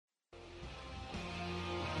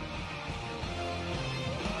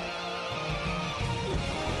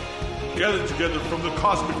gathered together from the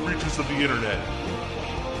cosmic reaches of the internet.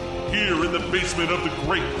 Here in the basement of the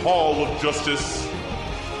Great Hall of Justice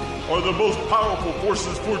are the most powerful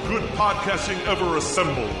forces for good podcasting ever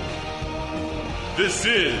assembled. This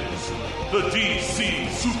is the DC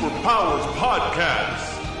Superpowers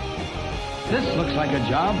Podcast. This looks like a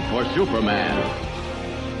job for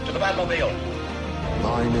Superman. To the Batmobile.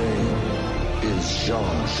 My name is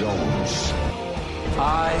John Jones.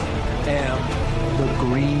 I am the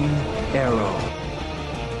Green Arrow.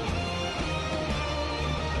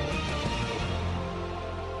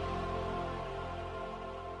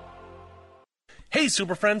 Hey,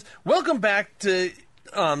 Super Friends. Welcome back to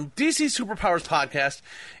DC Superpowers Podcast.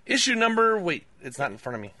 Issue number... Wait, it's not in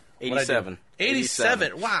front of me. 87.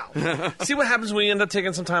 87. Wow. See what happens when you end up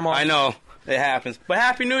taking some time off? I know. It happens. But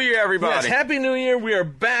Happy New Year, everybody. Yes, Happy New Year. We are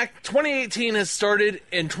back. 2018 has started,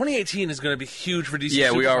 and 2018 is going to be huge for DC Superpowers.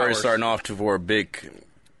 Yeah, we already starting off for a big...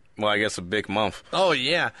 Well, I guess a big month. Oh,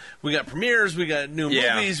 yeah. We got premieres, we got new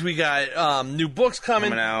movies, we got new books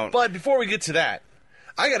coming out. But before we get to that,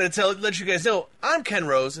 I got to let you guys know, I'm Ken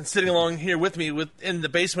Rose, and sitting along here with me in the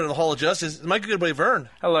basement of the Hall of Justice is my good buddy Vern.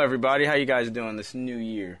 Hello, everybody. How you guys doing this new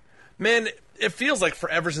year? Man, it feels like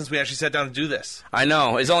forever since we actually sat down to do this. I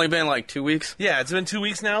know. It's only been like 2 weeks. Yeah, it's been 2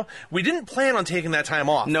 weeks now. We didn't plan on taking that time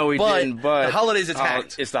off. No, we didn't, but... the holidays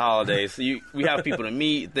attacked. It's the holidays. We have people to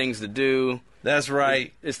meet, things to do. That's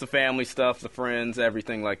right. It's the family stuff, the friends,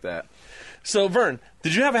 everything like that. So, Vern,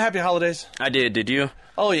 did you have a happy holidays? I did. Did you?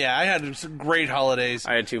 Oh, yeah. I had some great holidays.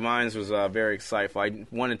 I had two. Mine was very exciting. I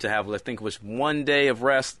wanted to have, I think it was 1 day of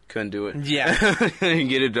rest. Couldn't do it. Yeah. Didn't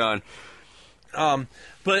get it done.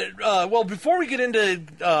 Well, before we get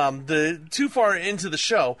into too far into the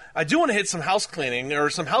show, I do want to hit some house cleaning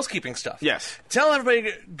or some housekeeping stuff. Yes. Tell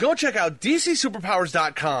everybody, go check out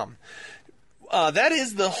DCSuperpowers.com. That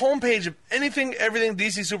is the homepage of everything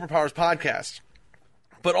DC Superpowers podcast.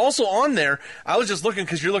 But also on there, I was just looking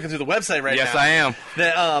because you're looking through the website right now. Yes, I am.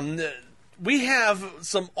 That we have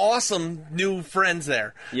some awesome new friends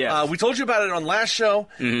there. Yes. We told you about it on last show,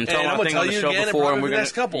 and I'm going to tell you again and probably the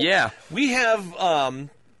next couple. Yeah. We have a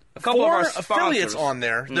couple four of our affiliates sponsors on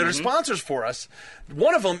there that are sponsors for us.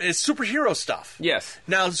 One of them is Superhero Stuff. Yes.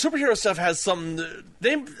 Now, Superhero Stuff has some...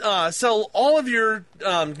 They sell all of your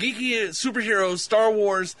geeky superhero Star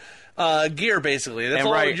Wars gear, basically. That's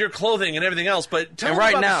all your clothing and everything else. But tell me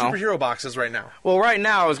about the superhero boxes right now. Well, right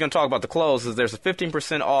now, I was going to talk about the clothes. There's a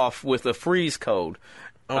 15% off with the freeze code.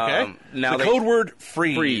 Okay. Now the code word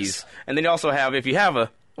freeze. And then you also have, if you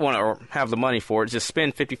want to have the money for it, just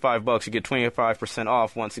spend $55. You get 25%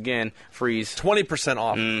 off. Once again, freeze 20%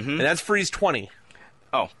 off, and that's freeze 20.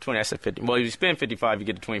 Oh, 20. I said 50. Well, if you spend 55, you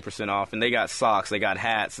get 20% off. And they got socks, they got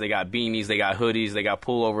hats, they got beanies, they got hoodies, they got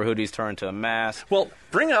pullover hoodies turned to a mask. Well,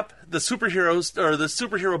 bring up the superheroes or the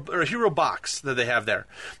superhero or hero box that they have there.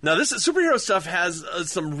 Now, this Superhero Stuff has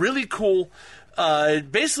some really cool.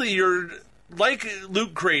 Basically, you're like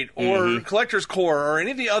Loot Crate or Collector's Core or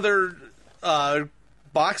any of the other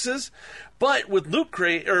boxes, but with Loot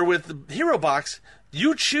Crate or with the Hero Box,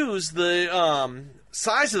 you choose the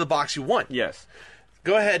size of the box you want. Yes.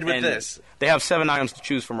 Go ahead with this. They have 7 items to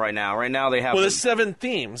choose from right now. Right now they have... Well, there's 7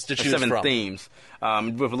 themes to choose from. 7 themes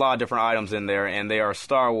with a lot of different items in there, and they are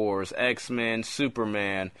Star Wars, X-Men,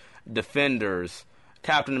 Superman, Defenders,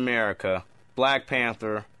 Captain America, Black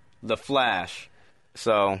Panther, The Flash.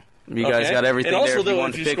 So you guys got everything and there also, if you want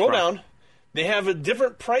if to you pick scroll from. down, they have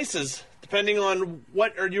different prices depending on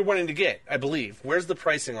what you're wanting to get, I believe. Where's the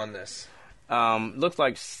pricing on this? Looks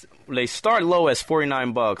like they start low as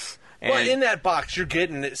 $49. But in that box, you're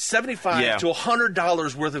getting $75 to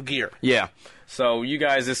 $100 worth of gear. Yeah. So you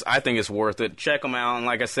guys, I think it's worth it. Check them out. And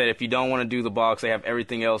like I said, if you don't want to do the box, they have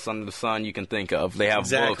everything else under the sun you can think of. They have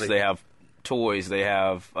books, they have toys, they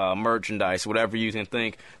have merchandise, whatever you can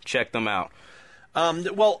think. Check them out.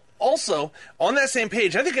 Well, also, on that same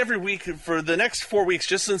page, I think every week for the next 4 weeks,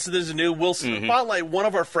 just since there's a new, we'll spotlight one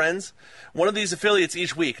of our friends, one of these affiliates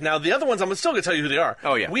each week. Now, the other ones, I'm still going to tell you who they are.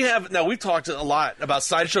 Oh, yeah. We've talked a lot about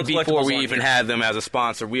Sideshow Collectibles. Before we even had them as a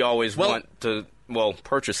sponsor, we always want to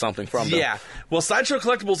purchase something from them. Yeah. Well, Sideshow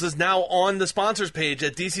Collectibles is now on the sponsors page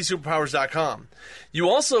at DCSuperpowers.com. You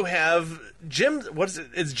also have Jim. What is it?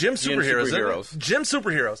 It's Jim Superheroes. Jim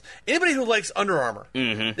Superheroes. Anybody who likes Under Armour.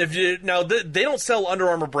 Mm-hmm. They don't sell Under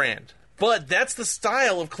Armour brand, but that's the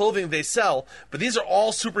style of clothing they sell. But these are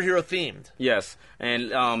all superhero themed. Yes,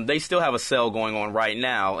 and they still have a sale going on right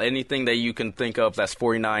now. Anything that you can think of that's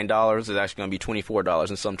 $49 is actually going to be $24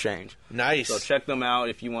 and some change. Nice. So check them out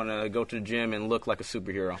if you want to go to the gym and look like a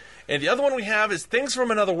superhero. And the other one we have is Things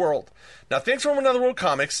from Another World. Now, Things from Another World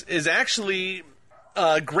Comics is actually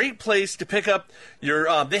a great place to pick up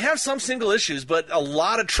your. They have some single issues, but a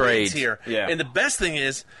lot of trades here. Yeah. And the best thing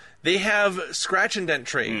is they have scratch and dent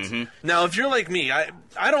trades. Mm-hmm. Now, if you're like me, I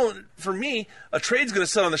don't. For me, a trade's going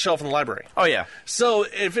to sit on the shelf in the library. Oh yeah. So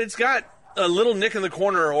if it's got a little nick in the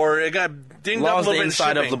corner or it got dinged up a little bit, the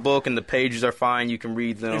inside in of the book and the pages are fine, you can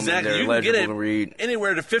read them. exactly, And they're you can legible get it to read.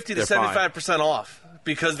 anywhere to 50 to They're 75% off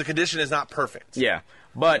because the condition is not perfect. Yeah,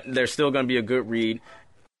 but they're still going to be a good read.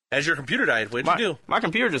 As your computer died, what'd you do? My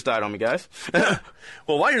computer just died on me, guys.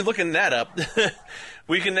 Well, while you're looking that up,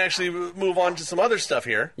 we can actually move on to some other stuff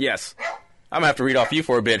here. Yes. I'm going to have to read off you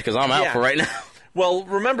for a bit because I'm out for right now. Well,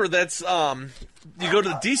 remember, that's you go to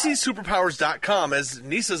DCSuperpowers.com as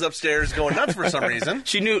Nisa's upstairs going nuts for some reason.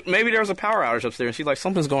 She knew maybe there was a power outage upstairs. And she's like,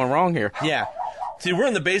 something's going wrong here. Yeah. See, we're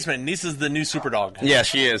in the basement. Nisa's the new super dog. Yeah,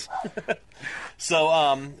 she is. So,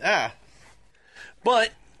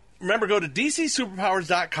 But remember, go to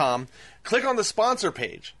DCSuperpowers.com, click on the sponsor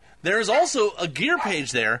page. There is also a gear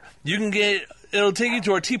page there. You can get. It'll take you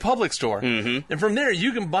to our TeePublic store. Mm-hmm. And from there,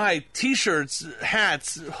 you can buy T-shirts,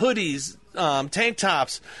 hats, hoodies, tank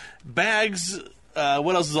tops, bags.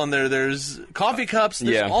 What else is on there? There's coffee cups.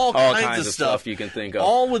 There's all kinds of stuff you can think of.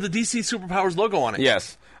 All with the DC Superpowers logo on it.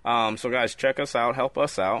 Yes. So, guys, check us out. Help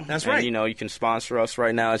us out. That's right. And, you can sponsor us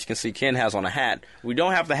right now. As you can see, Ken has on a hat. We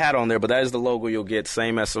don't have the hat on there, but that is the logo you'll get,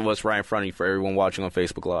 same as what's right in front of you for everyone watching on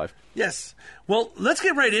Facebook Live. Yes. Well, let's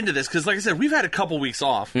get right into this because, like I said, we've had a couple weeks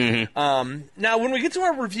off. Mm-hmm. Now, when we get to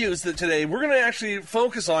our reviews today, we're going to actually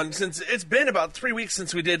focus on, since it's been about 3 weeks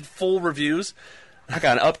since we did full reviews. I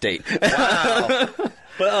got an update. Wow.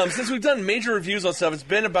 But since we've done major reviews on stuff, it's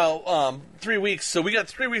been about 3 weeks. So we got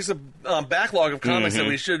 3 weeks of backlog of comics that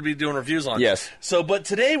we should be doing reviews on. Yes. So, but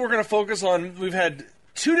today we're going to focus on, we've had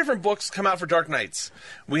 2 different books come out for Dark Knights.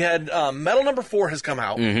 We had Metal Number 4 has come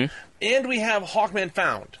out, and we have Hawkman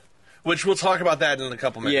Found, which we'll talk about that in a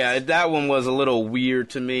couple minutes. Yeah, that one was a little weird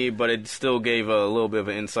to me, but it still gave a little bit of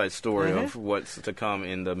an inside story of what's to come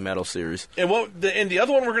in the Metal series. And the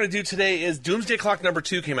other one we're going to do today is Doomsday Clock number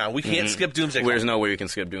 2 came out. We can't skip Doomsday Clock. There's no way you can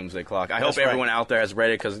skip Doomsday Clock. I hope everyone out there has read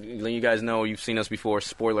it because you guys know, you've seen us before,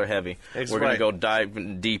 spoiler heavy. We're going to go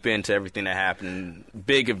dive deep into everything that happened.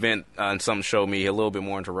 Big event, and some showed me a little bit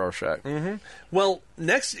more into Rorschach. Well,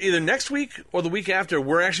 either next week or the week after,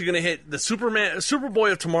 we're actually going to hit the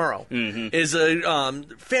Superboy of Tomorrow. Is a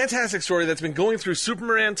fantastic story that's been going through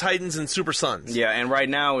Superman, Titans, and Super Sons. Yeah, and right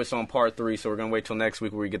now it's on part 3, so we're going to wait till next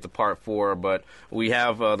week where we get to part 4. But we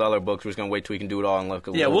have the other books. We're just going to wait till we can do it all and look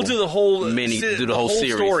a little. We'll do the whole whole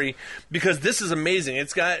series. Story because this is amazing.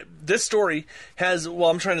 It's got this story has. Well,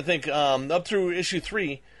 I'm trying to think up through issue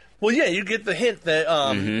 3. Well, yeah, you get the hint that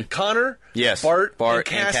Connor, Bart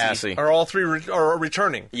and Cassie are all 3 are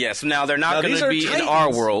returning. Yes, now they're not going to be in our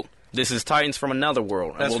world. This is Titans from another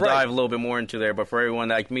world, and we'll dive a little bit more into there. But for everyone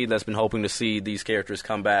like me that's been hoping to see these characters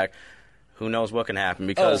come back, who knows what can happen?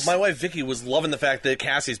 Because my wife Vicky was loving the fact that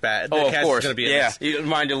Cassie's bad. Oh, of course, going to be in this. You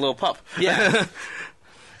reminded a little pup. Yeah.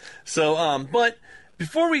 So, but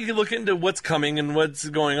before we look into what's coming and what's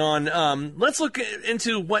going on, let's look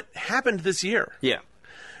into what happened this year. Yeah.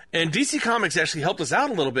 And DC Comics actually helped us out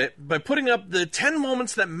a little bit by putting up the 10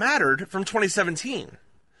 moments that mattered from 2017.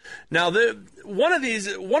 Now, one of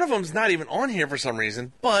them's not even on here for some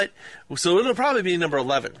reason, but so it'll probably be number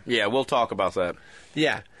 11. Yeah, we'll talk about that.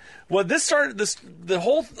 Yeah. Well, the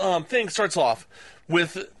whole thing starts off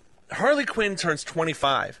with Harley Quinn turns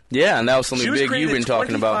 25. Yeah, and that was something big you've been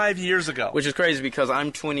talking about. 25 years ago. Which is crazy because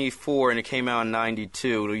I'm 24 and it came out in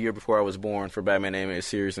 92, the year before I was born, for Batman Animated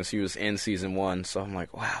Series, and she was in season 1. So I'm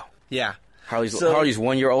like, wow. Yeah. Harley's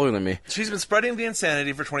 1 year older than me. She's been spreading the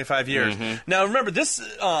insanity for 25 years. Now, remember, this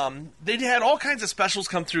they had all kinds of specials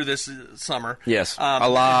come through this summer. Yes, a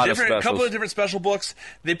lot of specials. A couple of different special books.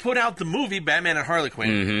 They put out the movie Batman and Harley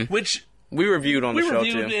Quinn, which we reviewed on the show,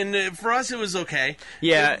 too. And for us, it was okay.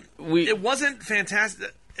 Yeah. It wasn't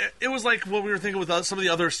fantastic. It was like what we were thinking with some of the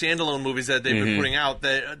other standalone movies that they've been putting out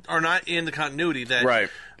that are not in the continuity. That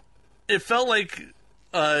it felt like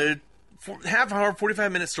half hour,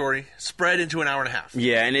 45-minute story spread into an hour and a half.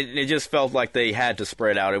 Yeah, and it just felt like they had to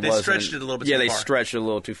spread out. They stretched it a little bit too far. Yeah, they stretched it a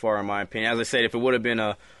little too far, in my opinion. As I said, if it would have been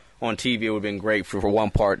on TV, it would have been great for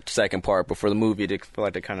one part, second part, but for the movie, it felt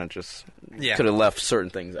like they kind of just could have left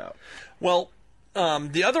certain things out. Well,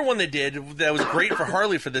 the other one they did that was great for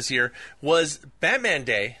Harley for this year was Batman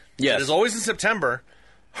Day. Yes. It is always in September.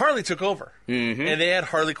 Harley took over, and they had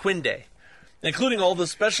Harley Quinn Day. Including all the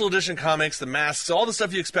special edition comics, the masks, all the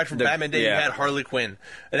stuff you expect from Batman Day. You had Harley Quinn,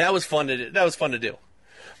 and that was fun to do.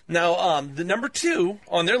 Now, the number 2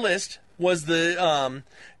 on their list was the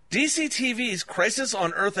DC TV's Crisis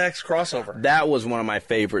on Earth X crossover. That was one of my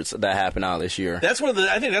favorites that happened out this year. That's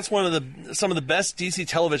I think that's one of some of the best DC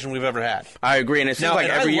television we've ever had. I agree, and it seems like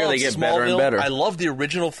every year they get better and better. I love the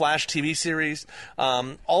original Flash TV series.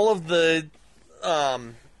 All of the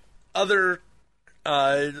other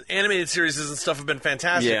animated series and stuff have been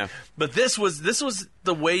fantastic. Yeah. But this was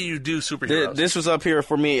the way you do superheroes. This was up here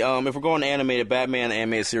for me. If we're going animated, Batman the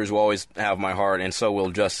animated series will always have my heart, and so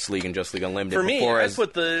will Justice League and Justice League Unlimited. For me, I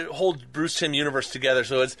put the whole Bruce Timm universe together,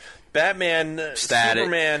 so it's Batman, Static.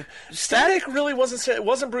 Superman. Static really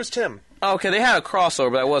wasn't Bruce Timm. Okay, they had a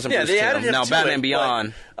crossover that wasn't Bruce they Timm. added him Now to Batman it,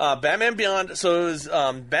 Beyond. But, Batman Beyond. So it was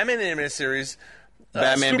Batman animated series,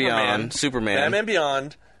 Batman Beyond, Superman, Batman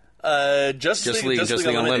Beyond, Justice League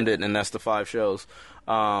Unlimited, and that's the 5 shows.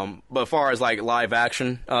 But as far as like live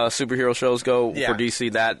action superhero shows go for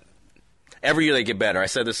DC, that every year they get better. I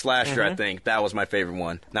said this last year, I think that was my favorite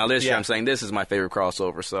one. Now this year I'm saying this is my favorite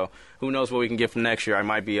crossover. So who knows what we can get from next year? I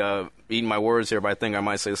might be eating my words here, but I think I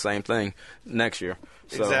might say the same thing next year.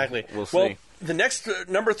 So exactly. We'll see. Well, the next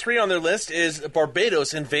number 3 on their list is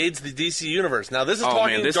Barbados invades the DC universe. Now this is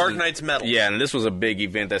talking Dark Knight's Metal. Yeah, and this was a big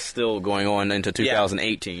event that's still going on into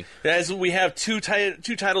 2018. As we have two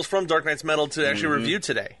titles from Dark Knight's Metal to actually review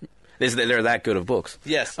today. They're that good of books.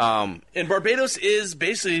 Yes. And Barbados is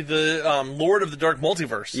basically the Lord of the Dark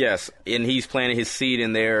Multiverse. Yes, and he's planting his seed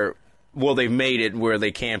in there. Well, they've made it where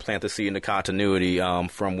they can plant the seed in the continuity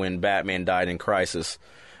from when Batman died in Crisis.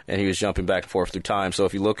 And he was jumping back and forth through time. So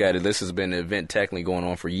if you look at it, this has been an event technically going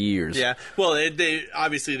on for years. Yeah. Well,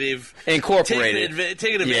 they've incorporated,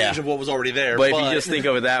 taken advantage of what was already there. But if you just think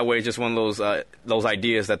of it that way, it's just one of those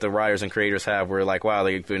ideas that the writers and creators have, where like, wow,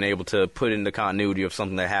 they've been able to put in the continuity of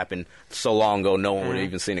something that happened so long ago, no one would have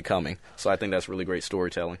even seen it coming. So I think that's really great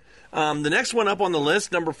storytelling. The next one up on the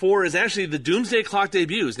list, number 4, is actually the Doomsday Clock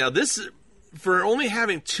debuts. Now this, for only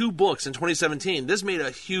having 2 books in 2017, this made a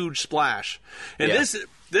huge splash, and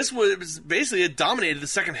This was basically, it dominated the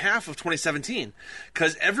second half of 2017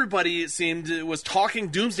 because everybody, it seemed, was talking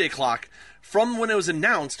Doomsday Clock from when it was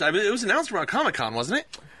announced. I mean, it was announced around Comic-Con, wasn't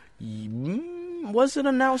it? Was it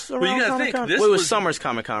announced around Comic-Con? It was Summer's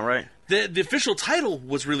Comic-Con, right? The official title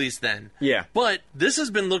was released then. Yeah. But this has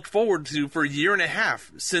been looked forward to for a year and a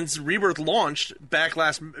half since Rebirth launched back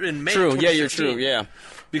in May. True, yeah, you're true, yeah.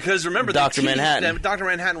 Because remember, Dr. Manhattan. Dr.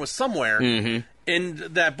 Manhattan was somewhere in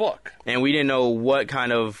that book. And we didn't know what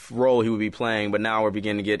kind of role he would be playing, but now we're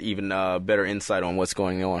beginning to get even better insight on what's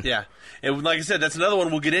going on. Yeah. And like I said, that's another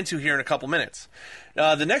one we'll get into here in a couple minutes.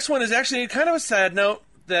 The next one is actually kind of a sad note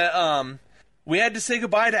that we had to say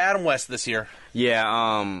goodbye to Adam West this year.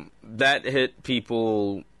 Yeah, that hit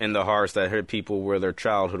people in the hearts, that hit people where their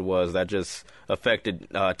childhood was. That just affected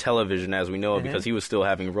television as we know it, because he was still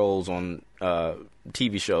having roles on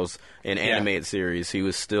TV shows and animated series. He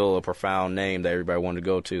was still a profound name that everybody wanted to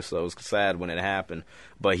go to, so it was sad when it happened.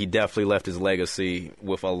 But he definitely left his legacy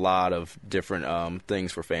with a lot of different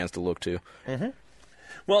things for fans to look to.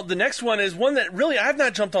 Well, the next one is one that really I've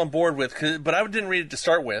not jumped on board with, but I didn't read it to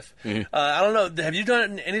start with. I don't know. Have you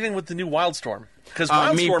done anything with the new Wildstorm? Because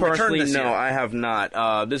Wildstorm returned this year. No, I have not.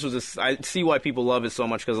 I see why people love it so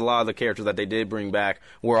much, because a lot of the characters that they did bring back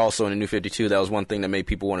were also in the New 52. That was one thing that made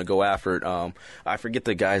people want to go after it. I forget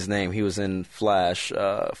the guy's name. He was in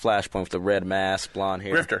Flashpoint with the red mask, blonde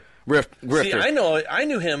hair. Grifter. See, I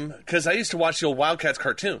knew him because I used to watch the old Wildcats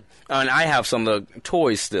cartoon. And I have some of the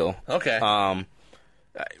toys still. Okay.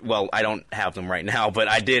 Well, I don't have them right now, but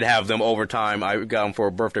I did have them over time. I got them for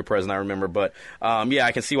a birthday present, I remember. But, yeah,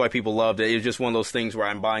 I can see why people loved it. It's just one of those things where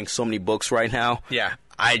I'm buying so many books right now. Yeah.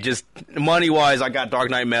 I just, money-wise, I got Dark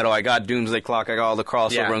Knight Metal, I got Doomsday Clock, I got all the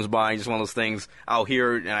crossover I'm buying. Just one of those things. I'll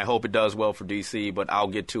hear it, and I hope it does well for DC, but I'll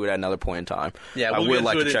get to it at another point in time. Yeah, I would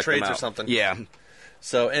like to check them out. Or something. Yeah.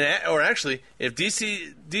 So, or actually, if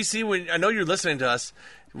DC, when I know you're listening to us,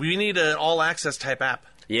 we need an all-access type app.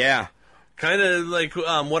 Yeah. Kind of like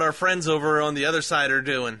what our friends over on the other side are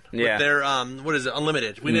doing with their, what is it,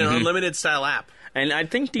 Unlimited. We need an Unlimited style app. And I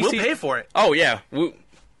think DC... We'll pay for it. Oh, yeah. We're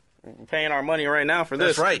paying our money right now for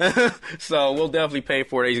this. That's right. So we'll definitely pay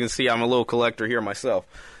for it. As you can see, I'm a little collector here myself.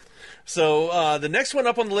 So the next one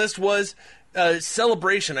up on the list was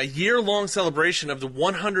celebration, a year-long celebration of the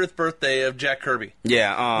 100th birthday of Jack Kirby.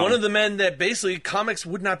 Yeah. One of the men that basically comics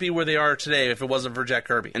would not be where they are today if it wasn't for Jack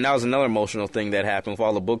Kirby. And that was another emotional thing that happened with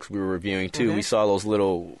all the books we were reviewing, too. We saw those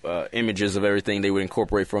little images of everything they would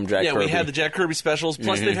incorporate from Jack Kirby. Yeah, we had the Jack Kirby specials,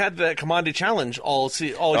 plus they've had that Commodity Challenge all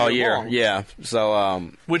year long. Yeah.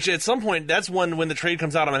 So, which at some point, that's one when the trade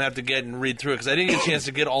comes out, I'm going to have to get and read through it, because I didn't get a chance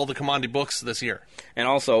to get all the Commodity books this year. And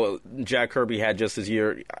also, Jack Kirby had just his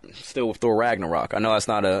year, still with Thor Ragnarok. I know that's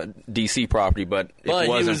not a DC property, but if it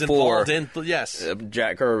wasn't he was for involved in, yes.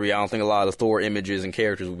 Jack Kirby, I don't think a lot of the Thor images and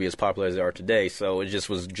characters would be as popular as they are today. So it just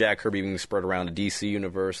was Jack Kirby being spread around the DC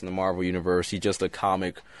universe and the Marvel universe. He's just a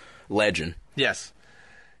comic legend. Yes.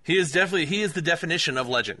 He is the definition of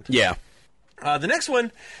legend. Yeah. The next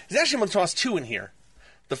one is actually, I'm going to toss two in here.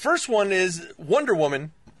 The first one is Wonder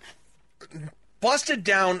Woman busted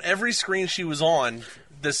down every screen she was on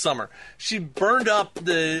this summer. She burned up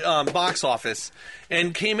the box office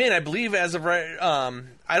and came in, I believe, as of I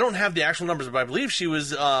don't have the actual numbers, but I believe she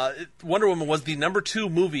was Wonder Woman was the number 2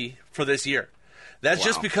 movie for this year. That's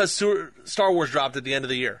just because Star Wars dropped at the end of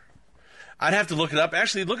the year. I'd have to look it up.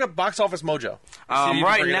 Actually, look up Box Office Mojo.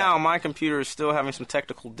 Right now, my computer is still having some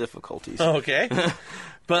technical difficulties. Okay.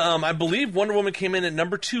 But I believe Wonder Woman came in at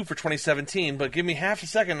number 2 for 2017, but give me half a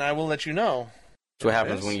second and I will let you know. That's what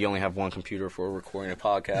happens when you only have one computer for recording a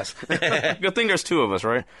podcast. Good thing there's 2 of us,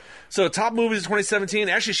 right? So, top movies of 2017.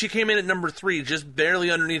 Actually, she came in at number 3, just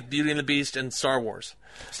barely underneath Beauty and the Beast and Star Wars.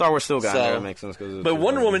 Star Wars still got there. That makes sense. But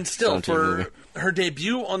Wonder Woman still, for her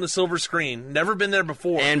debut on the silver screen, never been there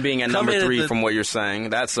before. And being at number 3 from what you're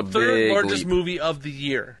saying, that's a third largest movie of the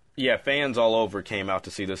year. Yeah, fans all over came out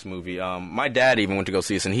to see this movie. My dad even went to go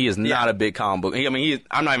see this, and he is not a big comic book.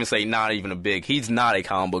 I'm not even saying not even a big. He's not a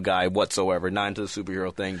comic book guy whatsoever, not into the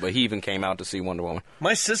superhero thing, but he even came out to see Wonder Woman.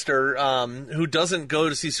 My sister, who doesn't go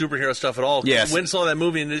to see superhero stuff at all, went and saw that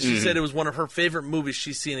movie, and she said it was one of her favorite movies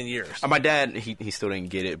she's seen in years. My dad, he still didn't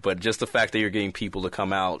get it, but just the fact that you're getting people to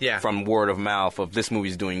come out from word of mouth of this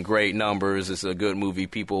movie's doing great numbers, it's a good movie,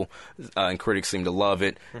 people and critics seem to love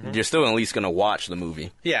it, you're still at least going to watch the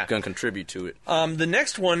movie. Yeah. Going to contribute to it. The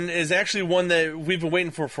next one is actually one that we've been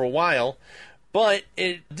waiting for a while, but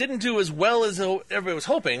it didn't do as well as everybody was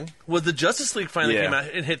hoping, was the Justice League finally came out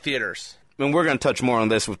and hit theaters. And we're going to touch more on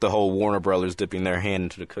this with the whole Warner Brothers dipping their hand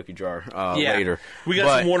into the cookie jar later. We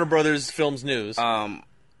got some Warner Brothers films news.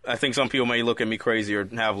 I think some people may look at me crazy or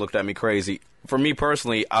have looked at me crazy. For me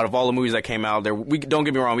personally, out of all the movies that came out there, don't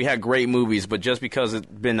get me wrong, we had great movies, but just because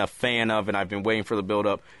I've been a fan of and I've been waiting for the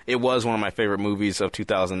build-up, it was one of my favorite movies of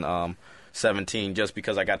 2017 just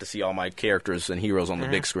because I got to see all my characters and heroes on the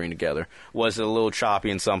big screen together. Was it a little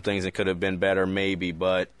choppy in some things? It could have been better, maybe,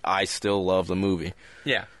 but I still love the movie.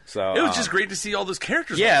 Yeah. So it was just great to see all those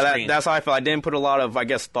characters on the screen. That's how I felt. I didn't put a lot of,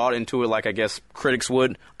 thought into it like I guess critics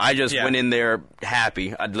would. I just went in there happy.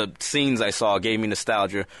 The scenes I saw gave me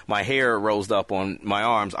nostalgia. My hair rose up on my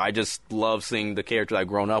arms. I just love seeing the characters I've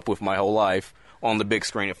grown up with my whole life on the big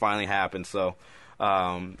screen. It finally happened, so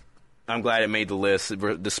I'm glad it made the list,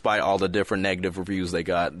 despite all the different negative reviews they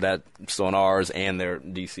got. That's on ours and their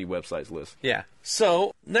DC website's list. Yeah.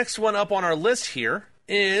 So, next one up on our list here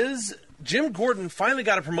is Jim Gordon finally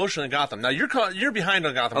got a promotion in Gotham. Now, you're behind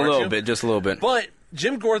on Gotham, aren't you? A little bit, just a little bit. But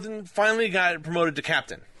Jim Gordon finally got promoted to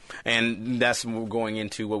captain. And that's going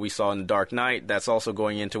into what we saw in The Dark Knight. That's also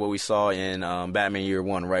going into what we saw in Batman Year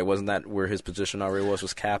One, right? Wasn't that where his position already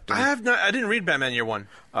was captain? I didn't read Batman Year One.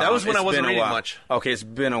 That was when I wasn't reading much. Okay, it's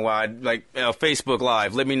been a while. Facebook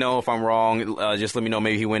Live. Let me know if I'm wrong. Just let me know.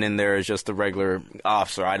 Maybe he went in there as just a regular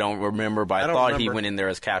officer. I don't remember, but I thought he went in there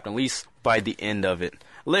as captain, at least by the end of it.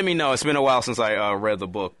 Let me know. It's been a while since I read the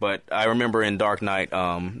book, but I remember in Dark Knight,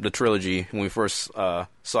 the trilogy, when we first saw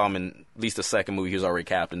him in at least the second movie, he was already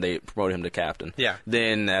captain. They promoted him to captain. Yeah.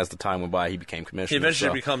 Then, as the time went by, he became commissioner. He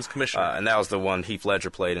eventually becomes commissioner. And that was the one Heath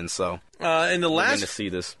Ledger played in, so and the last to see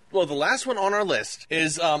this. Well, the last one on our list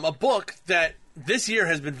is a book that this year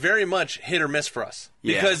has been very much hit or miss for us.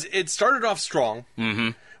 Because it started off strong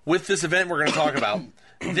with this event we're going to talk about.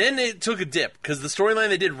 Then it took a dip, because the storyline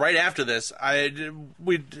they did right after this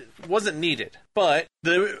wasn't needed. But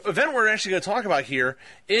the event we're actually going to talk about here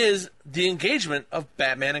is the engagement of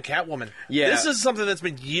Batman and Catwoman. Yeah. This is something that's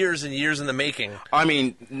been years and years in the making. I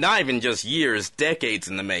mean, not even just years, decades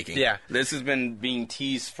in the making. Yeah. This has been being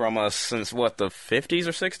teased from us since, the 50s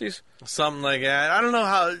or 60s? Something like that. I don't know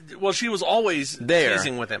how... Well, she was always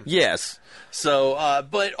teasing with him. Yes. So,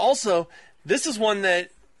 but also, this is one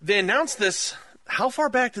that they announced this... How far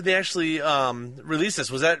back did they actually release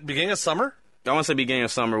this? Was that beginning of summer? I want to say beginning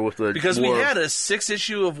of summer with the because we had a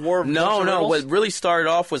 6-issue of War of No. What really started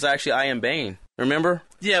off was actually I Am Bane. Remember?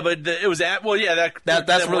 Yeah, but it was at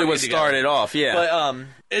that's really what started off. Yeah, but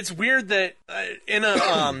it's weird that in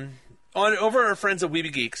a over our friends at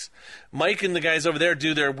Weeby Geeks, Mike and the guys over there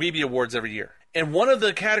do their Weeby Awards every year, and one of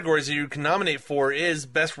the categories that you can nominate for is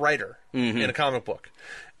Best Writer in a comic book.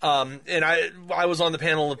 And I was on the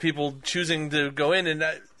panel of people choosing to go in, and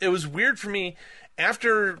it was weird for me.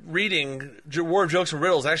 After reading War of Jokes and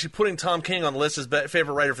Riddles, actually putting Tom King on the list as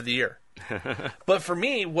favorite writer for the year. But for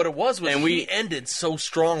me, what it was he ended so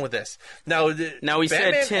strong with this. Now we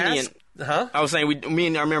Batman said Tinian. I was saying,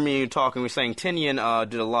 I remember you talking. We were saying Tinian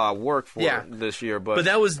did a lot of work for this year, but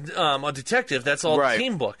that was a detective. That's all the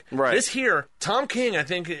team book. Right. This here, Tom King, I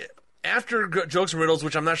think, after Jokes and Riddles,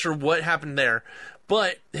 which I'm not sure what happened there.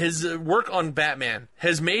 But his work on Batman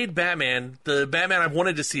has made Batman the Batman I've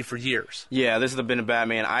wanted to see for years. Yeah, this has been a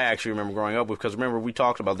Batman I actually remember growing up with, because remember we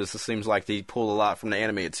talked about this. It seems like they pull a lot from the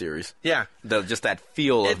animated series. Yeah. Just that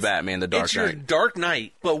feel of Batman, the Dark Knight. It's your Dark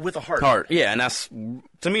Knight, but with a heart. Yeah, and that's,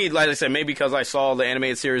 to me, like I said, maybe because I saw the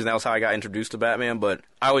animated series and that was how I got introduced to Batman, but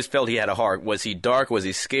I always felt he had a heart. Was he dark? Was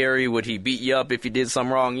he scary? Would he beat you up if you did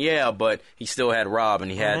something wrong? Yeah, but he still had Robin.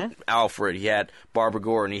 He had Alfred. He had Barbara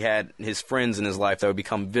Gordon. He had his friends in his life that would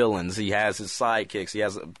become villains. He has his sidekicks. He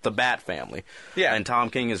has the Bat family. Yeah. And Tom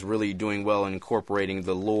King is really doing well in incorporating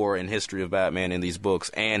the lore and history of Batman in these books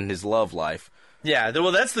and his love life. Yeah,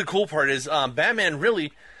 well, that's the cool part is Batman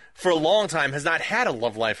really, for a long time, has not had a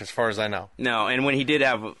love life as far as I know. No, and when he did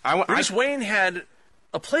have... Bruce Wayne had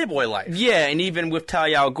a Playboy life. Yeah, and even with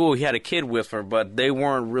Talia al Ghul, he had a kid with her, but they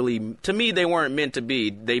weren't really... To me, they weren't meant to be.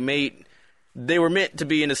 They were meant to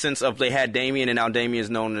be in the sense of they had Damian, and now Damian's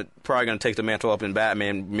known that probably going to take the mantle up in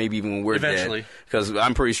Batman, maybe even when we're eventually. Dead. Because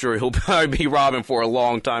I'm pretty sure he'll probably be Robin for a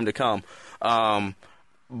long time to come.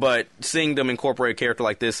 But seeing them incorporate a character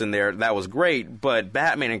like this in there, that was great. But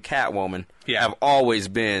Batman and Catwoman have always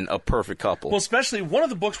been a perfect couple. Well, especially one of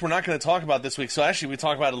the books we're not going to talk about this week, so actually we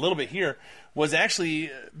talk about it a little bit here, was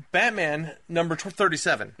actually Batman number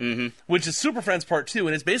 37, which is Super Friends Part 2,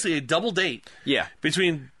 and it's basically a double date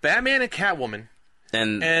between Batman and Catwoman.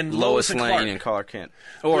 And Lois Lane and Clark Kent.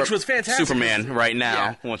 Which was fantastic. Superman right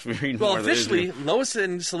now, once we read more of the officially, Lois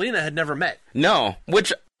and Selina had never met. No,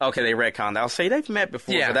 which... Okay, they retconned. I'll say they've met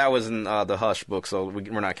before, but that was in the Hush book, so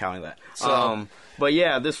we're not counting that. So, but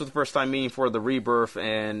yeah, this was the first time meeting for the Rebirth,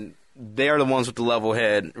 and they are the ones with the level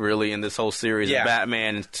head, really, in this whole series. Yeah.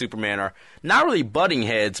 Batman and Superman are not really butting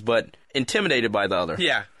heads, but intimidated by the other.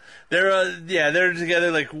 Yeah, they're together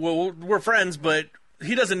like, well, we're friends, but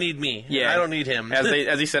he doesn't need me. Yeah, I don't need him. As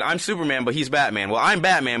he said, I'm Superman, but he's Batman. Well, I'm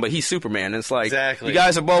Batman, but he's Superman. And it's like, exactly. You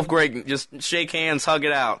guys are both great. Just shake hands, hug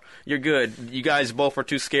it out. You're good. You guys both are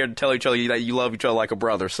too scared to tell each other that you love each other like a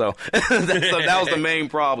brother. So that was the main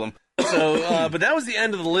problem. So, but that was the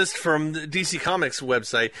end of the list from the DC Comics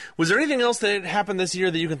website. Was there anything else that happened this year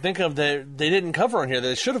that you can think of that they didn't cover on here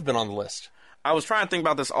that should have been on the list? I was trying to think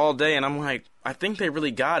about this all day, and I'm like, I think they really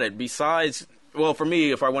got it. Besides... Well, for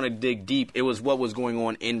me, if I want to dig deep, it was what was going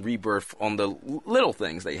on in Rebirth on the little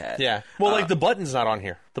things they had. Yeah. Well, like the Button's not on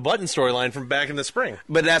here. The Button storyline from back in the spring.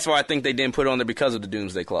 But that's why I think they didn't put it on there because of the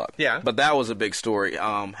Doomsday Clock. Yeah. But that was a big story.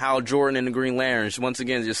 Hal Jordan and the Green Lanterns, once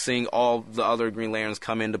again, just seeing all the other Green Lanterns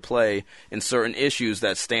come into play in certain issues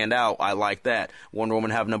that stand out. I like that. Wonder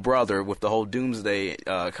Woman having a brother with the whole Doomsday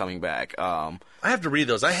coming back. I have to read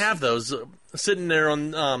those. I have those sitting there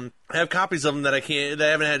on. I have copies of them that I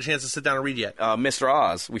haven't had a chance to sit down and read yet. Mr.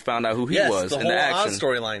 Oz. We found out who he was the in whole the action. Oz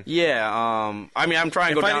storyline. Yeah. I mean, I'm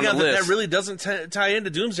trying to go down the list. That really doesn't tie into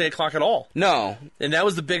Doomsday Clock at all. No. And that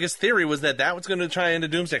was the biggest theory, was that was going to tie into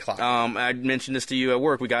Doomsday Clock. I mentioned this to you at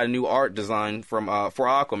work. We got a new art design for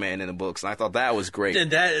Aquaman in the books, and I thought that was great.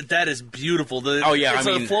 And that is beautiful. It's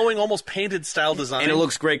a flowing, almost painted style design. And it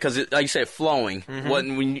looks great because, like you said, flowing.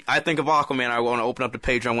 When I think of Aquaman, I want to open up the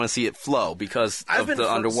page and I want to see it flow because of the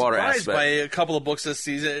underwater aspect. I've been surprised by a couple of books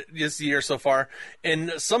this year so far,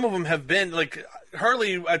 and some of them have been, like,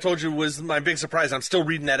 Harley, I told you, was my big surprise. I'm still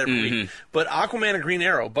reading that every week. But Aquaman and Green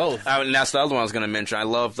Arrow, both. And that's the other one I was going to mention. I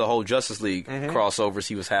love the whole Justice League crossovers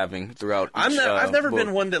he was having throughout each I've never book.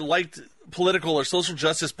 been one that liked political or social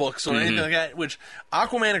justice books or anything like that, which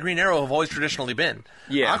Aquaman and Green Arrow have always traditionally been.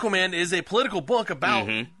 Yeah. Aquaman is a political book about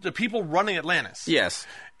the people running Atlantis. Yes.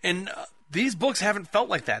 And these books haven't felt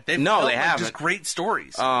like that. They haven't. Just great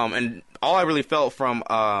stories. And all I really felt from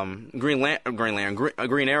Green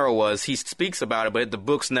Arrow was he speaks about it, but the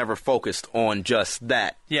book's never focused on just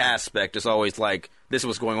that aspect. It's always like, this is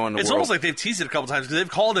what's going on in the world. It's almost like they've teased it a couple times because they've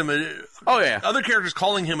called him other characters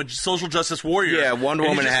calling him a social justice warrior. Yeah, Wonder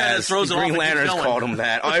Woman has. Green Lantern's called him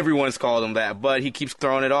that. Everyone's called him that, but he keeps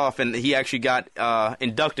throwing it off, and he actually got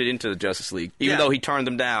inducted into the Justice League, even though he turned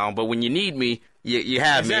them down. But when you need me, you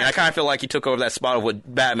have me. And I kind of feel like he took over that spot of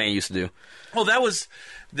what Batman used to do. Well, that was...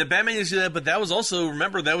 The Batman used to do that, but that was also,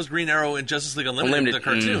 remember, that was Green Arrow in Justice League Unlimited. The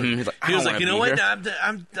cartoon. He was like, you know what?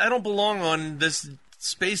 I don't belong on this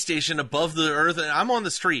space station above the Earth, and I'm on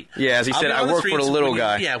the street. Yeah, as he said, I work for the little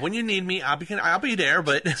guy. Yeah, when you need me, I'll be there.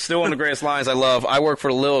 But still one of the greatest lines I love. I work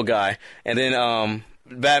for the little guy, and then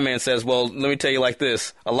Batman says, "Well, let me tell you like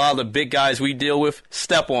this: a lot of the big guys we deal with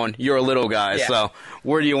step on your little guys. Yeah. So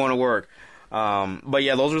where do you want to work?" But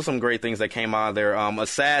yeah, those are some great things that came out of there. A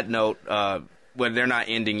sad note. Well, they're not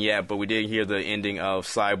ending yet, but we did hear the ending of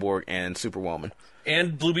Cyborg and Superwoman.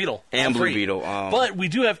 And Blue Beetle. And Blue 3. Beetle. But we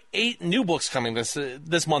do have 8 new books coming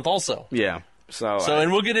this month also. Yeah.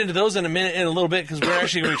 And we'll get into those in a little bit, because we're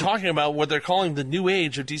actually going to be talking about what they're calling the new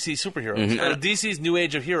age of DC superheroes. DC's new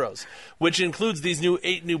age of heroes, which includes these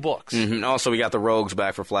 8 new books. Also, we got the Rogues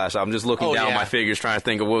back for Flash. I'm just looking down my figures, trying to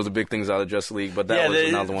think of what was the big things out of Justice League, but that was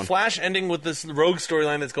another one. Flash ending with this Rogue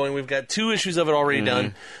storyline that's going. We've got 2 issues of it already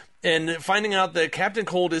done. And finding out that Captain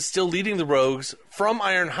Cold is still leading the Rogues from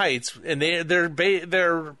Iron Heights, and their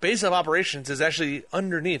base of operations is actually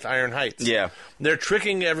underneath Iron Heights. Yeah. They're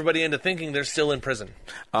tricking everybody into thinking they're still in prison.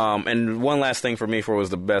 And one last thing for me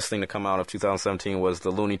was the best thing to come out of 2017 was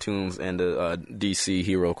the Looney Tunes and the DC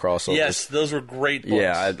hero crossovers. Yes, those were great books.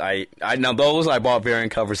 Yeah, I now those I bought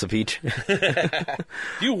variant covers of each.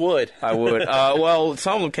 You would. I would. Well,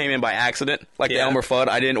 some of them came in by accident, like the Elmer Fudd.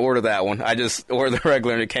 I didn't order that one. I just ordered the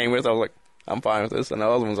regular and it came with. I was like, I'm fine with this. And the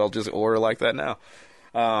other ones I'll just order like that now.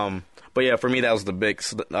 But yeah, for me that was the big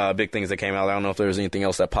things that came out. I don't know if there was anything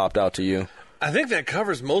else that popped out to you. I think that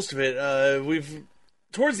covers most of it. We've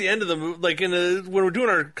towards the end of the when we're doing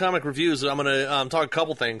our comic reviews, I'm going to talk a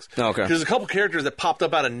couple things. Okay. Because there's a couple characters that popped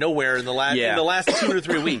up out of nowhere in the last 2 or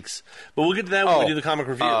 3 weeks. But we'll get to that when we do the comic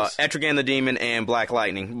reviews. Etrigan the Demon and Black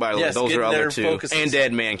Lightning, by the way. Those are other 2. Focuses. And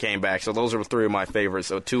Dead Man came back, so those are 3 of my favorites.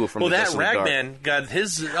 So 2 from the Justice League Dark. Ragman got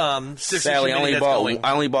his 6 Sadly,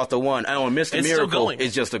 I only bought the one. Oh, and Mr. It's Miracle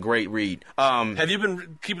is just a great read. Have you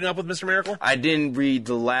been keeping up with Mr. Miracle? I didn't read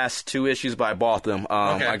the last 2 issues, but I bought them.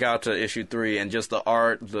 I got to issue 3, and just the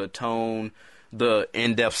art, the tone, the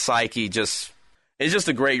in-depth psyche, it's just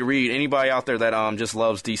a great read. Anybody out there that just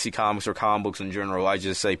loves DC Comics or comic books in general, I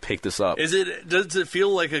just say pick this up. Does it feel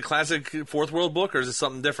like a classic Fourth World book, or is it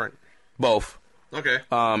something different? Both. Okay.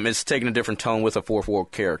 It's taking a different tone with a Fourth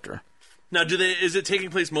World character. Now, is it taking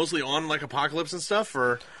place mostly on like Apocalypse and stuff,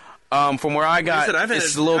 or? From where I got,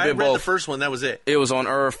 it's a little bit both. I read the first one, that was it. It was on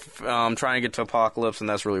Earth, trying to get to Apocalypse, and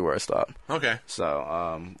that's really where I stopped. Okay.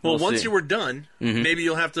 So, once you were done, maybe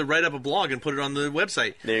you'll have to write up a blog and put it on the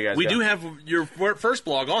website. There you guys We go. do have your first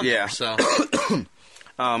blog on there, so.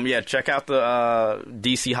 Check out the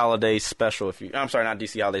DC Holiday Special. I'm sorry, not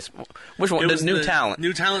DC Holiday. Which one? The New Talent.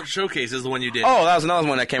 New Talent Showcase is the one you did. Oh, that was another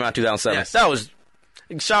one that came out in 2007. Yes. That was...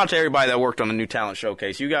 Shout out to everybody that worked on the New Talent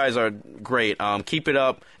Showcase. You guys are great. Keep it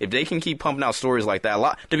up. If they can keep pumping out stories like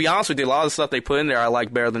that, to be honest with you, a lot of the stuff they put in there I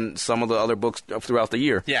like better than some of the other books throughout the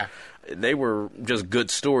year. Yeah. They were just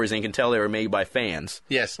good stories, and you can tell they were made by fans.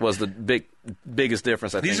 Yes. Was the biggest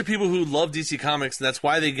difference, I think. These are people who love DC Comics, and that's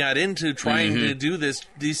why they got into trying to do this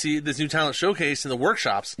New Talent Showcase in the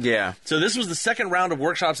workshops. Yeah. So this was the second round of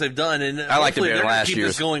workshops they've done, and I liked it better than last keep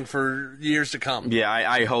this going for years to come. Yeah,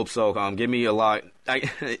 I hope so. Give me a lot.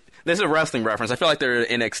 This is a wrestling reference. I feel like they're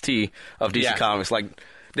NXT of DC Comics. Like,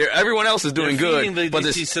 everyone else is doing good. The but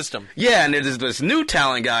DC system. Yeah, and there's this new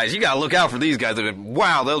talent, guys. You got to look out for these guys.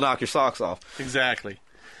 Wow, they'll knock your socks off. Exactly.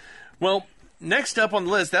 Well, next up on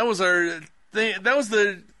the list, that was the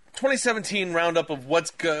 2017 roundup of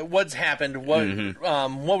what's happened,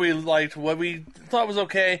 what we liked, what we thought was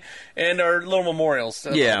okay, and our little memorials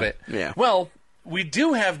a little bit. Yeah. Well, we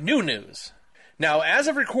do have new news. Now, as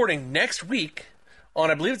of recording next week,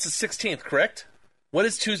 I believe it's the 16th, correct? What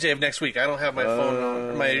is Tuesday of next week? I don't have my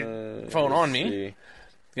phone on me.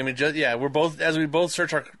 Give me we both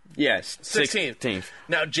search our 16th.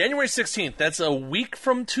 Now, January 16th, that's a week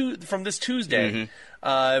from this Tuesday.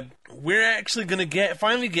 We're actually going to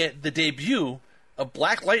finally get the debut of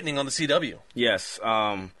Black Lightning on the CW. Yes.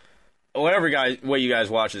 What you guys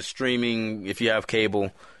watch is streaming. If you have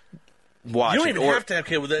cable, watch it. You don't even have to have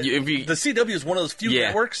cable. The CW is one of those few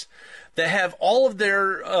networks that have all of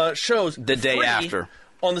their shows the day after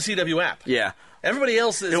on the CW app. Yeah. Everybody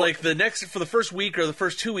else is for the first week or the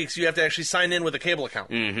first 2 weeks, you have to actually sign in with a cable account.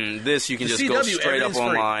 This, you can just go straight up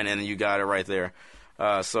online and you got it right there.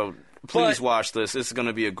 So please watch this. This is going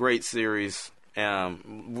to be a great series.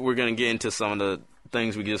 We're going to get into some of the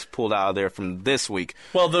things we just pulled out of there from this week.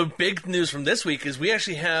 Well, the big news from this week is we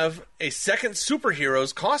actually have a second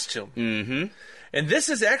superhero's costume. And this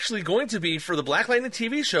is actually going to be, for the Black Lightning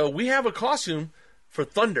TV show, we have a costume for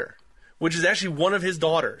Thunder, which is actually one of his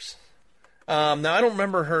daughters. Now, I don't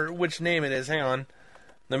remember which name it is. Hang on.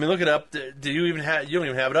 Let me look it up. You don't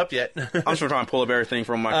even have it up yet. I'm still trying to pull up everything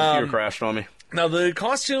from my computer crashed on me. Now, the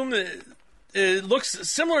costume, it looks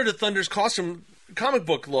similar to Thunder's costume comic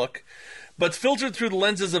book look, but filtered through the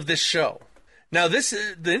lenses of this show. Now,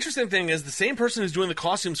 the interesting thing is the same person who's doing the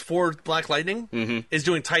costumes for Black Lightning is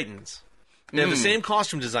doing Titans. They have the same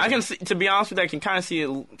costume design. I can see, to be honest with you, I can kind of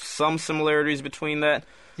see some similarities between that.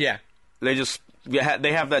 Yeah.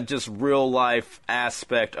 They have that just real life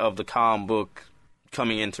aspect of the comic book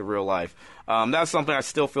coming into real life. That's something I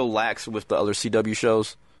still feel lacks with the other CW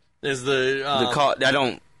shows. Is they're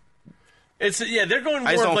going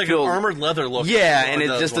more of like an armored leather look. Yeah, and it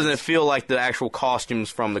just doesn't feel like the actual costumes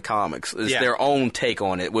from the comics. It's their own take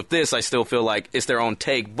on it. With this, I still feel like it's their own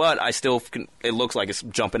take, but it looks like it's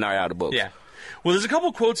jumping right out of books. Yeah. Well, there's a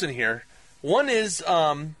couple quotes in here. One is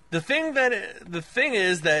the thing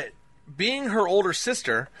is that being her older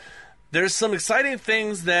sister, there's some exciting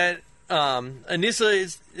things that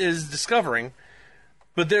Anissa is discovering,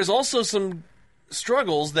 but there's also some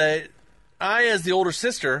struggles that I, as the older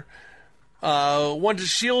sister, want to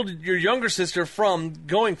shield your younger sister from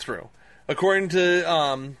going through. According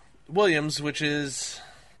to Williams, which is...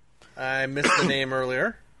 I missed the name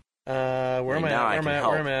earlier. Where am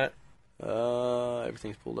I at?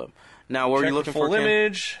 Everything's pulled up. Now, what are you looking for? Full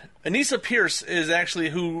image. Anissa Pierce is actually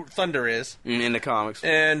who Thunder is. In the comics.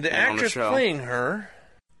 And the actress playing her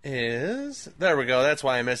is... There we go. That's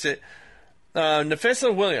why I missed it.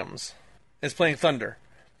 Nafessa Williams is playing Thunder.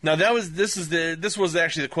 Now, this was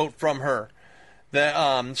actually the quote from her.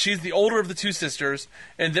 That she's the older of the two sisters,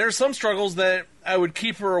 and there are some struggles that I would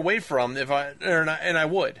keep her away from and I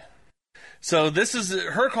would. So this is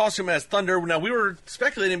her costume as Thunder. Now, we were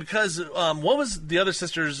speculating because what was the other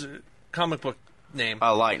sister's comic book name?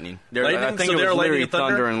 Lightning. Lightning? I think it was literally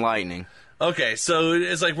Thunder and Lightning. Okay, so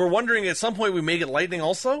it's like we're wondering at some point we may get Lightning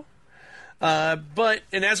also. But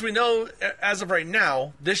as we know, as of right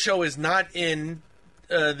now, this show is not in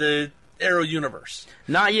the Arrow universe.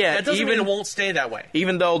 Not yet. That doesn't mean it won't stay that way.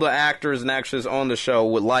 Even though the actors and actresses on the show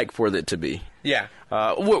would like for it to be. Yeah.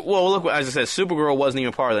 Well, look, as I said, Supergirl wasn't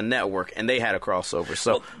even part of the network, and they had a crossover.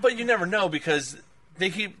 So, but you never know because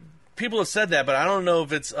people have said that, but I don't know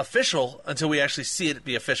if it's official until we actually see it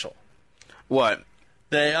be official. What?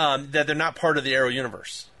 That they're not part of the Arrow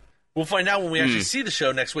universe. We'll find out when we actually see the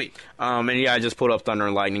show next week. And yeah, I just put up Thunder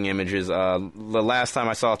and Lightning images. The last time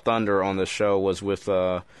I saw Thunder on the show was with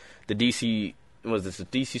the DC. Was this the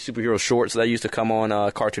DC superhero shorts that used to come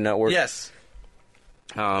on Cartoon Network? Yes.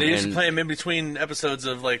 They used to play them in between episodes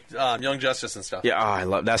of like Young Justice and stuff.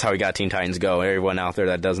 Yeah, that's how we got Teen Titans Go. Everyone out there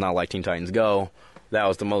that does not like Teen Titans Go, that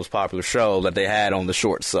was the most popular show that they had on the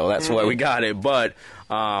shorts, so that's why we got it. But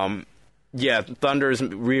yeah, Thunder is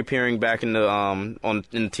reappearing back in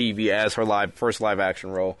TV as her first live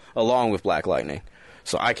action role, along with Black Lightning.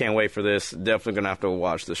 So I can't wait for this. Definitely gonna have to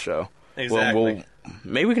watch the show. Exactly.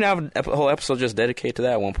 Maybe we can have a whole episode just dedicated to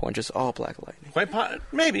that at one point, just all Black Lightning.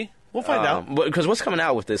 Maybe. We'll find out. Because what's coming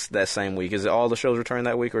out with that same week? Is it all the shows return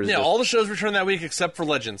that week? Or all the shows return that week except for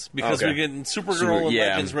Legends. Because we get Supergirl and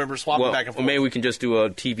Legends, remember, swapping back and forth. Maybe we can just do a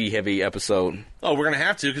TV-heavy episode. Oh, we're going to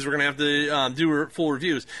have to, because we're going to have to do full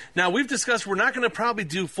reviews. Now, we've discussed we're not going to probably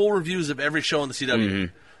do full reviews of every show on the CW.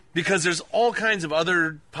 Because there's all kinds of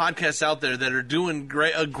other podcasts out there that are doing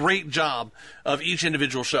a great job of each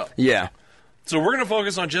individual show. Yeah. So we're going to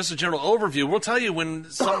focus on just a general overview. We'll tell you when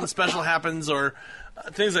something special happens or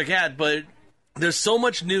things like that, but there's so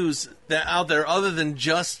much news out there other than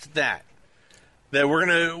just that we're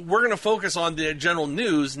gonna focus on the general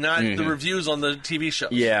news, not the reviews on the TV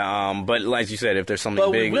shows. Yeah, but like you said, if there's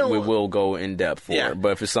something big, we will go in depth for it.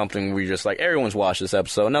 But if it's something we just like, everyone's watched this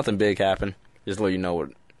episode, nothing big happened, just let you know what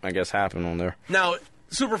I guess happened on there. Now,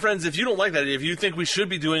 Super Friends, if you don't like that, if you think we should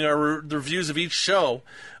be doing the reviews of each show,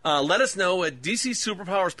 let us know at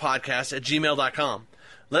dcsuperpowerspodcast@gmail.com.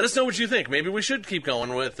 Let us know what you think. Maybe we should keep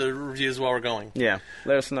going with the reviews while we're going. Yeah,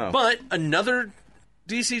 let us know. But another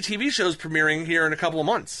DC TV show is premiering here in a couple of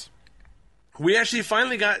months. We actually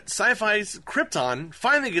finally got Sci-Fi's Krypton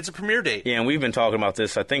finally gets a premiere date. Yeah, and we've been talking about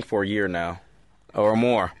this, I think, for a year now, or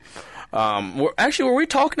more. Were we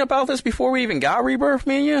talking about this before we even got Rebirth,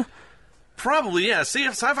 me and you? Probably, yeah. See,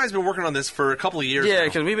 Sci-Fi's been working on this for a couple of years Yeah,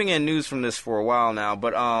 because we've been getting news from this for a while now.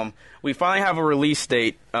 But we finally have a release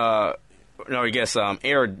date, air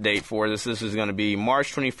date for this. This is going to be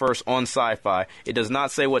March 21st on Sci-Fi. It does not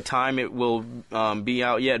say what time it will be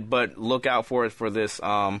out yet, but look out for it for this.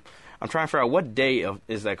 I'm trying to figure out what day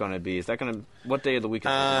is that going to be. What day of the week is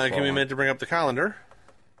that? Give me a minute to bring up the calendar.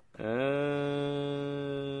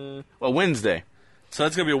 Wednesday. So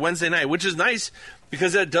that's going to be a Wednesday night, which is nice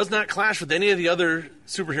because that does not clash with any of the other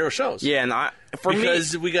superhero shows. Yeah, and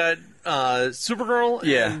we got Supergirl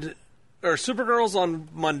Supergirl's on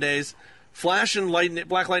Mondays, Flash and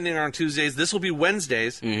Black Lightning are on Tuesdays. This will be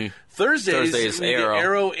Wednesdays. Mm-hmm. Thursdays we Arrow. get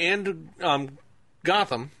Arrow and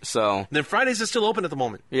Gotham. So Then Fridays are still open at the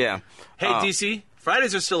moment. yeah. Hey, DC,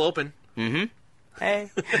 Fridays are still open. Hey.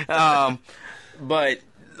 But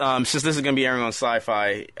since this is going to be airing on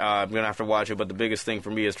Sci-Fi, I'm going to have to watch it. But the biggest thing for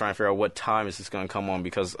me is trying to figure out what time is this going to come on,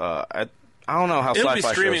 because I don't know how It'll Sci-Fi be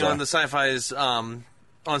streaming shows are. on the Sci-Fi's on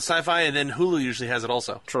Sci-Fi, and then Hulu usually has it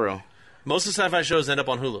also. True. Most of the Sci-Fi shows end up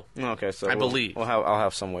on Hulu. Okay, so I believe. I'll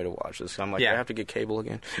have some way to watch this. I'm like, Yeah. I have to get cable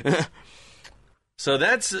again. So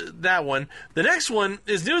that's that one. The next one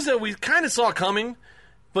is news that we kind of saw coming,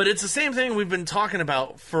 but it's the same thing we've been talking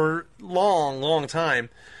about for long, long time.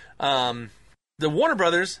 The Warner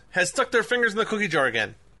Brothers has stuck their fingers in the cookie jar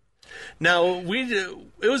again. Now, it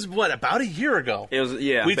was, about a year ago? It was,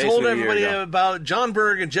 yeah. We basically told a year everybody ago. about John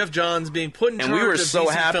Berg and Jeff Johns being put in charge And we were of so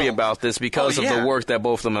DC happy Films. about this because of the work that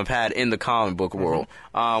both of them have had in the comic book world.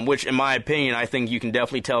 Which, in my opinion, I think you can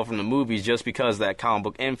definitely tell from the movies just because of that comic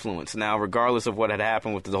book influence. Now, regardless of what had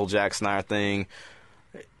happened with the whole Zack Snyder thing,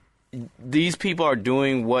 these people are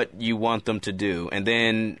doing what you want them to do. And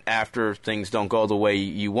then after things don't go the way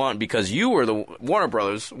you want, because you were the Warner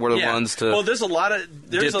Brothers were the ones to there's a lot of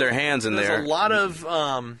dip their hands in there. There's a lot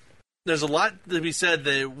of there's a lot to be said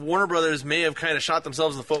that Warner Brothers may have kind of shot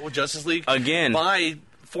themselves in the foot with Justice League Again. by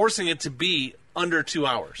forcing it to be under 2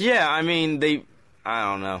 hours. Yeah, I mean, I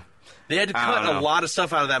don't know. They had to cut a lot of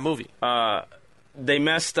stuff out of that movie. They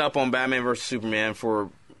messed up on Batman vs. Superman for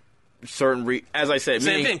certain as I said,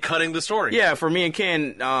 Same thing, cutting the story. Yeah, for me and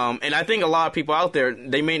Ken, and I think a lot of people out there,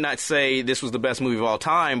 they may not say this was the best movie of all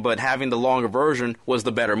time, but having the longer version was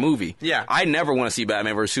the better movie. Yeah. I never want to see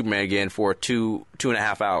Batman vs. Superman again for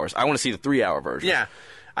 2.5 hours. I want to see the 3-hour version. Yeah.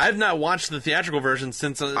 I have not watched the theatrical version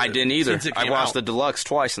since I didn't either. Since it I came watched out. the deluxe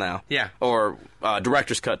twice now. Yeah. Or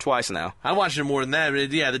director's cut twice now. I watched it more than that.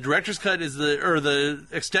 But yeah, the director's cut the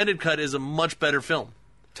extended cut is a much better film.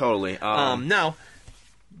 Totally. Now,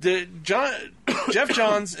 Jeff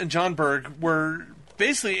Johns and John Berg were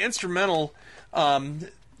basically instrumental.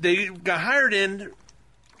 They got hired in,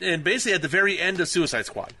 and basically at the very end of Suicide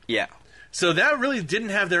Squad. Yeah. So that really didn't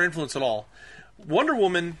have their influence at all. Wonder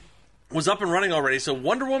Woman was up and running already, so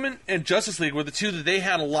Wonder Woman and Justice League were the two that they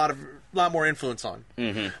had a lot more influence on.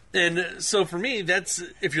 Mm-hmm. And so for me, that's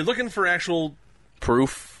if you're looking for actual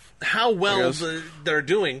proof how well they're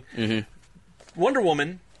doing. Mm-hmm. Wonder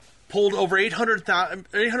Woman pulled over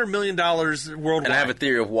 $800 million worldwide. And I have a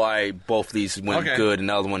theory of why both of these went good and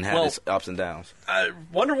the other one had its ups and downs.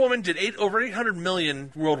 Wonder Woman did over $800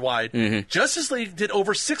 million worldwide. Mm-hmm. Justice League did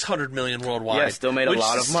over $600 million worldwide. Yeah, still made a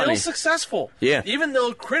lot of money. Still successful. Yeah. Even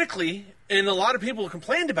though critically, and a lot of people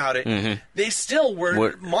complained about it, they still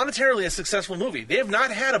were monetarily a successful movie. They have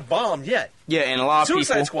not had a bomb yet. Yeah, and a lot of people...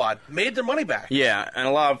 Suicide Squad made their money back. Yeah, and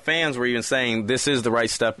a lot of fans were even saying this is the right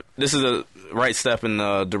step. This is a right step in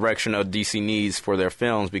the direction of DC needs for their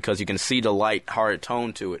films because you can see the light-hearted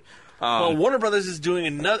tone to it. Well, Warner Brothers is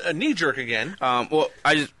doing a knee-jerk again.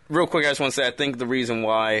 Real quick, I just want to say I think the reason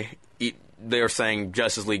why they're saying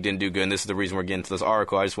Justice League didn't do good, and this is the reason we're getting to this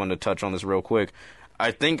article, I just wanted to touch on this real quick.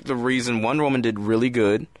 I think the reason Wonder Woman did really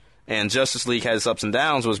good and Justice League had its ups and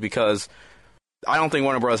downs was because I don't think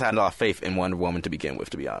Warner Bros. Had a lot of faith in Wonder Woman to begin with,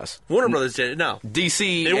 to be honest. Warner Brothers did, no.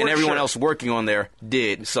 DC and everyone else working on there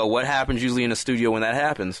did. So what happens usually in a studio when that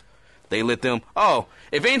happens? They let them,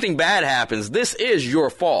 if anything bad happens, this is your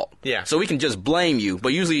fault. Yeah. So we can just blame you.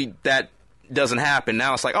 But usually that doesn't happen.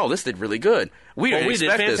 Now it's like, this did really good. We didn't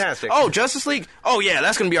expect did fantastic. this. Justice League? Yeah,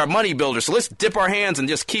 that's going to be our money builder. So let's dip our hands and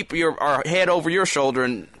just keep our head over your shoulder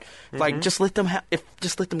and just let them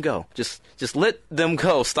just let them go. Just let them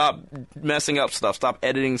go. Stop messing up stuff. Stop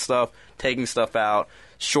editing stuff, taking stuff out,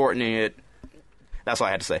 shortening it. That's all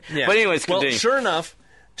I had to say. Yeah. But anyways, continue. Well, sure enough,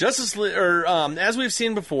 Justice League, as we've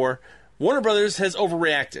seen before, Warner Brothers has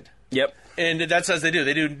overreacted. Yep. And that's as they do.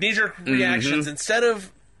 They do knee-jerk reactions instead of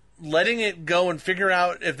letting it go and figure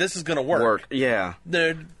out if this is going to work. Yeah.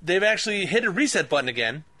 They've actually hit a reset button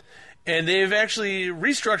again, and they've actually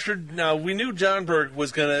restructured. Now, we knew John Berg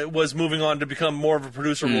was moving on to become more of a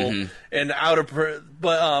producer role and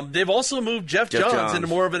but they've also moved Jeff Johns into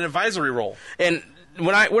more of an advisory role. And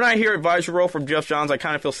when I hear advisory role from Jeff Johns, I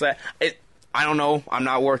kind of feel sad. I don't know. I'm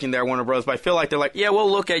not working there at Warner Bros., but I feel like they're like, yeah,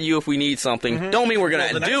 we'll look at you if we need something. Don't mean we're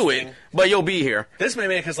going to do it, but you'll be here. This may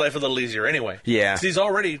make his life a little easier anyway. Yeah. 'Cause he's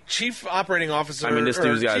already chief operating officer. I mean, this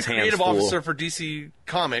dude's got his chief hands creative full. officer for DC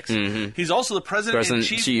Comics. He's also the president and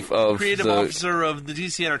chief of creative officer of the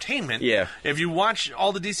DC Entertainment. Yeah. If you watch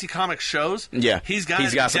all the DC Comics shows, he's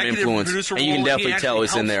got some influence, producer and you can definitely tell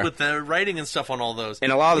it's in there with the writing and stuff on all those.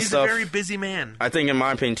 And a lot of the he's stuff, a very busy man. I think, in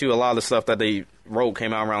my opinion, too, a lot of the stuff that they wrote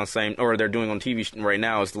came out around the same, or they're doing on TV right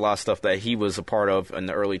now, is a lot of stuff that he was a part of in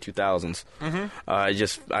the early 2000s.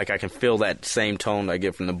 Just like I can feel that same tone I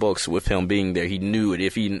get from the books with him being there. He knew it.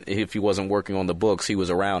 If he wasn't working on the books, he was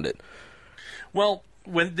around it. Well,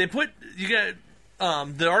 when they put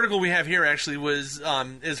the article we have here actually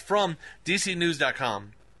is from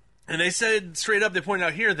DCNews.com, and they said straight up, they pointed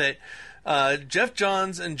out here that Jeff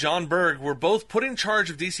Johns and John Berg were both put in charge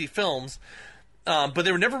of DC Films, but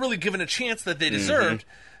they were never really given a chance that they deserved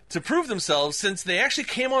to prove themselves, since they actually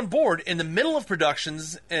came on board in the middle of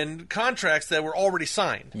productions and contracts that were already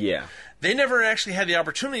signed. Yeah. They never actually had the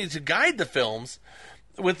opportunity to guide the films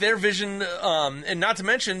with their vision, and not to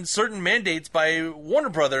mention certain mandates by Warner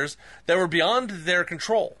Brothers that were beyond their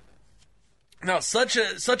control. Now, such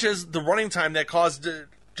as the running time that caused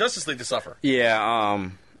Justice League to suffer. Yeah,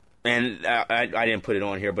 and I didn't put it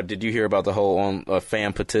on here, but did you hear about the whole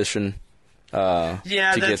fan petition? Yeah,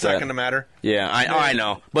 that's not going to matter. Yeah, I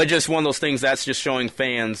know. But just one of those things that's just showing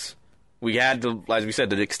fans. We had, as we said,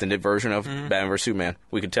 the extended version of Batman vs. Superman.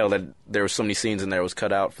 We could tell that there were so many scenes in there that was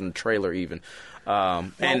cut out from the trailer even.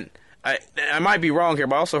 And I might be wrong here,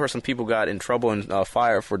 but I also heard some people got in trouble and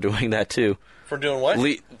fired for doing that too. For doing what?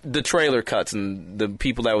 The trailer cuts and the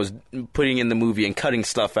people that was putting in the movie and cutting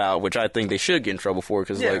stuff out, which I think they should get in trouble for,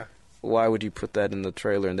 because why would you put that in the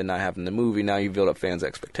trailer and then not have it in the movie? Now you build up fans'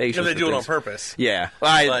 expectations. They do it on purpose. Yeah.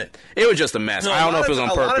 It was just a mess. I don't know if it was on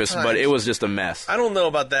purpose, but it was just a mess. I don't know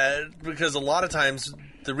about that, because a lot of times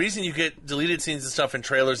the reason you get deleted scenes and stuff in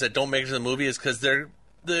trailers that don't make it to the movie is because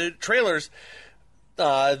the trailers...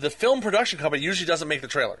 the film production company usually doesn't make the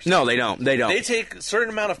trailers. No, they don't. They take a certain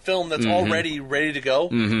amount of film that's already ready to go,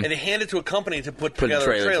 and they hand it to a company to put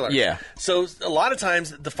together a trailer. Yeah. So a lot of times,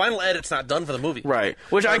 the final edit's not done for the movie. Right.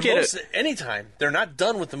 Which I get it. Anytime, they're not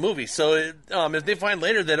done with the movie. So if they find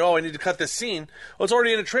later that, I need to cut this scene, it's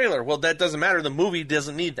already in a trailer. Well, that doesn't matter. The movie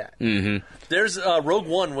doesn't need that. There's Rogue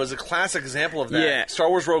One was a classic example of that. Yeah. Star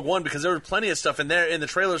Wars Rogue One, because there was plenty of stuff in there in the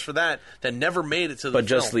trailers for that never made it to the film. But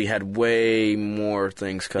Justice League had way more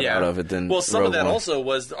things cut out of it than some Rogue of that One. Also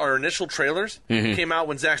was our initial trailers came out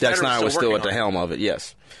when Zack Snyder was still at the helm of it.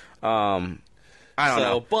 Yes. I don't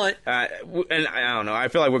know, but and I don't know. I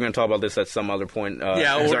feel like we're going to talk about this at some other point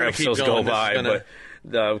as our episodes go by.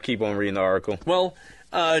 But keep on reading the article. Well,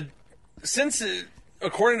 since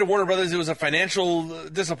according to Warner Brothers, it was a financial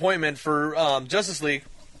disappointment for Justice League,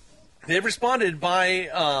 they've responded by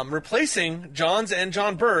replacing Johns and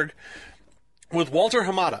John Berg with Walter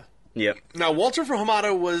Hamada. Yep. Now, Walter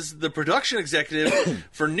Hamada was the production executive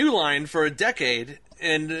for New Line for a decade,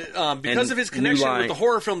 and because of his connection with the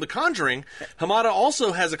horror film The Conjuring, Hamada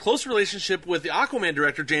also has a close relationship with the Aquaman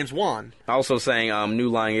director James Wan. Also saying New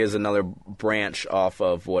Line is another branch off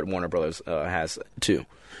of what Warner Brothers has too.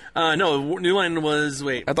 No, New Line was...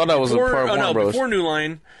 Wait. I thought that was a part of Warner Brothers. Before New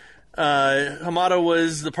Line, Hamada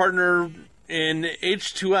was the partner in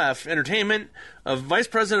H2F Entertainment, a vice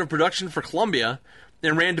president of production for Columbia,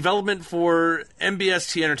 and ran development for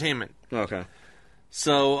MBST Entertainment. Okay.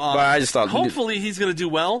 So, but I just thought hopefully he's going to do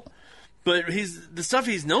well. But the stuff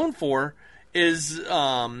he's known for is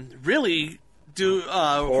really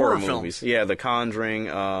horror movies. films. Yeah, The Conjuring.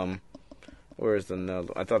 Where's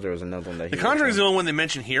another? I thought there was another one that he. The Conjuring is the only one they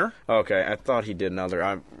mentioned here. Okay, I thought he did another.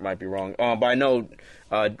 I might be wrong. But I know.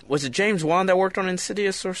 Was it James Wan that worked on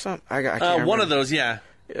Insidious or something? I can't remember. One of those, yeah.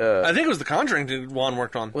 I think it was The Conjuring that Wan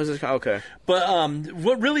worked on. Was it? Okay. But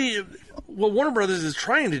what Warner Brothers is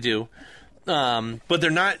trying to do, but they're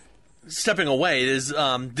not stepping away, is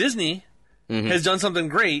Disney has done something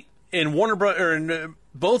great in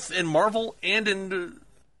both in Marvel and in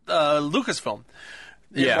Lucasfilm.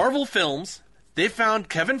 In Marvel films, they found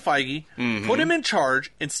Kevin Feige, put him in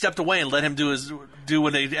charge, and stepped away and let him do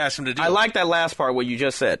what they asked him to do. I like that last part, what you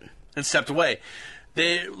just said. And stepped away.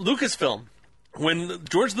 Lucasfilm. When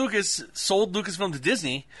George Lucas sold Lucasfilm to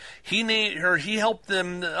Disney, he helped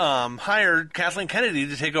them hire Kathleen Kennedy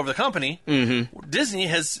to take over the company. Disney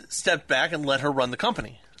has stepped back and let her run the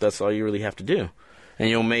company. That's all you really have to do, and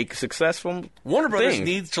you'll make successful. Warner Brothers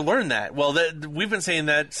needs to learn that. Well, we've been saying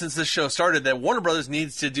that since this show started, that Warner Brothers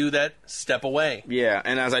needs to do that step away. Yeah,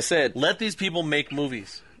 and as I said, let these people make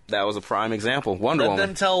movies. That was a prime example. Wonder Woman. Let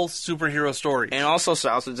them tell superhero stories. And also,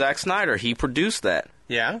 Zack Snyder. He produced that.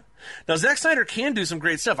 Yeah. Now, Zack Snyder can do some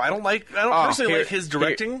great stuff. I don't personally like his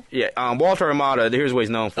directing. Walter Hamada, here's what he's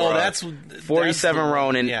known for. Oh, that's 47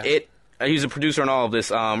 Ronin. Yeah. He's a producer on all of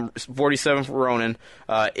this. 47th Ronin,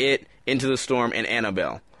 It, Into the Storm, and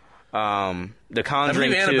Annabelle. The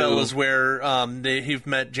Conjuring 2. I believe Annabelle is where he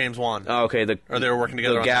met James Wan. Oh, okay. Or they were working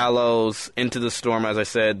together. The Gallows, Into the Storm, as I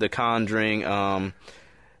said, The Conjuring,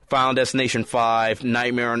 Final Destination 5,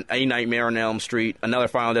 Nightmare on Elm Street, another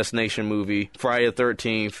Final Destination movie, Friday the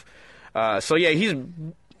 13th. So yeah, he's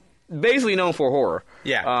basically known for horror.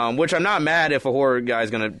 Yeah. Which I'm not mad if a horror guy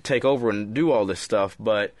is going to take over and do all this stuff,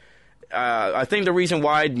 but I think the reason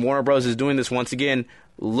why Warner Bros. Is doing this once again,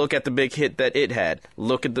 look at the big hit that It had.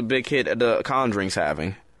 Look at the big hit that The Conjuring's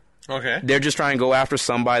having. Okay. They're just trying to go after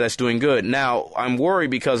somebody that's doing good. Now, I'm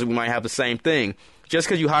worried because we might have the same thing. Just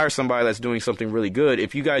because you hire somebody that's doing something really good,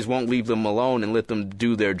 if you guys won't leave them alone and let them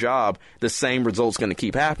do their job, the same result's going to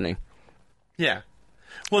keep happening. Yeah.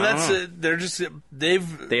 Well, that's they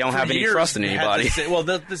don't have any trust in anybody.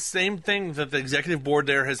 The same thing that the executive board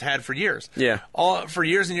there has had for years. Yeah. For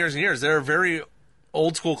years and years and years. They're a very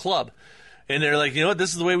old school club, and they're like, you know what?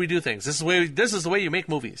 This is the way we do things. This is the way you make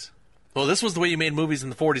movies. Well, this was the way you made movies in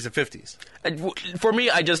the 40s and 50s. For me,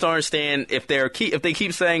 I just don't understand if they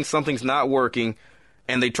keep saying something's not working.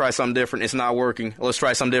 And they try something different, it's not working. Let's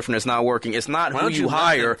try something different, it's not working. It's not who you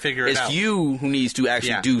hire, it's you who needs to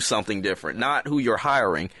actually do something different, not who you're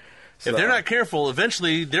hiring. So. If they're not careful,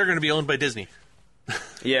 eventually they're going to be owned by Disney.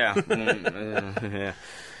 Yeah. Yeah.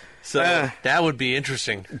 So that would be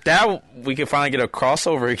interesting. That we could finally get a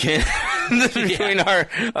crossover again between our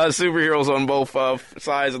superheroes on both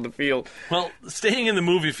sides of the field. Well, staying in the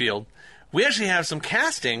movie field, we actually have some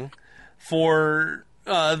casting for...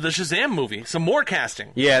 the Shazam movie. Some more casting.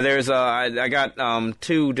 Yeah, there's I got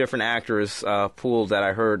 2 different actors pooled that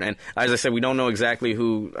I heard, and as I said, we don't know exactly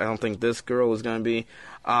who. I don't think this girl is going to be.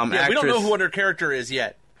 We don't know what her character is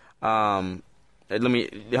yet. Let me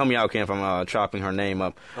help me out, Ken, if I'm chopping her name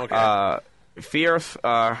up. Okay. Faith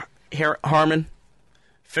Harmon.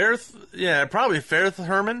 Probably Faith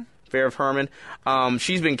Herman. Faith Herman.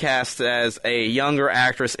 She's been cast as a younger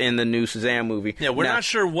actress in the new Shazam movie. Yeah, we're not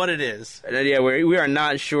sure what it is. Yeah, we are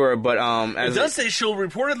not sure, but it does say she'll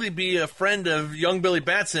reportedly be a friend of young Billy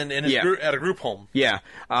Batson in at a group home. Yeah,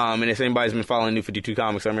 and if anybody's been following New 52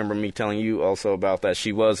 Comics, I remember me telling you also about that.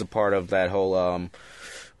 She was a part of that whole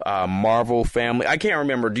Marvel family. I can't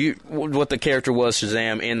remember. What the character was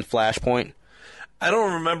Shazam in Flashpoint? I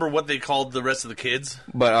don't remember what they called the rest of the kids.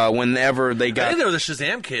 But whenever they got... I think they were the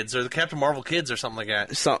Shazam kids or the Captain Marvel kids or something like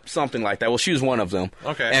that. Something like that. Well, she was one of them.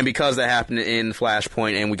 Okay. And because that happened in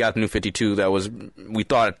Flashpoint and we got the New 52, we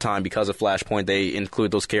thought at the time because of Flashpoint they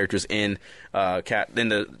include those characters in the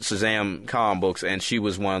Shazam comic books, and she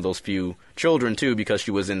was one of those few children too because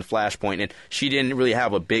she was in Flashpoint, and she didn't really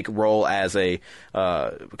have a big role as a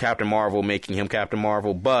Captain Marvel, making him Captain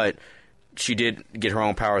Marvel, but... She did get her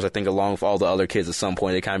own powers, I think, along with all the other kids at some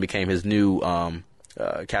point. They kind of became his new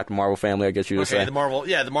Captain Marvel family, I guess you would say. The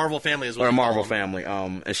Marvel family is what or a Marvel family,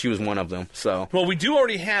 and she was one of them. So, well, we do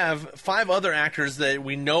already have 5 other actors that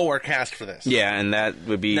we know are cast for this. Yeah, and that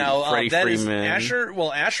would be Freddie Freeman.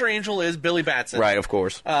 Asher Angel is Billy Batson. Right, of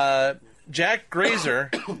course. Jack Grazer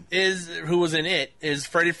who was in It, is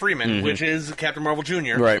Freddie Freeman, which is Captain Marvel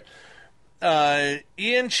Jr. Right.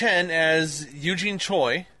 Ian Chen as Eugene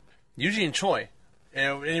Choi. Eugene Choi.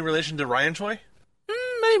 Any relation to Ryan Choi?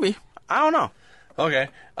 Maybe. I don't know. Okay.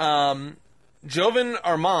 Jovan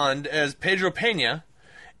Armand as Pedro Pena,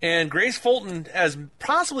 and Grace Fulton as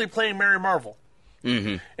possibly playing Mary Marvel.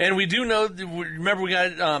 Mm-hmm. And we do know, remember we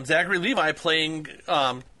got Zachary Levi playing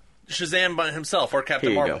Shazam by himself, or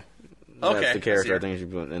Captain Marvel. Go. That's the character I think she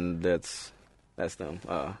put, and that's them.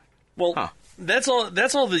 That's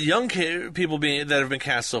all the young people that have been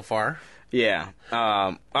cast so far. Yeah.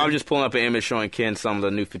 I was just pulling up an image showing Ken some of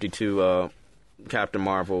the New 52 Captain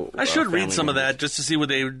Marvel. I should read some members. of that just to see what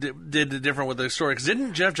they did different with the story. Because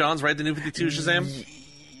didn't Jeff Johns write the New 52 Shazam?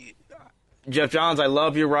 Jeff Johns, I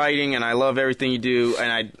love your writing and I love everything you do,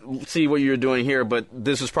 and I see what you're doing here, but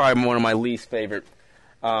this is probably one of my least favorite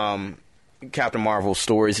Captain Marvel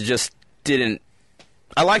stories. It just didn't...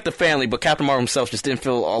 I like the family, but Captain Marvel himself just didn't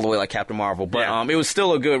feel all the way like Captain Marvel. But it was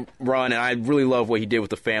still a good run, and I really love what he did with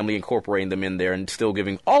the family, incorporating them in there and still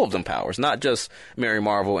giving all of them powers, not just Mary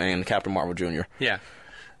Marvel and Captain Marvel Jr. Yeah.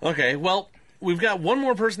 Okay, well, we've got one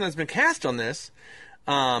more person that's been cast on this.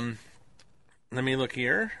 Let me look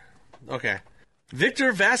here. Okay.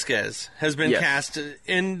 Victor Vasquez has been cast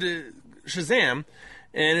in Shazam,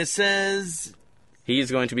 and it says...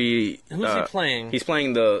 He's going to be... Who's he playing? He's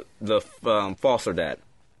playing the foster dad.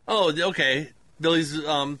 Oh, okay. Billy's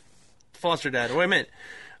foster dad. Wait a minute.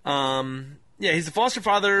 He's the foster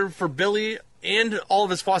father for Billy and all of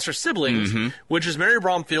his foster siblings, which is Mary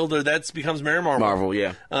Bromfield, or that becomes Mary Marvel. Marvel,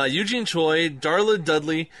 yeah. Eugene Choi, Darla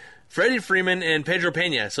Dudley, Freddie Freeman, and Pedro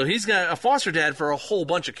Pena. So he's got a foster dad for a whole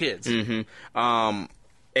bunch of kids.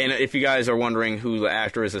 And if you guys are wondering who the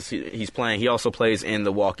actor is he's playing, he also plays in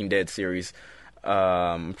the Walking Dead series.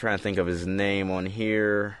 I'm trying to think of his name on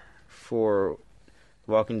here for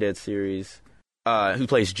Walking Dead series. Who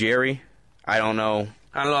plays Jerry? I don't know.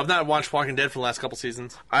 I've not watched Walking Dead for the last couple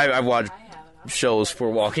seasons. I've watched shows for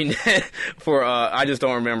Walking Dead. I just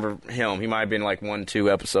don't remember him. He might have been like 1-2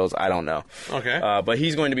 episodes. I don't know. Okay. But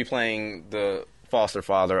he's going to be playing the foster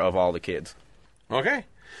father of all the kids. Okay.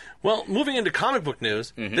 Well, moving into comic book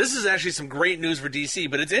news, this is actually some great news for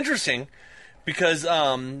DC, but it's interesting because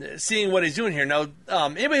seeing what he's doing here. Now,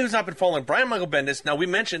 anybody who's not been following Brian Michael Bendis, now we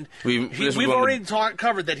mentioned, we've already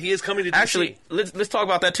covered that he is coming to DC. Actually, let's talk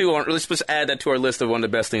about that too. Let's just add that to our list of one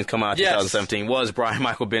of the best things come out in 2017 was Brian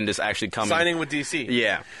Michael Bendis actually coming. Signing with DC.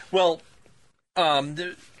 Yeah. Well,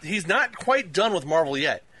 he's not quite done with Marvel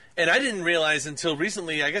yet. And I didn't realize until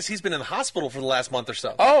recently, I guess he's been in the hospital for the last month or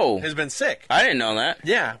so. Oh. He's been sick. I didn't know that.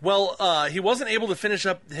 Yeah. Well, he wasn't able to finish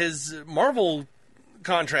up his Marvel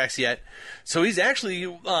contracts yet. So he's actually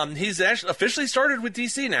officially started with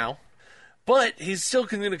DC now. But he's still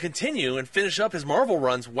going to continue and finish up his Marvel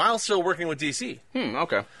runs while still working with DC.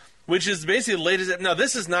 Okay. Which is basically the latest. Now,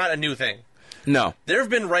 this is not a new thing. No. There have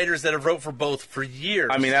been writers that have wrote for both for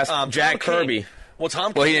years. I mean, that's Jack Kirby. Well,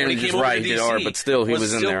 Tom King, he didn't when he just came over write, to he did DC, art, but still, he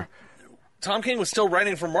was in there. Tom King was still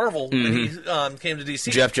writing for Marvel when he came to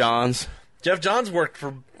DC. Jeff Johns. Jeff Johns worked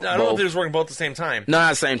for... I don't know if he was working both at the same time. No, not at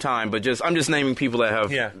the same time, but I'm just naming people that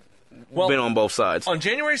have been on both sides. On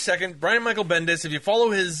January 2nd, Brian Michael Bendis, if you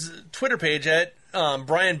follow his Twitter page at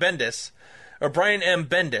Brian Bendis, or Brian M.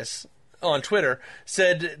 Bendis on Twitter,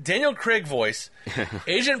 said, Daniel Craig voice,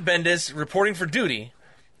 Agent Bendis reporting for duty.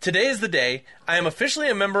 Today is the day. I am officially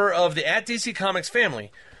a member of the @DC Comics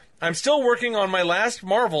family. I'm still working on my last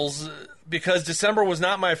Marvels because December was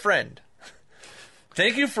not my friend.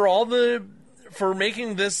 Thank you for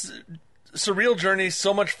making this surreal journey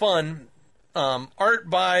so much fun. Art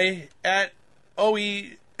by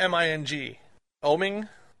 @OEMING. Oming?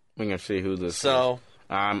 We're gonna see who this is.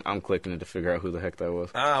 I'm clicking it to figure out who the heck that was.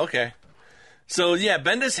 Okay. So yeah,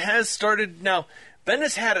 Bendis has started now.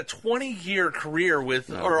 Bendis had a 20-year career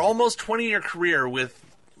or almost 20-year career with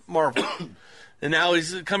Marvel. And now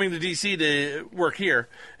he's coming to DC to work here.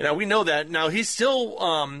 And now we know that. Now he's still,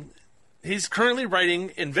 he's currently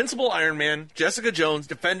writing Invincible Iron Man, Jessica Jones,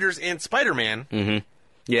 Defenders, and Spider-Man. Mm-hmm.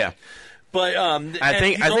 Yeah. But I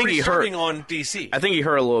think he heard on DC. I think he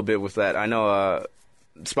heard a little bit with that. I know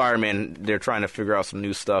Spider-Man, they're trying to figure out some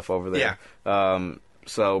new stuff over there. Yeah.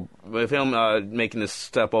 So with him making this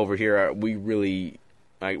step over here, we really,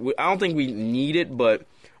 I don't think we need it, but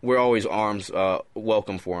we're always arms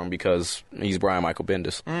welcome for him because he's Brian Michael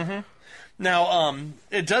Bendis. Mm-hmm. Now,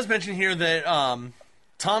 it does mention here that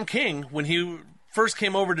Tom King, when he first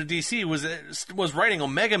came over to DC, was writing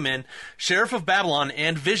Omega Men, Sheriff of Babylon,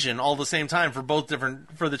 and Vision all at the same time for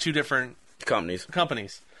the two different companies.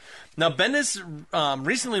 Now, Bendis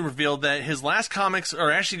recently revealed that his last comics are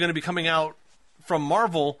actually going to be coming out from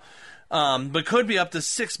Marvel, but could be up to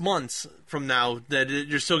 6 months from now that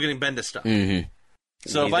you're still getting Bendis stuff. Mm-hmm.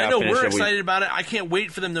 So if I know we're excited about it, I can't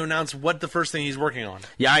wait for them to announce what the first thing he's working on.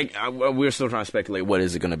 Yeah, we're still trying to speculate what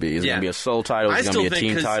is it going to be. Is it going to be a sole title? Is it going to be a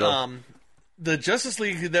team title? The Justice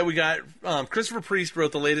League that we got, Christopher Priest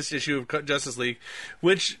wrote the latest issue of Justice League,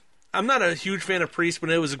 which I'm not a huge fan of Priest, but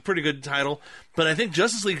it was a pretty good title. But I think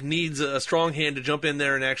Justice League needs a strong hand to jump in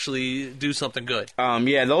there and actually do something good.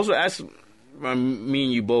 Yeah, that's me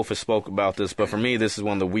and you both have spoke about this, but for me, this is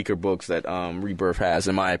one of the weaker books that Rebirth has,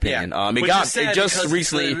 in my opinion. It just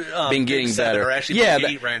recently been getting better.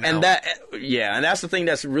 Right now. And that's the thing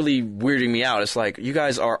that's really weirding me out. It's like you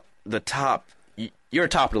guys are the top. You're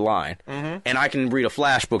top of the line, and I can read a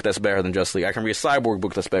Flash book that's better than Justice League. I can read a Cyborg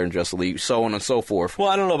book that's better than Justice League, so on and so forth. Well,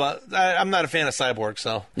 I don't know about. I'm not a fan of Cyborg,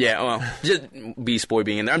 so yeah. Well, just Beast Boy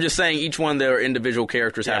being in there. I'm just saying each one of their individual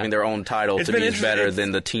characters having their own title to me is better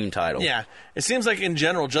than the team title. Yeah, it seems like in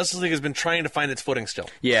general, Justice League has been trying to find its footing still.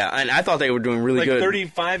 Yeah, and I thought they were doing really good.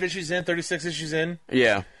 35 issues in, 36 issues in.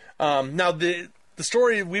 Yeah. Now the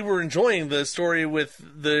story, we were enjoying the story with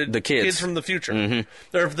the kids from the future.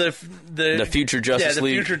 Mm-hmm. Or the future Justice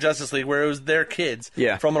League. The future Justice League, where it was their kids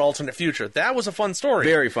from an alternate future. That was a fun story.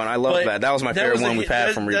 Very fun. I love that. That was my favorite one we've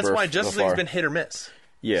had from Rebirth. That's why Justice League's been hit or miss.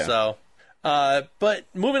 Yeah. So, but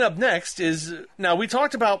moving up next is, now we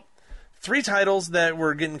talked about 3 titles that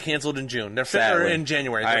were getting canceled in June. They're in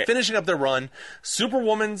January. They're Right. finishing up their run.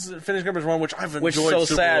 Superwoman's finishing up his run, which I've enjoyed. Which is so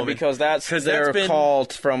sad Superwoman. because they're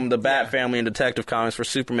called from the Bat family and Detective Comics for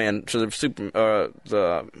Superman to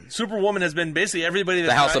the Superwoman has been basically everybody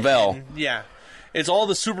that's The House of L. Yeah. It's all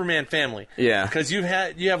the Superman family. Yeah. Because you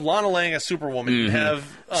have Lana Lang as Superwoman. You have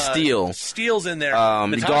Steel. Steele's in there.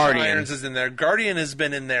 Natasha Guardian. Irons is in there. Guardian has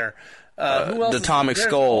been in there. Who else the is Atomic there?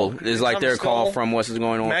 Skull is like Atomic they're Skull. called from what's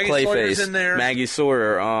going on. Maggie Sawyer's Clayface in there. Maggie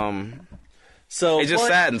Sawyer. So It just but-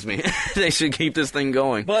 saddens me. They should keep this thing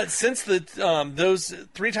going. But since those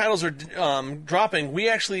 3 titles are dropping, we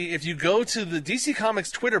actually, if you go to the DC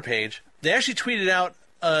Comics Twitter page, they actually tweeted out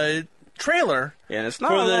a trailer And it's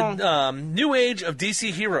not for long. the new age of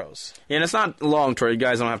DC heroes. And it's not long, Troy. You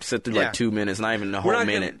guys don't have to sit through Yeah. like 2 minutes, not even a We're whole not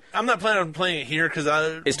minute. I'm not planning on playing it here because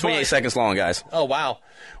It's 28 seconds long, guys. Oh wow!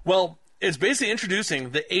 Well, it's basically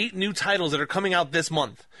introducing the 8 new titles that are coming out this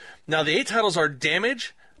month. Now, the 8 titles are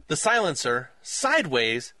Damage, The Silencer,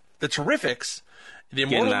 Sideways, The Terrifics, The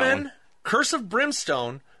Immortal that Men, one. Curse of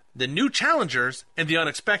Brimstone, The New Challengers, and The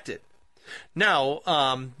Unexpected. Now,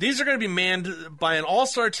 these are going to be manned by an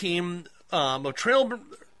all-star team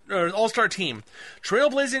all-star team.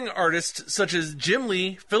 Trailblazing artists such as Jim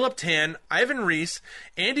Lee, Philip Tan, Ivan Reese,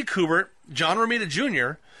 Andy Kubert, John Romita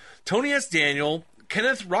Jr., Tony S. Daniel,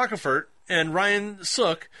 Kenneth Rockefort, and Ryan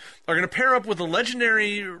Sook are going to pair up with the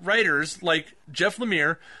legendary writers like Jeff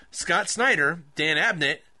Lemire, Scott Snyder, Dan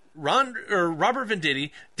Abnett, Robert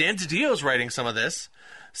Venditti, Dan DiDio's writing some of this,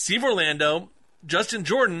 Steve Orlando, Justin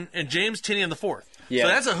Jordan, and James Tynion IV. Yeah,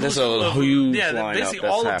 So that's a huge yeah, lineup basically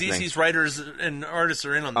that's all happening. of DC's writers and artists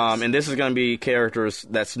are in on this. And this is going to be characters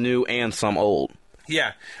that's new and some old.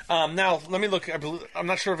 Yeah. Now, let me look. I'm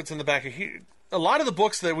not sure if it's in the back of here. A lot of the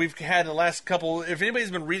books that we've had in the last couple, if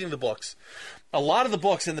anybody's been reading the books, a lot of the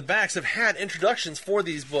books in the backs have had introductions for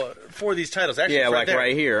these titles. Actually, Yeah, it's like there.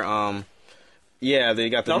 right here. Yeah, they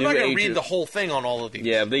got the Now, I'm new not going age. to read the whole thing on all of these.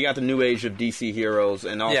 Yeah, they got the new age of DC heroes,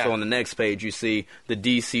 and also Yeah. on the next page you see the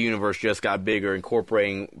DC universe just got bigger,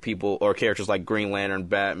 incorporating people or characters like Green Lantern,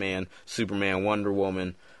 Batman, Superman, Wonder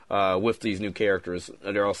Woman, with these new characters.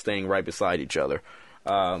 They're all staying right beside each other.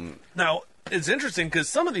 Now, it's interesting because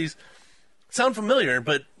some of these sound familiar,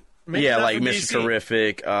 but maybe Yeah, not like from Mr. DC.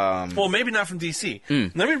 Terrific. Well, maybe not from DC.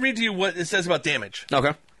 Let me read to you what it says about Damage.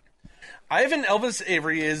 Okay. Ivan Elvis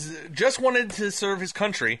Avery is just wanted to serve his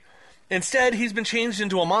country. Instead, he's been changed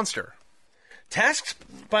into a monster.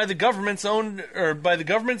 Tasked by the government's own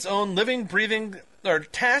living, breathing, or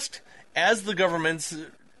tasked as the government's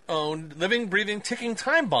own living, breathing, ticking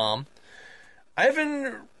time bomb,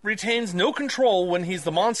 Ivan retains no control when he's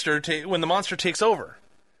the monster. When the monster takes over.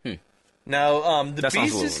 Now, the That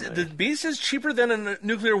sounds a beast little the beast is cheaper than a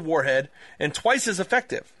nuclear warhead and twice as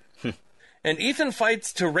effective. And Ethan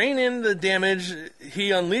fights to rein in the damage he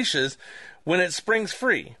unleashes when it springs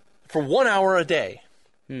free for 1 hour a day.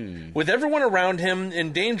 With everyone around him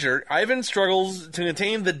in danger, Ivan struggles to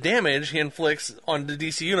contain the damage he inflicts on the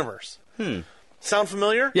DC universe. Sound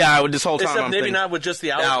familiar? Yeah, this whole time Except I'm maybe thinking not with just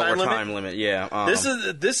the hour, hour time limit. Yeah.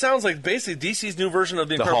 This sounds like basically DC's new version of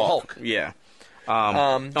the the Incredible Hulk. Yeah.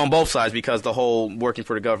 On both sides, because the whole working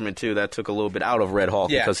for the government too, that took a little bit out of Red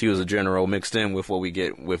Hulk Yeah. because he was a general mixed in with what we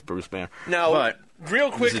get with Bruce Banner. Now, but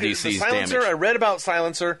real quick, this the is DC's Silencer, Damage. I read about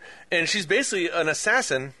Silencer, and she's basically an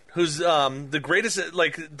assassin who's the greatest,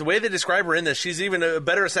 like, the way they describe her in this, she's even a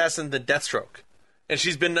better assassin than Deathstroke. And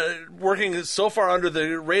she's been working so far under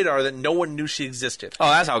the radar that no one knew she existed. Oh,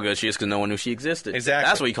 that's how good she is because no one knew she existed. Exactly.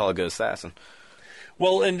 That's what you call a good assassin.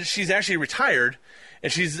 Well, and she's actually retired,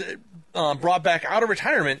 and she's brought back out of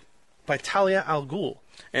retirement by Talia al Ghul.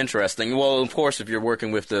 Interesting. Well, of course, if you're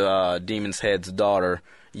working with the Demon's Head's daughter,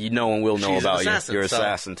 no one will know She's an about assassin, you. You're an so-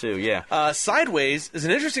 assassin, too, yeah. Sideways is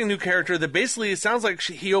an interesting new character that basically sounds like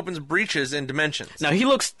he opens breaches in dimensions. Now, he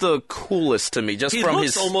looks the coolest to me, just he from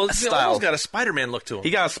looks his almost style. got a Spider-Man look to him.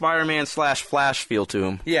 He got a Spider-Man / Flash feel to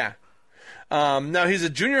him. Yeah. Now he's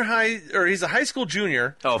he's a high school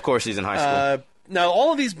junior. Oh, of course he's in high school. Now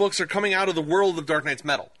all of these books are coming out of the world of Dark Knight's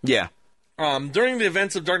Metal. Yeah. During the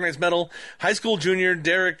events of Dark Knight's Metal, high school junior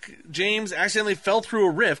Derek James accidentally fell through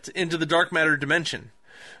a rift into the dark matter dimension.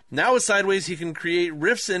 Now with Sideways, he can create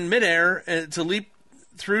rifts in midair to leap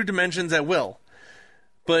through dimensions at will.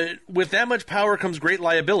 But with that much power comes great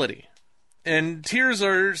liability. And tears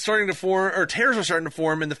are starting to form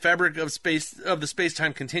in the fabric of the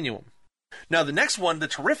space-time continuum. Now, the next one, the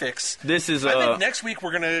Terrifics. This is I think next week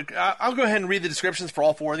we're going to... I'll go ahead and read the descriptions for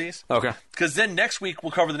all 4 of these. Okay. Because then next week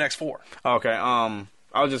we'll cover the next 4. Okay,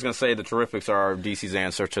 I was just going to say the Terrifics are DC's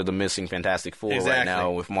answer to the missing Fantastic Four right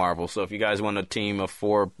now with Marvel. So if you guys want a team of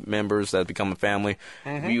 4 members that become a family,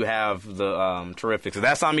 you have the Terrifics. And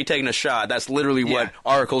that's not me taking a shot. That's literally what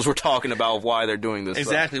articles were talking about why they're doing this.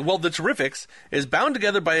 Exactly. Well, the Terrifics is bound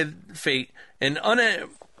together by fate and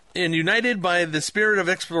united by the spirit of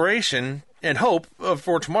exploration and hope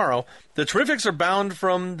for tomorrow. The Terrifics are bound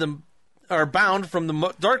from the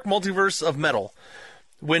dark multiverse of metal.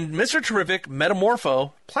 When Mr. Terrific,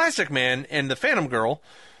 Metamorpho, Plastic Man, and the Phantom Girl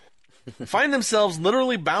find themselves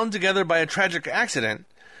literally bound together by a tragic accident,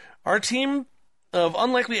 our team of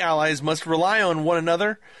unlikely allies must rely on one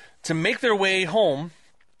another to make their way home,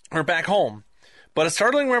 or back home. But a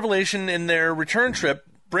startling revelation in their return trip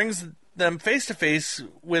brings them face to face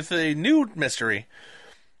with a new mystery.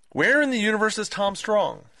 Where in the universe is Tom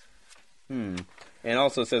Strong? And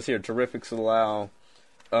also it says here, Terrifics allow...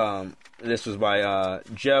 this was by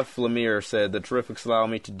Jeff Lemire, said, the Terrifics allow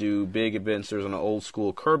me to do big adventures on an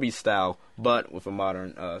old-school Kirby style, but with a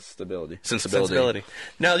modern sensibility.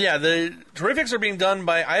 Now, the Terrifics are being done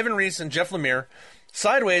by Ivan Reis and Jeff Lemire.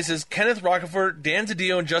 Sideways is Kenneth Rocafort, Dan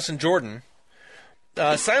Zedillo, and Justin Jordan.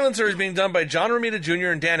 Silencer is being done by John Romita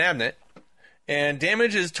Jr. and Dan Abnett. And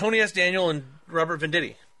Damage is Tony S. Daniel and Robert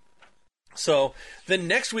Venditti. So, then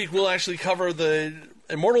next week we'll actually cover the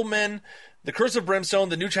Immortal Men, the Curse of Brimstone,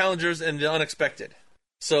 the New Challengers, and the Unexpected.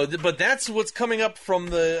 So, but that's what's coming up from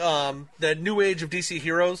the that New Age of DC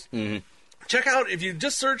Heroes. Mm-hmm. Check out, if you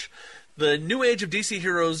just search the New Age of DC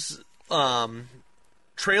Heroes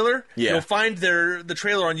trailer, you'll find the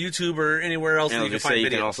trailer on YouTube or anywhere else that you can find videos. You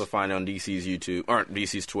can also find it on DC's YouTube or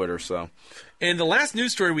DC's Twitter. So, and the last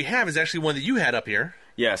news story we have is actually one that you had up here.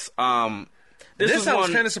 Yes. This I was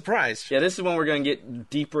kind of surprised. Yeah, this is one we're going to get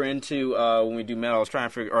deeper into when we do Metal. I was trying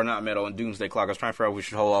to figure, or not Metal, and Doomsday Clock. I was trying to figure out if we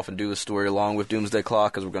should hold off and do the story along with Doomsday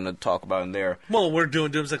Clock, because we're going to talk about it in there. Well, we're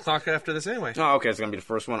doing Doomsday Clock after this anyway. Oh, okay, it's going to be the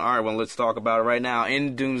first one. All right, well, let's talk about it right now.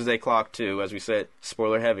 In Doomsday Clock 2, as we said,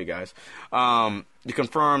 spoiler heavy, guys. You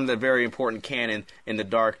confirm the very important canon in the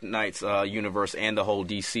Dark Knight's universe and the whole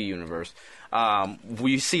DC universe.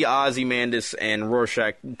 We see Ozymandias and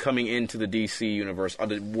Rorschach coming into the DC universe,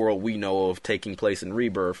 the world we know of, taking place in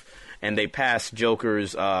Rebirth, and they pass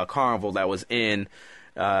Joker's carnival that was in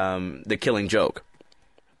The Killing Joke.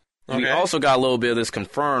 Okay. We also got a little bit of this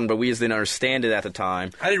confirmed, but we just didn't understand it at the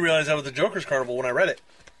time. I didn't realize that was the Joker's carnival when I read it.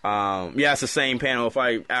 Yeah, it's the same panel.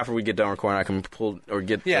 After we get done recording, I can pull or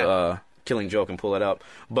get the Killing Joke and pull it up,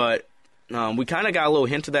 but. We kind of got a little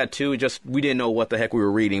hint of that, too. Just we didn't know what the heck we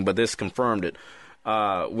were reading, but this confirmed it.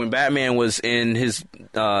 When Batman was in his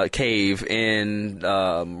cave in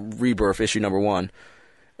Rebirth, issue number 1,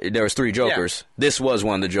 there was 3 Jokers. Yeah. This was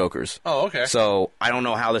one of the Jokers. Oh, okay. So I don't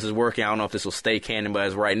know how this is working. I don't know if this will stay canon, but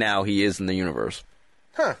as right now, he is in the universe.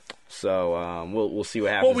 Huh. So we'll see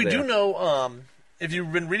what happens. Well, we do know... if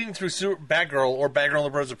you've been reading through Batgirl or Batgirl and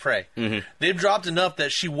the Birds of Prey, they've dropped enough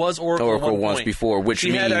that she was Oracle at one once point. Before, which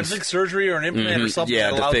she means... had, I think, surgery or an implant or something.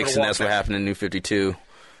 Yeah, that to allowed fix, her to and that's what happened in New 52.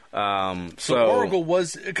 So Oracle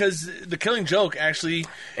was... Because The Killing Joke, actually...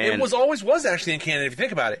 It was actually in canon, if you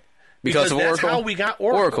think about it. Because of that's Oracle? How we got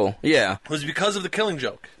Oracle. Yeah. Was because of The Killing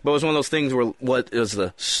Joke. But it was one of those things where what is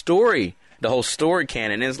the story... The whole story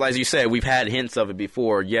canon, and as you said, we've had hints of it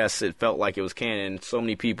before. Yes, it felt like it was canon. So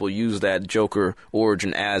many people use that Joker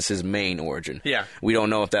origin as his main origin. Yeah. We don't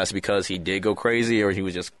know if that's because he did go crazy or he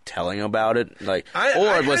was just telling about it.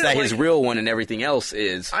 Or was that his real one and everything else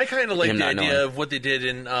is... I kind of like the idea of what they did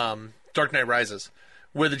in Dark Knight Rises,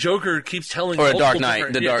 where the Joker keeps telling... Or Dark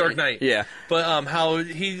Knight. Dark Knight. Yeah. But how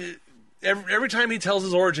he... Every time he tells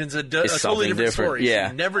his origins, it's a totally different story. Yeah.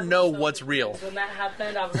 So you never know what's real. When that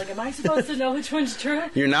happened, I was like, am I supposed to know which one's true?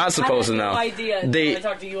 You're not supposed to know. I had no idea until I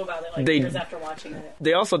talked to you about it years after watching it.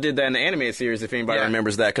 They also did that in the animated series, if anybody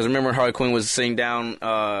remembers that. Because remember Harley Quinn was sitting down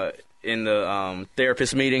in the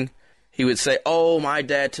therapist meeting? He would say, oh, my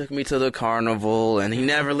dad took me to the carnival, and he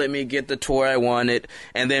never let me get the toy I wanted.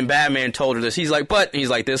 And then Batman told her this. He's like,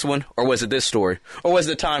 this one? Or was it this story? Or was it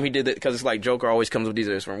the time he did it? Because it's like Joker always comes with these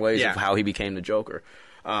different ways of how he became the Joker.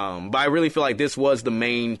 But I really feel like this was the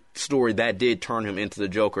main story that did turn him into the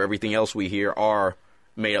Joker. Everything else we hear are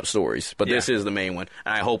made-up stories. But this is the main one,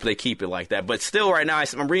 and I hope they keep it like that. But still, right now,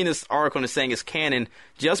 I'm reading this article and it's saying it's canon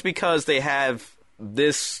just because they have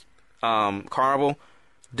this carnival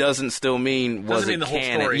doesn't still mean was it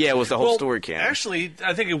canon. Story. Yeah, it was the whole story canon. Actually,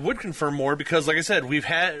 I think it would confirm more because, like I said, we've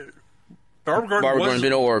had... Barbara Gordon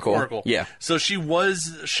been Oracle. Yeah. So she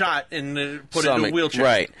was shot and put into a wheelchair.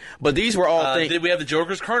 Right. But these were all things... We have the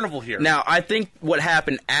Joker's Carnival here. Now, I think what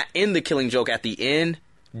happened in The Killing Joke at the end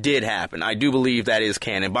did happen. I do believe that is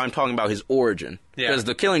canon, but I'm talking about his origin. Because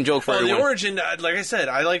the Killing Joke for everyone... the origin, like I said,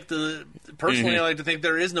 I like personally, I like to think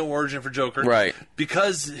there is no origin for Joker. Right.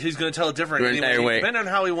 Because he's going to tell it different anyway, depending on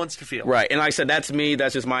how he wants to feel. Right, and like I said, that's me,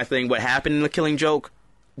 that's just my thing. What happened in the Killing Joke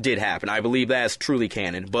did happen. I believe that is truly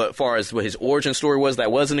canon. But as far as what his origin story was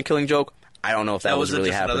that wasn't a Killing Joke, I don't know if that was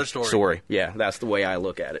really happening. Another story. Yeah, that's the way I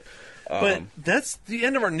look at it. But that's the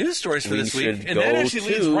end of our news stories for this week, and that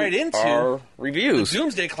actually leads right into our reviews.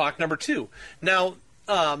 Doomsday Clock number 2. Now,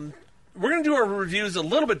 we're going to do our reviews a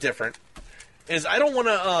little bit different. Is I don't want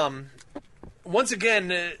to. Once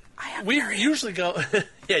again, we usually go.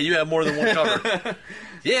 Yeah, you have more than one cover.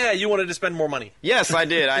 Yeah, you wanted to spend more money. Yes, I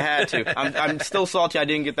did. I had to. I'm still salty. I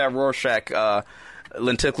didn't get that Rorschach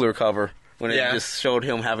lenticular cover. When it just showed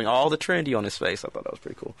him having all the trendy on his face. I thought that was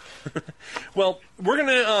pretty cool. Well, we're going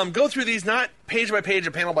to go through these not page by page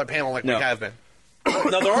and panel by panel like we have been.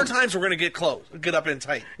 Now, there are times we're going to get close, get up in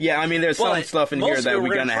tight. Yeah, I mean, there's some stuff in here that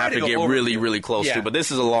we're going to have to get really, really close to, but this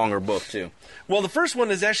is a longer book, too. Well, the first one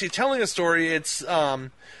is actually telling a story. It's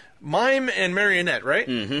Mime and Marionette, right?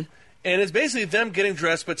 Mm-hmm. And it's basically them getting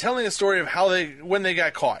dressed, but telling a story of when they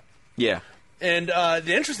got caught. Yeah. And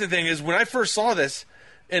the interesting thing is, when I first saw this,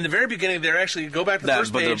 in the very beginning, they actually go back to the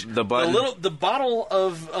first page. The bottle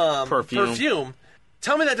of perfume.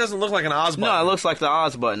 Tell me that doesn't look like an Oz button. No, it looks like the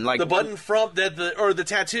Oz button, like the button from the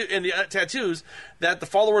tattoo and the tattoos that the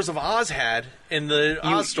followers of Oz had in the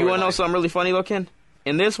Oz story. You want to know something really funny looking?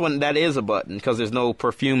 In this one, that is a button because there's no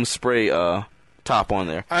perfume spray top on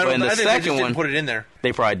there. I think they just didn't put it in there.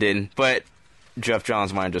 They probably didn't, but Jeff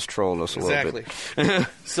Johns might just trolled us a little bit.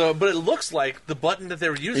 So, but it looks like the button that they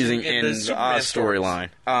were using in the Oz storyline.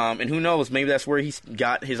 And who knows? Maybe that's where he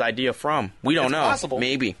got his idea from. We don't know. Possible.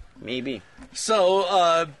 Maybe.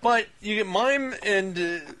 So, but you get Mime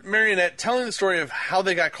and Marionette telling the story of how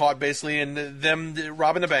they got caught, basically, and them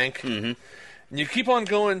robbing the bank. Mm-hmm. And you keep on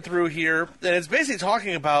going through here, and it's basically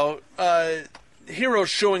talking about heroes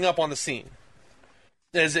showing up on the scene.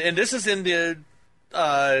 And this is in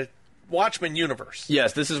the Watchmen universe.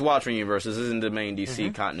 Yes, this is Watchmen universe. This isn't the main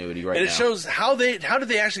DC continuity right now. And it shows how did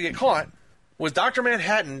they actually get caught? Was Dr.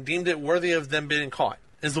 Manhattan deemed it worthy of them being caught?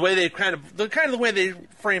 Is the way they kind of the way they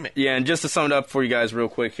frame it. Yeah, and just to sum it up for you guys real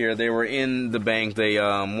quick here, they were in the bank. They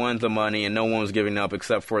won the money, and no one was giving up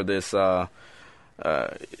except for this.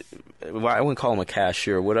 I wouldn't call him a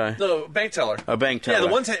cashier, would I? No, bank teller. A bank teller. Yeah,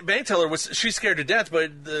 the one bank teller she's scared to death,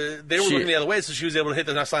 but they were looking the other way, so she was able to hit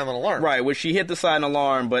the silent alarm. Right, well, she hit the silent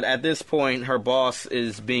alarm, but at this point, her boss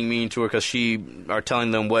is being mean to her because she are telling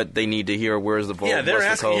them what they need to hear. Where's the vault? Yeah, they're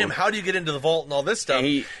asking him, how do you get into the vault and all this stuff?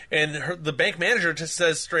 And the bank manager just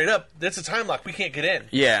says straight up, "That's a time lock. We can't get in."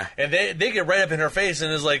 Yeah. And they get right up in her face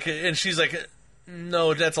and she's like,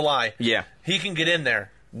 "No, that's a lie. Yeah. He can get in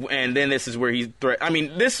there." And then this is where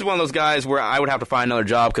this is one of those guys where I would have to find another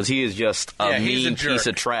job because he is just a mean piece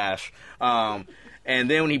of trash. And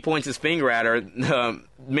then when he points his finger at her,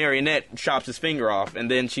 Marionette chops his finger off. And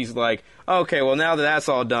then she's like, okay, well, now that that's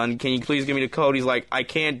all done, can you please give me the code? He's like, I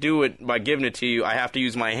can't do it by giving it to you. I have to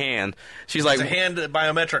use my hand. She's like, it's a hand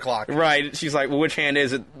biometric lock. Right. She's like, well, which hand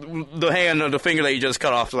is it? The hand of the finger that you just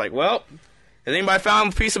cut off. She's like, well, has anybody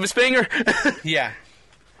found a piece of his finger? Yeah.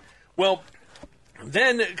 Well...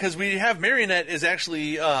 Then, because we have Marionette is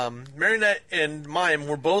actually, Marionette and Mime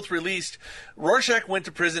were both released. Rorschach went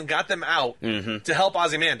to prison, got them out to help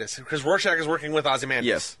Ozymandias, because Rorschach is working with Ozymandias.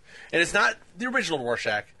 Yes. And it's not the original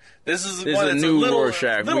Rorschach. This is one that's a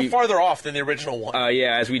little farther off than the original one.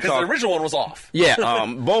 Yeah, as we talk. Because the original one was off. Yeah,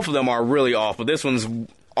 both of them are really off, but this one's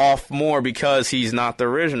off more because he's not the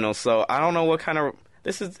original, so I don't know what kind of...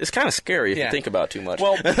 It's kind of scary if you think about it too much.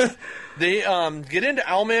 Well, they get into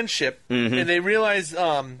Owlman's ship, and they realize,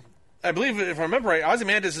 I believe, if I remember right,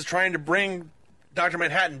 Ozymandias is trying to bring Dr.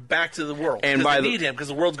 Manhattan back to the world. And they need him because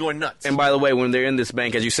the world's going nuts. And by the way, when they're in this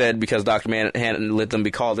bank, as you said, because Dr. Manhattan let them be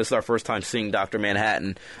called, this is our first time seeing Dr.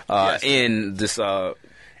 Manhattan in this... and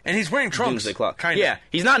he's wearing trunks. Kind of. Yeah,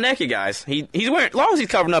 he's not naked, guys. He's wearing... As long as he's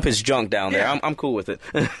covering up his junk down there, I'm cool with it.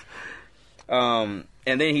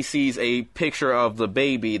 And then he sees a picture of the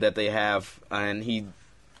baby that they have, and he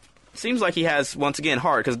seems like he has, once again,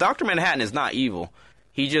 heart, because Dr. Manhattan is not evil.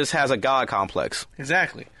 He just has a God complex.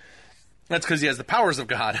 Exactly. That's because he has the powers of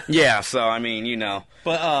God. Yeah, so, I mean, you know.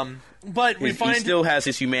 But we find... He still has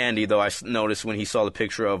his humanity, though, I noticed when he saw the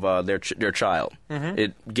picture of their child. Mm-hmm.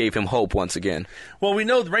 It gave him hope once again. Well, we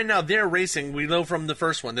know right now they're racing. We know from the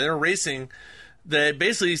first one. They're racing that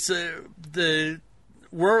basically the...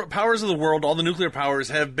 powers of the world, all the nuclear powers,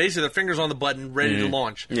 have basically their fingers on the button, ready to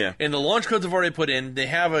launch. Yeah. And the launch codes have already put in. They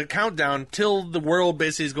have a countdown till the world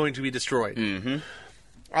basically is going to be destroyed. Mm-hmm.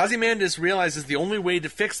 Ozymandias realizes the only way to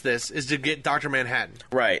fix this is to get Dr. Manhattan.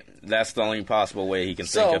 Right. That's the only possible way he can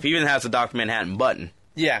think of. He even has a Dr. Manhattan button.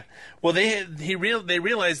 Yeah. Well, they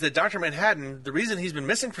realize that Dr. Manhattan, the reason he's been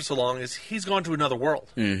missing for so long is he's gone to another world.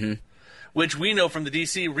 Mm-hmm. Which we know from the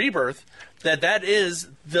DC Rebirth that is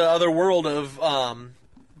the other world of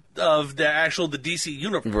the DC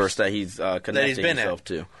universe that he's connecting himself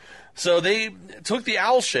to. So they took the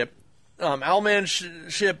Owl ship, Owlman's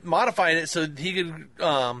ship, modified it so he could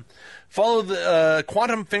follow the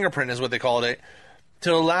quantum fingerprint is what they called it,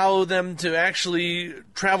 to allow them to actually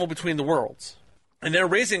travel between the worlds. And they're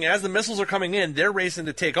racing, as the missiles are coming in, they're racing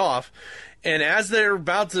to take off. And as they're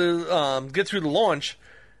about to get through the launch,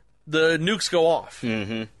 the nukes go off.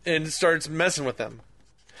 Mm-hmm. And it starts messing with them.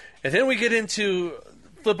 And then we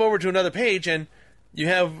flip over to another page, and you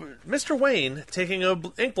have Mr. Wayne taking a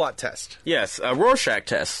inkblot test. Yes, a Rorschach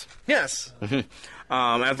test. Yes. Mm-hmm.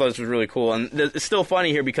 I thought this was really cool. And it's still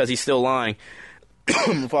funny here because he's still lying.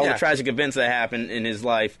 With all the tragic events that happened in his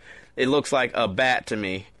life, it looks like a bat to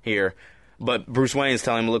me here. But Bruce Wayne's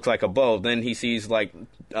telling him it looks like a bow. Then he sees, like,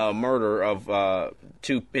 murder of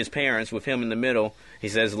his parents with him in the middle. He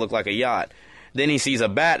says it looked like a yacht. Then he sees a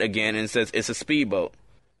bat again and says it's a speedboat.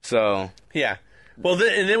 So... Yeah. Well,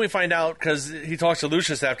 and then we find out, because he talks to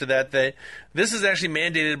Lucius after that this is actually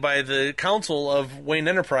mandated by the council of Wayne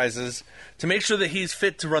Enterprises to make sure that he's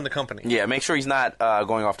fit to run the company. Yeah, make sure he's not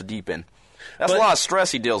going off the deep end. That's a lot of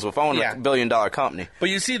stress he deals with owning a billion-dollar company. But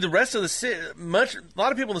you see, the rest of the city, a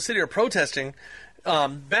lot of people in the city are protesting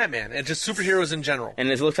Batman and just superheroes in general. And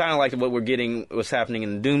it looks kind of like what's happening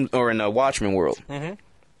in Doom or in the Watchmen world. Mm-hmm.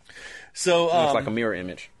 So it looks like a mirror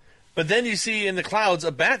image. But then you see in the clouds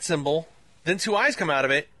a bat symbol. Then two eyes come out of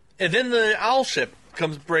it, and then the Owl ship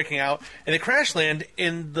comes breaking out, and they crash land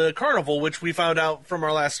in the carnival, which we found out from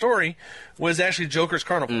our last story was actually Joker's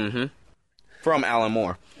carnival. Mm-hmm. From Alan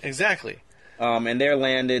Moore. Exactly. And they're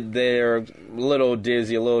landed. They're a little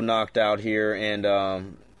dizzy, a little knocked out here,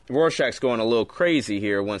 and Rorschach's going a little crazy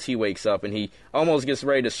here once he wakes up, and he almost gets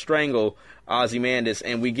ready to strangle Ozymandias,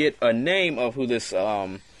 and we get a name of who this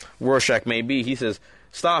Rorschach may be. He says,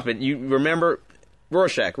 "Stop it. You remember...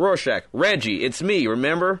 Rorschach, Reggie, it's me,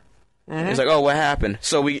 remember?" Mm-hmm. He's like, "Oh, what happened?"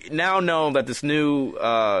 So we now know that this new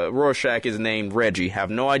Rorschach is named Reggie. Have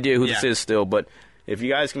no idea who this is still, but if you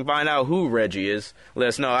guys can find out who Reggie is, let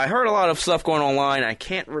us know. I heard a lot of stuff going online. I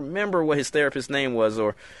can't remember what his therapist's name was,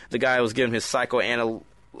 or the guy who was giving his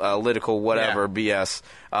psychoanalytical whatever BS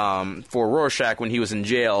for Rorschach when he was in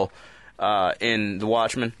jail in The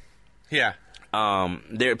Watchmen. Yeah.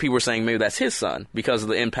 People were saying maybe that's his son because of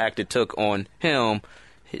the impact it took on him.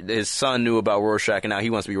 His son knew about Rorschach, and now he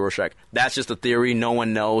wants to be Rorschach. That's just a theory. No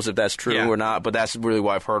one knows if that's true or not, but that's really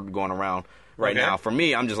what I've heard going around right now. For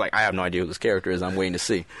me, I'm just like, I have no idea who this character is. I'm waiting to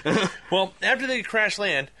see. Well, after they crash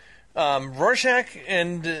land, Rorschach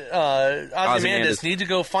and Ozymandias need to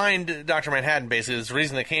go find Dr. Manhattan, basically. That's the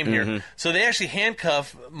reason they came here. So they actually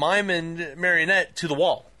handcuff Mime and Marionette to the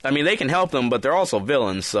wall. I mean, they can help them, but they're also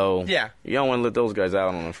villains, so you don't want to let those guys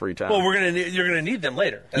out on a free time. Well, you're gonna need them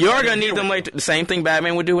later. You are going to need them later. The same thing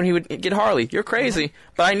Batman would do when he would get Harley. You're crazy,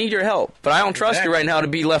 but I need your help. But I don't trust you right now to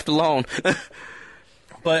be left alone.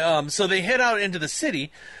 But so they head out into the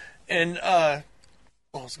city, and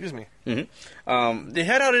excuse me. Mm-hmm. They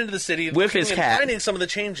head out into the city with his cat, finding some of the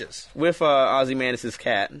changes with Ozymandias'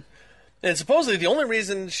 cat. And supposedly the only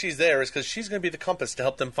reason she's there is because she's going to be the compass to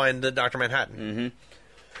help them find Dr. Manhattan. Mm-hmm.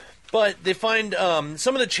 But they find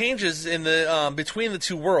some of the changes in the between the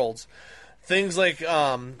two worlds. Things like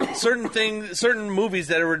certain movies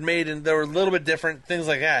that were made and that were a little bit different, things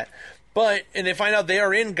like that. And they find out they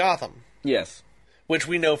are in Gotham. Yes. Which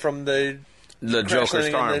we know from the Joker's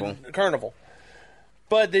carnival.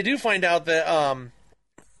 But they do find out that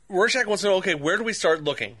Rorschach wants to know, okay, where do we start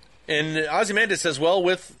looking? And Ozymandias says, well,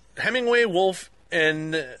 with Hemingway, Wolfe,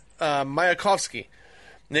 and Mayakovsky.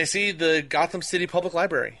 And they see the Gotham City Public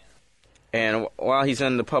Library. And while he's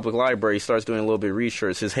in the public library, he starts doing a little bit of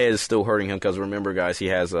research. His head is still hurting him because, remember, guys, he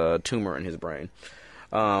has a tumor in his brain.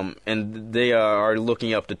 And they are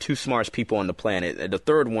looking up the two smartest people on the planet. The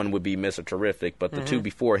third one would be Mr. Terrific, but the two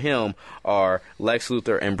before him are Lex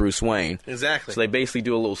Luthor and Bruce Wayne. Exactly. So they basically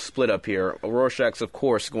do a little split up here. Rorschach's, of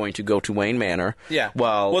course, going to go to Wayne Manor. Yeah.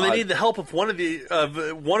 Well, they need the help of one of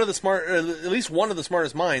the smart, at least one of the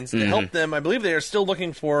smartest minds to help them. I believe they are still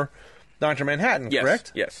looking for Dr. Manhattan.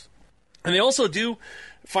 Correct? Yes. And they also do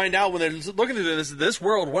find out when they're looking through this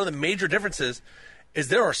world, one of the major differences is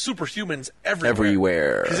there are superhumans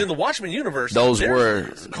everywhere. Because in the Watchmen universe, those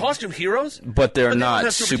were costume heroes, but they're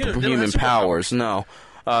not superhuman powers. No,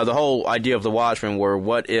 the whole idea of the Watchmen were,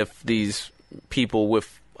 what if these people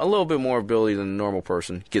with a little bit more ability than a normal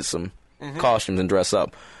person. Get some costumes and dress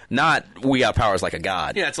up. Not we got powers like a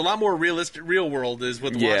god. Yeah, it's a lot more realistic. Real world is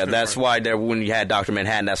what the Yeah, Watchmen that's were. why when you had Dr.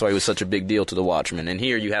 Manhattan, that's why he was such a big deal to the Watchmen. And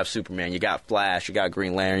here you have Superman, you got Flash, you got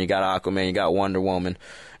Green Lantern, you got Aquaman, you got Wonder Woman,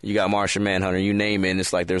 you got Martian Manhunter, you name it, and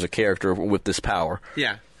it's like there's a character with this power.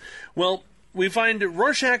 Yeah. Well, we find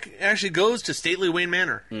Rorschach actually goes to stately Wayne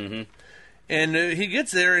Manor. Mm-hmm. And he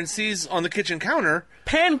gets there and sees on the kitchen counter...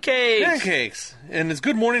 Pancakes! And it's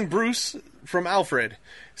Good Morning Bruce from Alfred.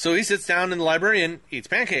 So he sits down in the library and eats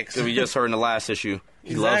pancakes. So we just heard in the last issue,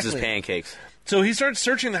 he loves his pancakes. So he starts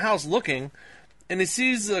searching the house looking, and he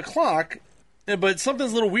sees a clock, but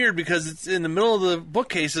something's a little weird because it's in the middle of the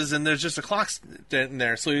bookcases and there's just a clock in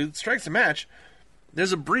there. So he strikes a match.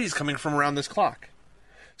 There's a breeze coming from around this clock.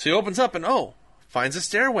 So he opens up and, finds a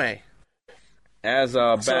stairway.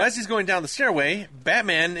 So as he's going down the stairway,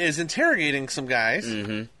 Batman is interrogating some guys.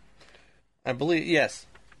 Mm-hmm. I believe, yes.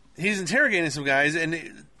 He's interrogating some guys,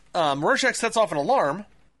 and Rorschach sets off an alarm,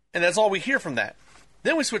 and that's all we hear from that.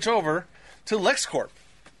 Then we switch over to LexCorp.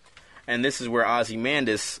 And this is where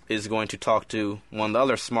Ozymandias is going to talk to one of the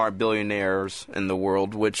other smart billionaires in the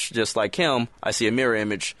world, which, just like him, I see a mirror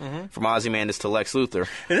image from Ozymandias to Lex Luthor.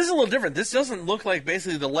 And this is a little different. This doesn't look like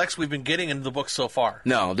basically the Lex we've been getting in the book so far.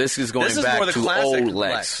 No, this is going back to old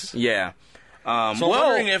Lex. Yeah. So I'm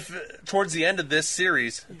wondering if towards the end of this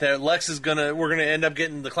series that Lex is we're gonna end up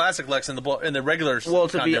getting the classic Lex in the book in the regular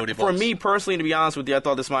continuity books. For me personally, to be honest with you, I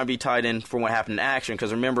thought this might be tied in from what happened in action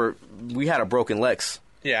because remember we had a broken Lex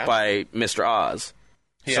by Mr. Oz.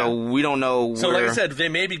 Yeah. So we don't know. So like I said, they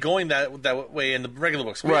may be going that way in the regular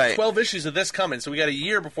books. We have 12 issues of this coming, so we got a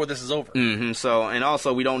year before this is over. Mm-hmm. So and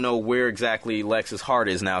also we don't know where exactly Lex's heart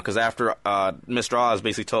is now because after Mr. Oz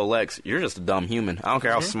basically told Lex, "You're just a dumb human. I don't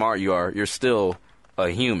care how smart you are. You're still a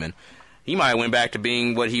human." He might have went back to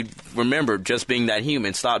being what he remembered, just being that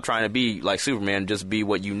human. Stop trying to be like Superman. Just be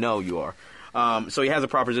what you know you are. So he has a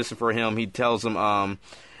proposition for him. He tells him.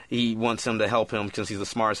 He wants him to help him since he's the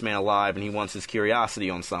smartest man alive, and he wants his curiosity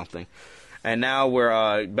on something. And now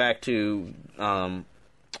we're back to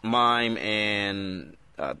Mime and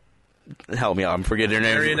help me out, I'm forgetting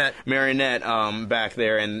her name. Marionette back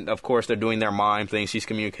there, and of course they're doing their mime thing. She's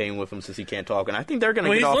communicating with him since he can't talk, and I think they're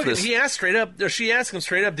going to get off this. He asked straight up, or she asked him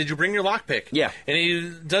straight up, "Did you bring your lockpick?" Yeah, and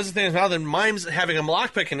he does the thing in his mouth, and Mime's having a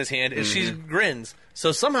lockpick in his hand, and she grins.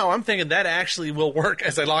 So somehow I'm thinking that actually will work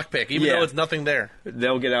as a lockpick, even though it's nothing there.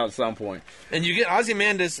 They'll get out at some point. And you get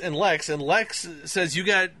Ozymandias and Lex says you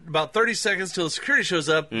got about 30 seconds till the security shows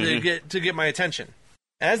up to get my attention.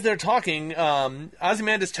 As they're talking,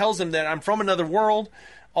 Ozymandias tells him that I'm from another world.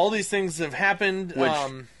 All these things have happened.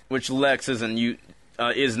 Which Lex is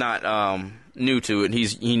not new to it.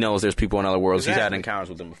 He knows there's people in other worlds. Exactly. He's had encounters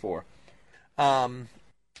with them before.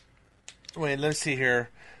 Wait, let's see here.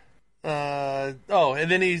 And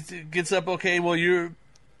then he gets up. Okay, well you're.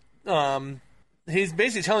 He's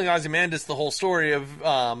basically telling Ozymandias the whole story of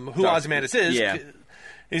who Ozymandias is. Yeah.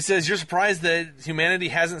 He says you're surprised that humanity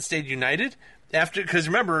hasn't stayed united. Because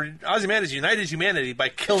remember, Ozymandias united humanity by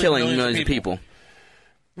killing millions of people.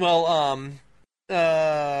 Well,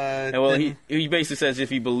 he basically says,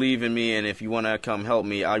 if you believe in me and if you want to come help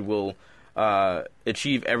me, I will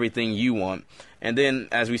achieve everything you want. And then,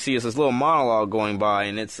 as we see, it's this little monologue going by,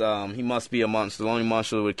 and it's he must be a monster, the only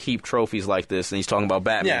monster that would keep trophies like this. And he's talking about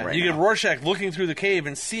Batman right now. You get Rorschach looking through the cave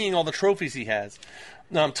and seeing all the trophies he has.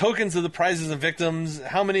 Tokens of the prizes and victims,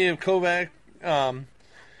 how many of Kovac...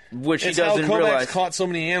 Which he doesn't realize. Caught so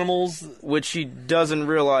many animals. Which he doesn't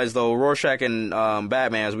realize, though. Rorschach and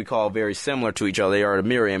Batman, as we call, very similar to each other. They are a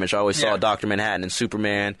mirror image. I always saw Dr. Manhattan and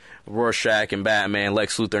Superman, Rorschach and Batman,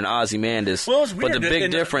 Lex Luthor and Ozymandias. Well, it was weird. But the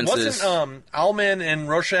big difference is... Owlman and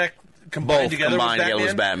Rorschach combined together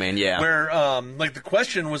with Batman, yeah. Where, the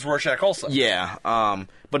question was Rorschach also. Yeah.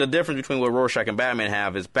 But the difference between what Rorschach and Batman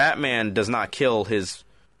have is Batman does not kill his...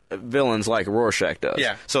 villains like Rorschach does.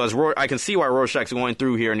 Yeah. So I can see why Rorschach's going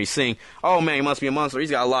through here and he's seeing, oh man, he must be a monster.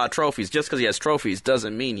 He's got a lot of trophies. Just because he has trophies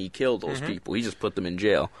doesn't mean he killed those people. He just put them in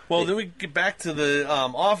jail. Well, then we get back to the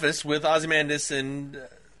office with Ozymandias and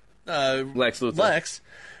Lex Luthor. Lex,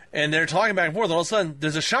 and they're talking back and forth. And all of a sudden,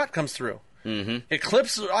 there's a shot comes through. Mm-hmm. It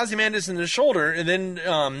clips Ozymandias in the shoulder and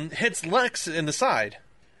then hits Lex in the side.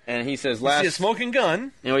 And he says, see a smoking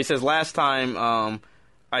gun. He says, last time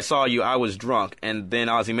I saw you, I was drunk. And then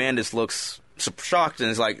Ozymandias looks shocked and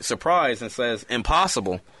is like surprised and says,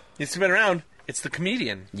 impossible. You spin around, it's the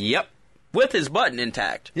comedian. Yep. With his button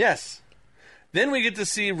intact. Yes. Then we get to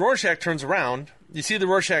see Rorschach turns around. You see the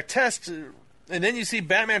Rorschach test, and then you see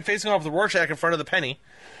Batman facing off with Rorschach in front of the penny.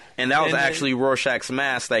 And that was actually Rorschach's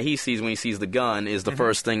mask that he sees when he sees the gun is the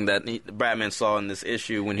first thing that Batman saw in this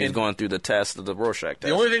issue when he was going through the test of the Rorschach test.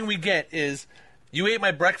 The only thing we get is, you ate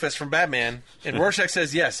my breakfast from Batman, and Rorschach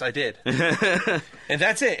says, yes, I did. And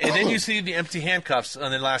that's it. And then you see the empty handcuffs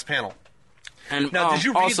on the last panel. And now, did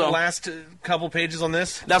you read the last couple pages on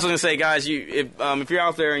this? That's what I was going to say, guys. If you're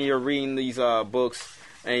out there and you're reading these books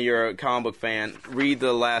and you're a comic book fan, read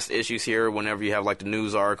the last issues here whenever you have like the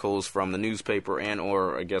news articles from the newspaper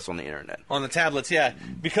or I guess on the internet. On the tablets, yeah.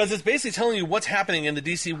 Because it's basically telling you what's happening in the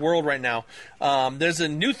DC world right now. There's a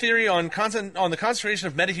new theory on the concentration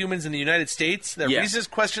of metahumans in the United States that raises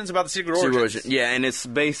questions about the secret origins. Yeah, and it's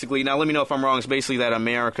basically, now let me know if I'm wrong, it's basically that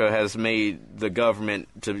America has made the government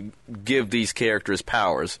to give these characters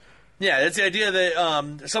powers. Yeah, it's the idea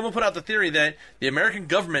that someone put out the theory that the American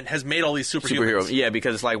government has made all these superheroes. Yeah,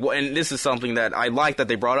 because it's like, and this is something that I like that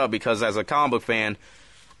they brought up because as a comic book fan,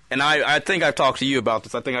 and I think I've talked to you about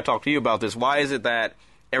this. Why is it that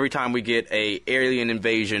every time we get a alien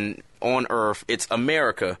invasion on Earth, it's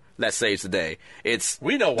America that saves the day?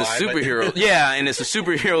 We know why. The superheroes. Yeah, and it's the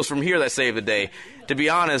superheroes from here that save the day. To be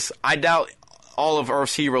honest, I doubt all of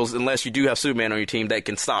Earth's heroes, unless you do have Superman on your team, that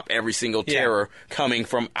can stop every single terror coming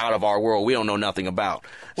from out of our world we don't know nothing about.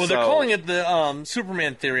 Well, they're calling it the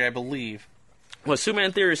Superman theory, I believe. Well,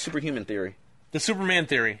 Superman theory is superhuman theory. The Superman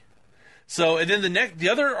theory. So, and then the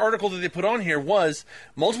other article that they put on here was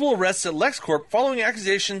multiple arrests at LexCorp following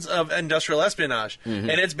accusations of industrial espionage. And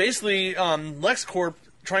it's basically LexCorp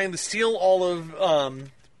trying to steal all of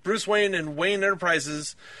Bruce Wayne and Wayne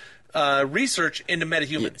Enterprises' research into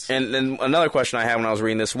metahumans. And then another question I had when I was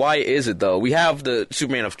reading this, why is it, though? We have the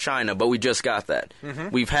Superman of China, but we just got that.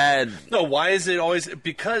 We've had... No, why is it always...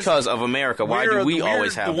 Because of America. Why do we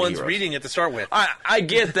always have the ones heroes? Reading it to start with? I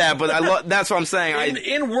get that, but that's what I'm saying.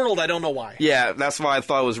 In world, I don't know why. Yeah, that's why I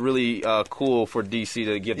thought it was really cool for DC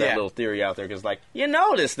to get that little theory out there, because, like, you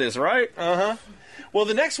noticed this, right? Uh-huh. Well,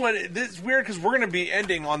 the next one, this is weird because we're going to be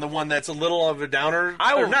ending on the one that's a little of a downer.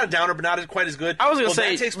 Or not a downer, but not quite as good. I was going to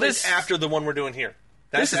say... that takes place after the one we're doing here.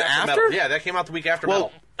 This is after? Metal. Yeah, that came out the week after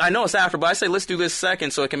Metal. I know it's after, but I say let's do this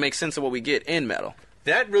second so it can make sense of what we get in Metal.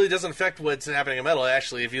 That really doesn't affect what's happening in Metal,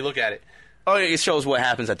 actually, if you look at it. Oh, it shows what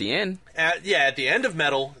happens at the end. At the end of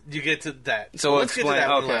Metal, you get to that. So let's get to that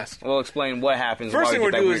one last. We'll explain what happens. First thing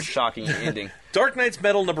we'll do is shocking ending. Dark Knight's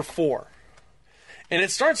Metal number 4. And it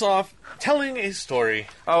starts off telling a story.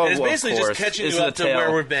 Oh, and it's basically just catching you up to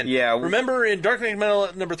where we've been. Yeah. Remember, in Dark Knight Metal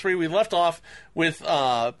number 3, we left off with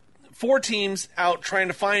 4 teams out trying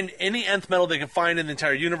to find any nth metal they can find in the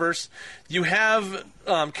entire universe. You have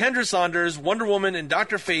Kendra Saunders, Wonder Woman, and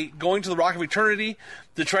Dr. Fate going to the Rock of Eternity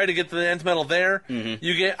to try to get the nth metal there.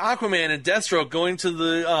 You get Aquaman and Deathstroke going to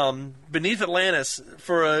the Beneath Atlantis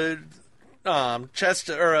for a chest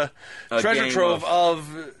or a treasure trove of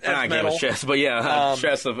nth metal. Chest, but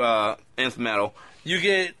chest of nth metal. You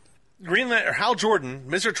get Green Lantern, or Hal Jordan,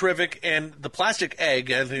 Mr. Terrific, and the Plastic Egg.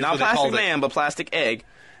 Not Plastic Man, but Plastic Egg.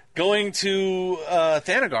 Going to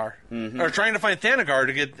Thanagar, or trying to find Thanagar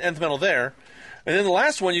to get nth metal there. And then the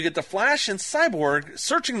last one, you get the Flash and Cyborg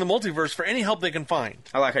searching the multiverse for any help they can find.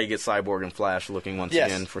 I like how you get Cyborg and Flash looking once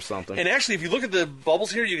again for something. And actually, if you look at the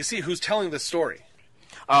bubbles here, you can see who's telling the story.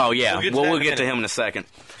 Oh yeah, we'll get to him in a second.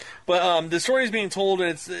 But the story is being told,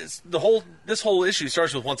 and it's this whole issue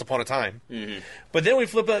starts with Once Upon a Time. But then we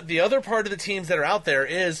flip up. The other part of the teams that are out there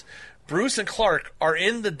is Bruce and Clark are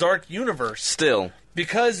in the Dark Universe still,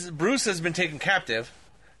 because Bruce has been taken captive.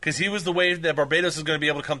 Because he was the way that Barbados is going to be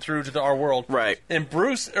able to come through to our world, right? And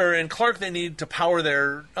and Clark, they need to power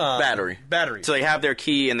their battery. So they have their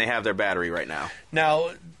key and they have their battery right now. Now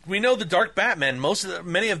we know the Dark Batmen.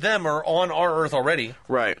 Many of them are on our Earth already,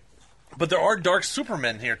 right? But there are Dark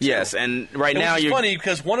Supermen here too. Yes, and now it's funny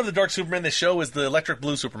because one of the Dark Supermen they show is the Electric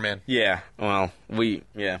Blue Superman. Yeah, well, But we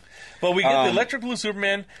get the Electric Blue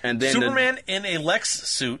Superman, and then Superman in a Lex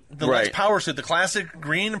suit, the Lex power suit, the classic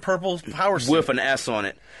green and purple power suit with an S on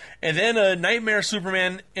it, and then a Nightmare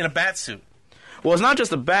Superman in a bat suit. Well, it's not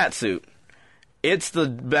just a bat suit; it's the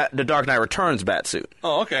Dark Knight Returns bat suit.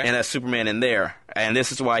 Oh, okay. And that's Superman in there, and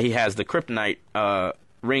this is why he has the kryptonite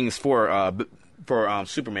rings for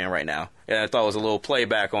Superman right now. And I thought it was a little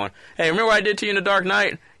playback on, hey, remember what I did to you in the Dark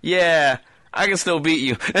Knight? Yeah, I can still beat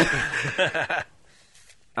you.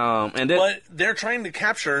 But they're trying to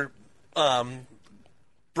capture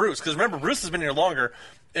Bruce, because remember, Bruce has been here longer,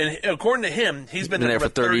 and according to him, he's been there for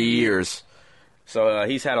 30 years. So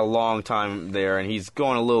he's had a long time there, and he's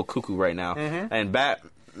going a little cuckoo right now. And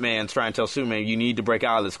Batman's trying to tell Superman, you need to break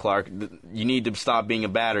out of this, Clark. You need to stop being a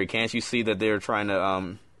battery. Can't you see that they're trying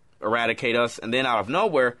to eradicate us? And then out of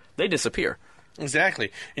nowhere, they disappear.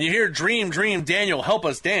 Exactly. And you hear Dream, Dream, Daniel, help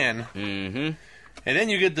us, Dan. Mm-hmm. And then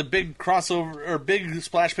you get the big crossover, or big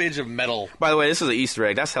splash page of metal. By the way, this is an Easter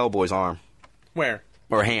egg. That's Hellboy's arm. Where?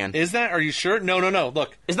 Or hand. Is that? Are you sure? No.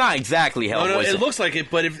 Look. It's not exactly Hellboy's. No, it looks like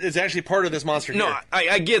it, but it's actually part of this monster No, here.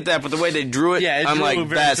 I get that, but the way they drew it, I'm like,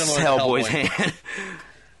 that's Hellboy's hand.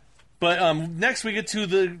 But next we get to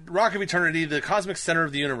the Rock of Eternity, the cosmic center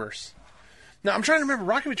of the universe. Now, I'm trying to remember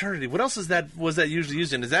Rock of Eternity. What else was that usually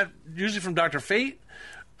used in? Is that usually from Dr. Fate?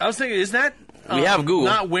 I was thinking, is that we have Google.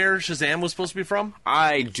 Not where Shazam was supposed to be from?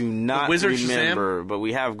 I do not Wizard remember, Shazam? But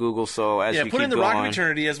we have Google, so as we keep going. Put in the Rock of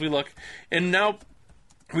Eternity as we look. And now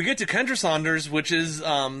we get to Kendra Saunders, which is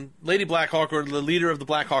Lady Blackhawk, or the leader of the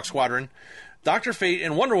Blackhawk Squadron. Dr. Fate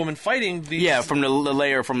and Wonder Woman fighting these... Yeah, from the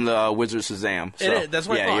layer from the Wizard Shazam. So, that's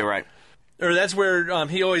what I thought. You're right. Or that's where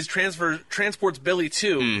he always transports Billy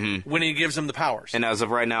to when he gives him the powers. And as of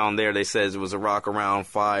right now on there, they says it was a rock around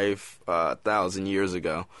 5,000 years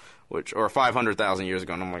ago, or 500,000 years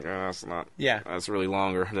ago. And I'm like, that's not. Yeah, that's really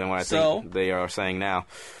longer than what I think they are saying now.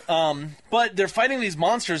 But they're fighting these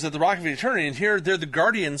monsters at the Rock of Eternity, and here they're the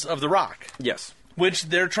guardians of the Rock. Yes.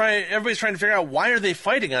 Which everybody's trying to figure out, why are they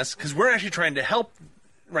fighting us? Because we're actually trying to help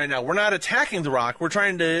right now. We're not attacking the Rock. We're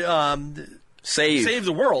trying to save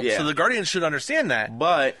the world. Yeah. So the Guardians should understand that.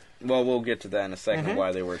 But, we'll get to that in a second,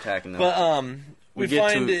 why they were attacking them. But we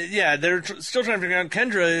find, they're still trying to figure out.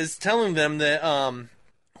 Kendra is telling them that,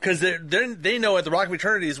 because they know at the Rock of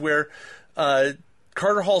Eternity is where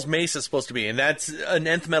Carter Hall's mace is supposed to be, and that's an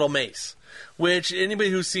nth metal mace. Which, anybody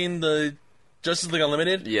who's seen the Justice League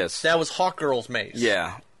Unlimited, yes, that was Hawkgirl's mace.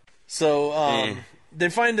 Yeah. So they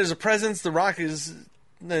find there's a presence. The Rock is.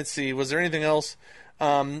 Let's see. Was there anything else?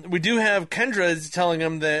 We do have Kendra telling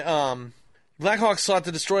him that Blackhawk sought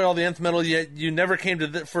to destroy all the nth metal, yet you never came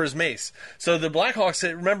to for his mace. So the Blackhawks,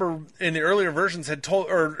 remember in the earlier versions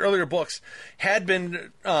earlier books, had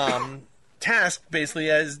been tasked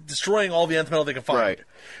basically as destroying all the nth metal they could find. Right.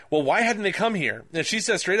 Well, why hadn't they come here? And she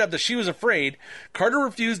says straight up that she was afraid. Carter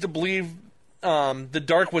refused to believe the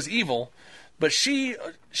Dark was evil, but she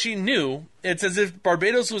knew. It's as if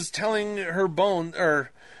Barbados was telling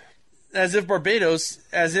her as if Barbados,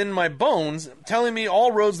 as in my bones, telling me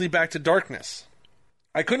all roads lead back to darkness.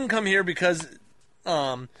 I couldn't come here because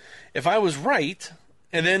if I was right,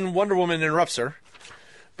 and then Wonder Woman interrupts her,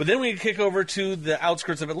 but then we kick over to the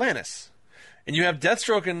outskirts of Atlantis. And you have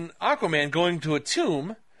Deathstroke and Aquaman going to a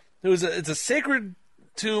tomb. It's a sacred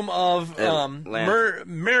tomb of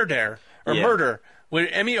Merder, with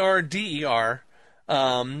M-E-R-D-E-R.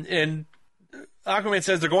 And Aquaman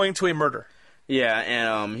says they're going to a murder. Yeah,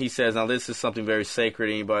 and he says, now this is something very sacred.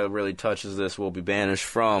 Anybody that really touches this will be banished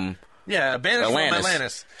from banished from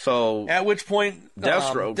Atlantis. So at which point,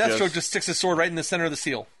 Deathstroke just sticks his sword right in the center of the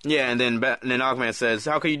seal. Yeah, and then Aquaman says,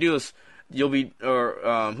 how can you do this? You'll be,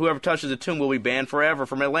 whoever touches the tomb will be banned forever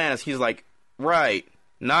from Atlantis. He's like, right,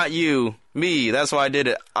 not you, me. That's why I did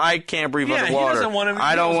it. I can't breathe underwater.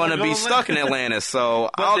 I don't want to be stuck in Atlantis, so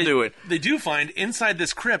I'll do it. They do find inside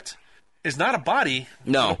this crypt is not a body,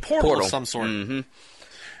 but a portal of some sort. Mm-hmm.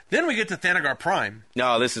 Then we get to Thanagar Prime.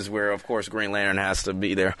 No, this is where, of course, Green Lantern has to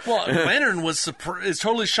be there. Well, Lantern is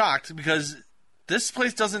totally shocked because this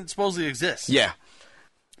place doesn't supposedly exist. Yeah.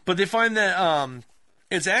 But they find that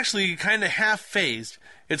it's actually kind of half-phased.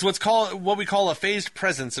 It's what we call a phased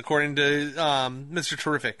presence, according to Mr.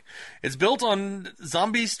 Terrific. It's built on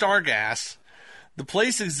zombie star gas. The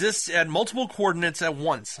place exists at multiple coordinates at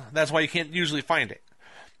once. That's why you can't usually find it.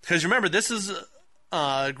 Because remember, this is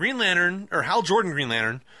Green Lantern, or Hal Jordan Green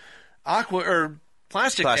Lantern,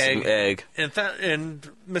 Plastic Egg. And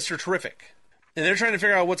Mr. Terrific. And they're trying to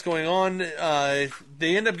figure out what's going on.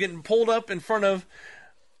 They end up getting pulled up in front of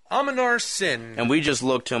Aminar Sin. And we just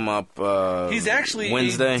looked him up He's actually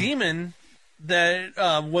Wednesday. A demon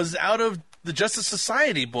that was out of the Justice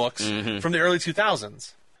Society books from the early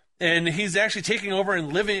 2000s. And he's actually taking over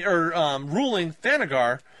and ruling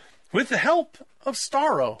Thanagar with the help of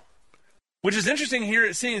Starro. Which is interesting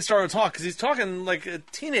here, seeing Starro talk, because he's talking like a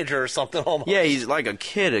teenager or something almost. Yeah, he's like a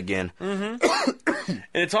kid again. Mm-hmm.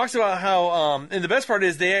 And it talks about how, and the best part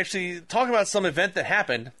is they actually talk about some event that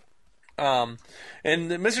happened. And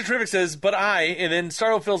Mr. Terrific says, and then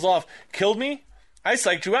Starro fills off, killed me? I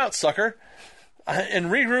psyched you out, sucker. And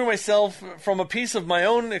regrew myself from a piece of my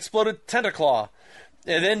own exploded tentaclaw.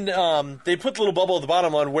 And then they put the little bubble at the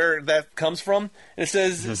bottom on where that comes from. And it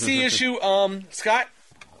says, see issue, Scott.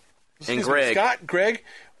 And Greg. Scott, Greg,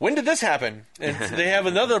 when did this happen? And they have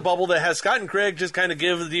another bubble that has Scott and Greg just kind of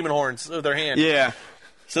give the demon horns of their hand. Yeah.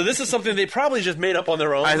 So this is something they probably just made up on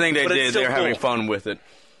their own. I think they did. They're having fun with it.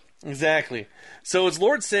 Exactly. So it's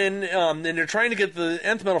Lord Sin, and they're trying to get the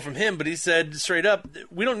nth metal from him, but he said straight up,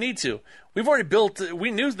 we don't need to. We've already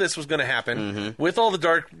we knew this was going to happen with all the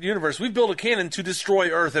Dark Universe. We've built a cannon to destroy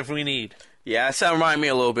Earth if we need. Yeah, that reminded me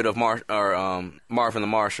a little bit of Marvin the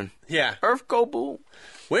Martian. Yeah. Earth go boom.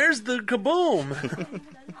 Where's the kaboom?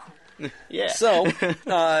 Yeah. So,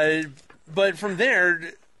 but from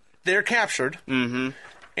there, they're captured, and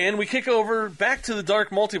we kick over back to the Dark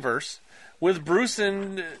Multiverse with Bruce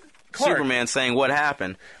and Clark. Superman saying what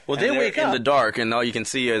happened. Well, they wake up in the dark, and all you can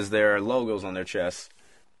see is their logos on their chests.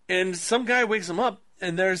 And some guy wakes them up,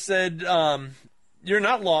 and they're said, "You're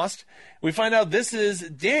not lost." We find out this is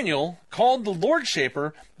Daniel, called the Lord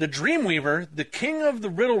Shaper, the Dreamweaver, the King of the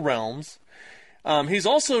Riddle Realms. He's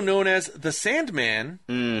also known as the Sandman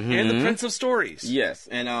and the Prince of Stories. Yes,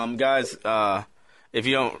 and guys, if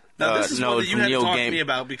you don't this is know, one that you had to Neil talk to me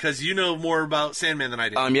about because you know more about Sandman than I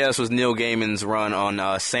do. Yeah, this was Neil Gaiman's run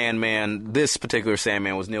on Sandman. This particular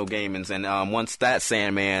Sandman was Neil Gaiman's, and once that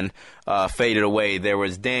Sandman faded away, there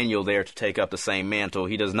was Daniel there to take up the same mantle.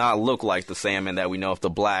 He does not look like the Sandman that we know of the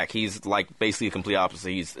Black. He's like basically the complete opposite.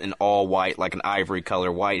 He's in all white, like an ivory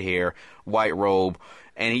color, white hair, white robe,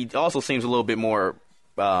 and he also seems a little bit more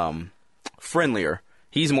friendlier.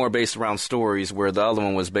 He's more based around stories, where the other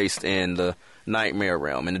one was based in the nightmare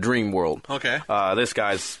realm, in the dream world. Okay. This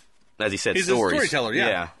guy's, as he said, he's stories. He's a storyteller,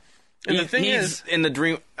 yeah. And the thing he's in the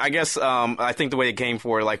dream. I guess I think the way it came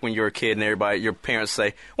for, like when you're a kid and your parents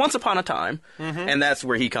say "Once upon a time," and that's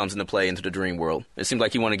where he comes into play into the dream world. It seemed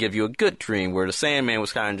like he wanted to give you a good dream, where the Sandman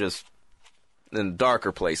was kind of just in a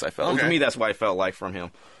darker place. I felt to me that's what I felt like from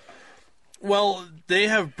him. Well, they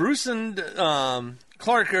have Bruce and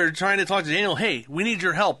Clark are trying to talk to Daniel. Hey, we need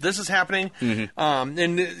your help. This is happening.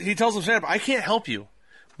 And he tells them straight up, I can't help you,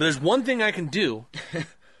 but there's one thing I can do.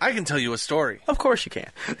 I can tell you a story. Of course you can.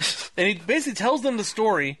 And he basically tells them the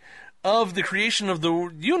story of the creation of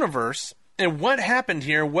the universe and what happened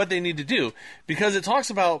here, what they need to do. Because it talks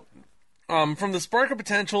about, from the spark of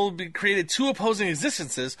potential, we created two opposing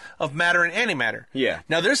existences of matter and antimatter. Yeah.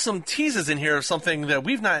 Now, there's some teases in here of something that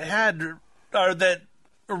we've not had, or that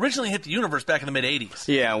originally hit the universe back in the mid-'80s.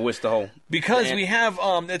 Yeah, with the whole... Because we have,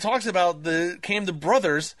 it talks about the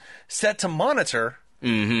brothers set to monitor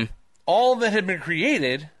all that had been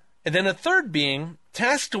created, and then a third being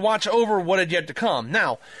tasked to watch over what had yet to come.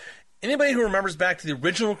 Now, anybody who remembers back to the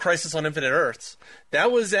original Crisis on Infinite Earths,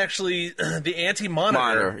 that was actually the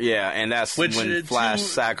Anti-Monitor. Yeah, and that's when Flash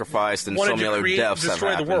sacrificed and so many other deaths have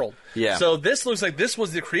happened. Destroy the world. Yeah. So this looks like this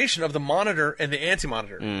was the creation of the Monitor and the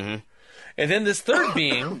Anti-Monitor. And then this third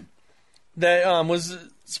being that was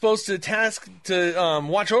supposed to task to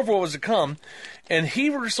watch over what was to come, and he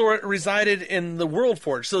resided in the World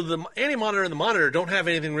Forge. So the Anti-Monitor and the Monitor don't have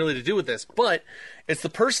anything really to do with this, but it's the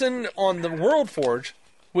person on the World Forge,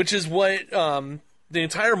 which is what the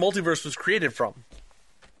entire multiverse was created from.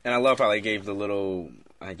 And I love how they gave the little,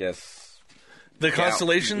 I guess... The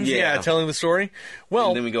constellations, telling the story. Well,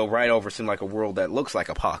 and then we go right over to like a world that looks like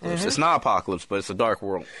Apocalypse. It's not Apocalypse, but it's a dark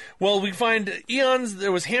world. Well, we find eons.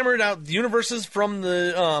 There was hammered out the universes from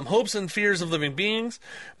the hopes and fears of living beings.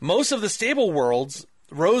 Most of the stable worlds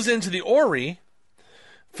rose into the Ori.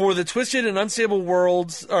 For the twisted and unstable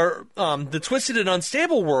worlds,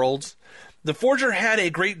 the Forger had a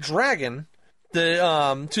great dragon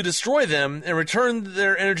to destroy them and return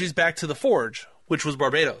their energies back to the Forge, which was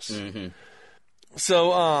Barbados.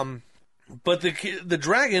 So, but the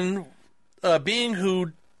dragon, being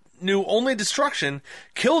who knew only destruction,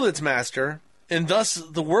 killed its master, and thus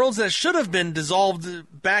the worlds that should have been dissolved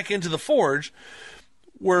back into the Forge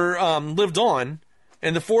were lived on,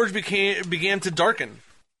 and the Forge began to darken.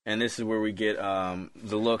 And this is where we get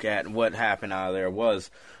the look at what happened out of there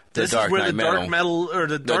was the this Dark is where Knight the metal. Dark Metal or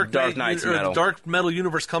the Dark Knight's or metal. the Dark Metal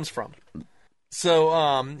universe comes from.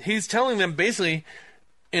 So he's telling them basically,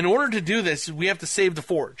 in order to do this, we have to save the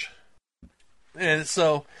Forge. And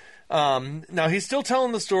so now he's still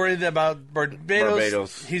telling the story about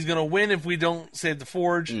Barbados. He's going to win if we don't save the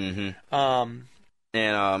Forge. And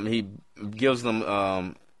he gives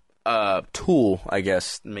them a tool, I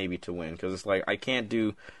guess, maybe to win. Because it's like, I can't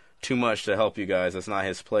do too much to help you guys. It's not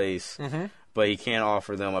his place. But he can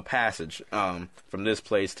offer them a passage from this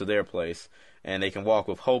place to their place. And they can walk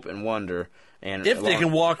with hope and wonder. And if they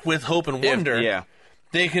can walk with hope and wonder,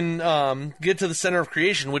 they can get to the center of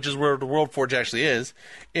creation, which is where the World Forge actually is.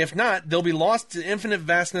 If not, they'll be lost to infinite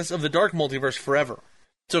vastness of the dark multiverse forever.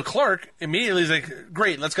 So Clark immediately is like,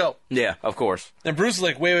 great, let's go. Yeah, of course. And Bruce is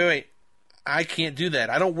like, wait. I can't do that.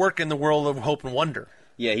 I don't work in the world of hope and wonder.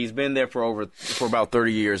 Yeah, he's been there for about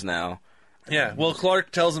 30 years now. Yeah, well,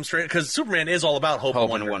 Clark tells him straight, because Superman is all about hope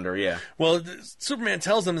and wonder. Yeah. Well, Superman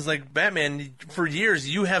tells him, is like, Batman, for years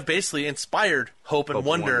you have basically inspired hope and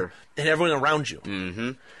wonder in everyone around you.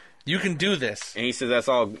 Mm-hmm. You can do this. And he says that's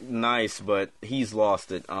all nice, but he's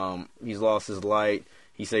lost it. He's lost his light.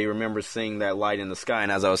 He said he remembers seeing that light in the sky,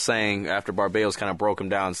 and as I was saying, after Barbados kind of broke him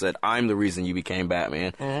down and said, I'm the reason you became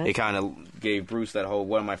Batman, it kind of gave Bruce that whole,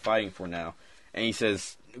 what am I fighting for now? And he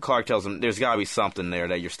says, Clark tells him, there's got to be something there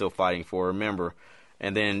that you're still fighting for, remember.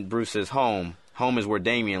 And then Bruce says, home. Home is where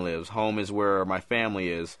Damian lives. Home is where my family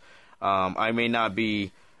is. I may not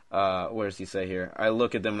be, what does he say here? I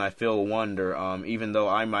look at them and I feel wonder. Even though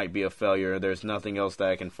I might be a failure, there's nothing else that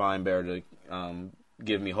I can find better to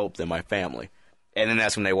give me hope than my family. And then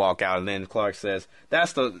that's when they walk out, and then Clark says,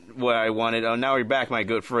 that's what I wanted. Now you're back, my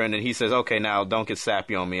good friend. And he says, okay, now don't get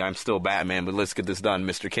sappy on me. I'm still Batman, but let's get this done,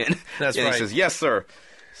 Mr. Kent. That's and right. He says, yes, sir.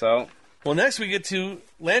 So, well, next we get to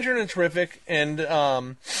Lantern and Terrific, and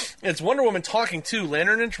it's Wonder Woman talking to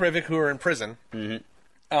Lantern and Terrific, who are in prison. Mm-hmm.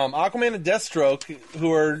 Aquaman and Deathstroke,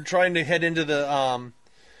 who are trying to head into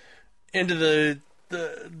into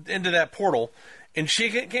that portal, and she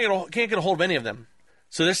can't get a hold of any of them.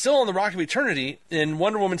 So they're still on the Rock of Eternity, and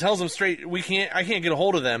Wonder Woman tells them straight, I can't get a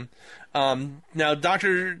hold of them. Now,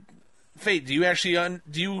 Dr. Fate, do you actually can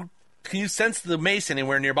you sense the mace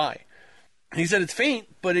anywhere nearby? He said it's faint,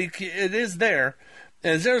 but it is there.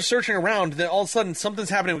 And as they're searching around, then all of a sudden something's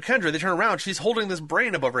happening with Kendra. They turn around, she's holding this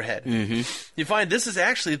brain above her head. Mm-hmm. You find this is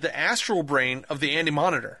actually the astral brain of the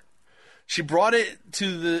Anti-Monitor. She brought it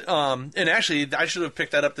to the and actually I should have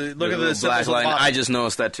picked that up. Look at the black line. I just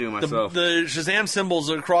noticed that too myself. The Shazam symbols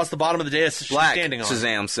across the bottom of the dais she's black standing on.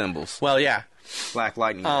 Shazam symbols. Well, yeah. Black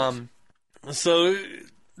lightning. So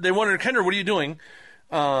they wonder, Kendra, what are you doing?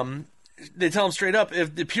 They tell him straight up,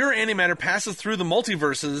 if the pure antimatter passes through the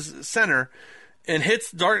multiverse's center and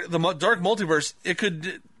hits the dark multiverse, it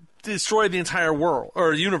could destroy the entire world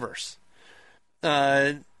or universe.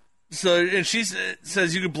 And she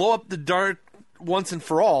says you could blow up the dark once and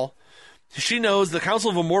for all. She knows the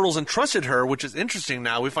Council of Immortals entrusted her, which is interesting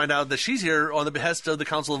now. We find out that she's here on the behest of the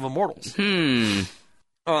Council of Immortals.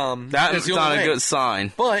 That is not a good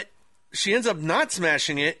sign. But she ends up not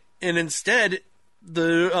smashing it, and instead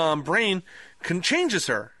the brain changes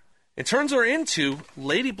her. It turns her into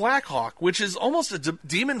Lady Blackhawk, which is almost a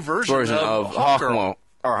demon version of Hawkgirl.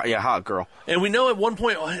 Hawkgirl. And we know at one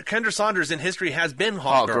point Kendra Saunders in history has been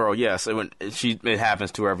Hawkgirl. Yes. It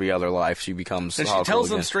happens to every other life. She becomes and Hawkgirl she tells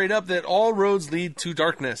again. them straight up that all roads lead to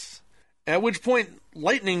darkness. At which point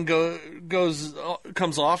lightning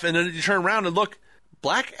comes off, and then you turn around and look,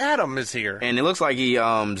 Black Adam is here. And it looks like he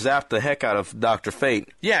zapped the heck out of Dr. Fate.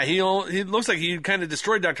 Yeah, he looks like he kind of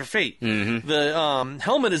destroyed Dr. Fate. Mm-hmm. The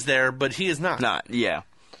helmet is there, but he is not. Yeah.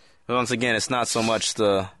 But once again, it's not so much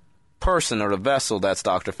the person or the vessel that's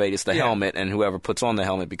Dr. Fate, it's the helmet, and whoever puts on the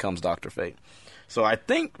helmet becomes Dr. Fate. So I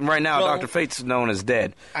think right now Dr. Fate's known as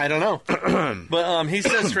dead. I don't know. But he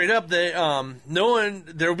says straight up that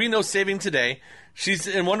there will be no saving today.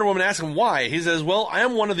 And Wonder Woman asks him why. He says, well, I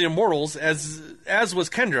am one of the immortals, as was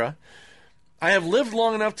Kendra. I have lived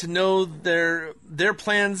long enough to know their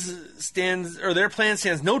plan stands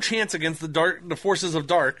no chance against the forces of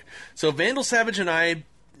dark. So Vandal Savage and I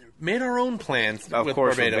made our own plans with Barbados. Of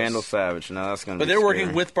course, with Vandal Savage. Now that's going to be But they're scary.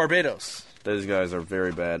 working with Barbados. Those guys are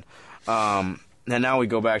very bad. And now we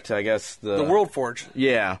go back to, I guess, the World Forge.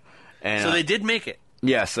 Yeah. And, so they did make it.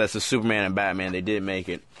 Yes, that's the Superman and Batman. They did make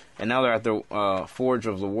it. And now they're at the Forge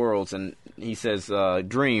of the Worlds, and he says,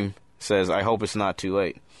 Dream says, I hope it's not too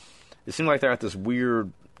late. It seems like they're at this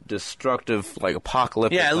weird, destructive, like,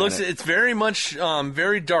 apocalyptic planet. It's very much,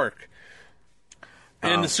 very dark.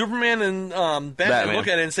 And Superman and Batman look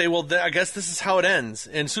at it and say, well, I guess this is how it ends.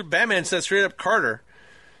 And Batman says straight up, Carter.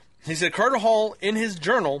 He said, Carter Hall, in his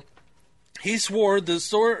journal, he swore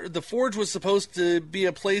the Forge was supposed to be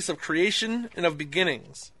a place of creation and of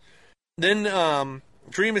beginnings. Then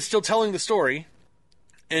Dream is still telling the story,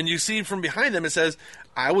 and you see from behind them it says,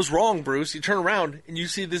 I was wrong, Bruce. You turn around, and you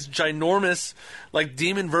see this ginormous, like,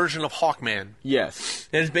 demon version of Hawkman. Yes.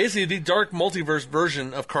 And it's basically the dark multiverse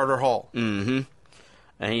version of Carter Hall. Mm-hmm.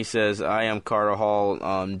 And he says, I am Carter Hall,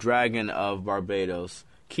 Dragon of Barbados,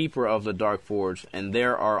 Keeper of the Dark Forge, and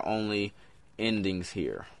there are only endings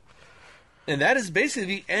here. And that is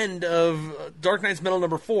basically the end of Dark Knight's Metal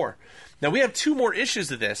number 4. Now, we have 2 more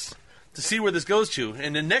issues of this to see where this goes to.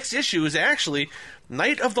 And the next issue is actually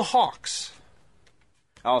Night of the Hawks.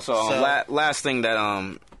 Also, last thing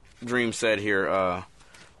that Dream said here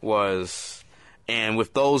was, And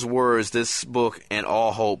with those words, this book and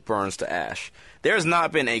all hope burns to ash. There's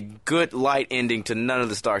not been a good light ending to none of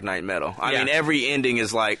this Dark Knight Metal. I mean, every ending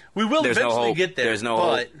is like, we will there's eventually no hope. get there. There's no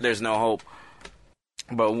hope. There's no hope.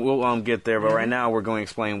 But we'll get there. But right now, we're going to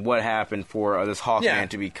explain what happened for this Hawkman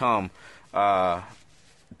to become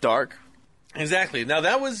Dark. Exactly. Now,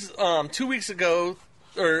 that was 2 weeks ago,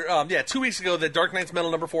 2 weeks ago that Dark Knight's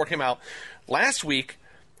Metal number 4 came out. Last week,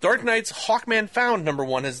 Dark Knight's Hawkman Found number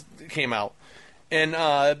 1 came out. And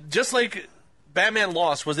just like Batman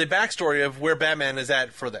Lost was a backstory of where Batman is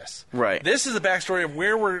at for this. Right. This is a backstory of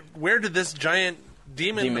where did this giant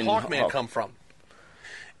demon Hawkman come from.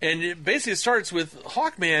 And it basically starts with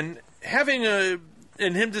Hawkman having and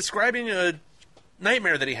him describing a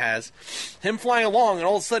nightmare that he has, him flying along, and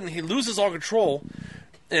all of a sudden he loses all control,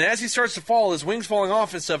 and as he starts to fall, his wings falling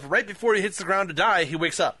off and stuff, right before he hits the ground to die, he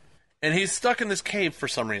wakes up. And he's stuck in this cave for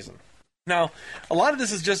some reason. Now, a lot of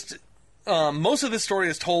this is just, most of this story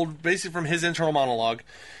is told basically from his internal monologue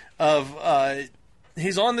of,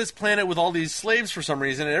 he's on this planet with all these slaves for some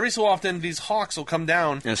reason, and every so often these hawks will come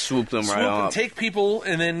down and swoop them right up, and take people,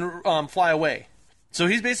 and then fly away. So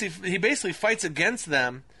he basically fights against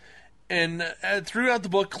them, and throughout the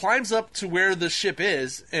book climbs up to where the ship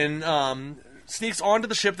is, and sneaks onto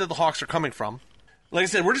the ship that the hawks are coming from. Like I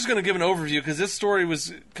said, we're just going to give an overview because this story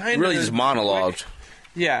was kind of really just monologued.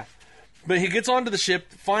 Yeah, but he gets onto the ship,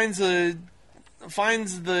 finds the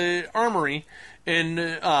armory,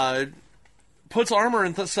 and puts armor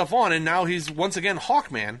and stuff on, and now he's once again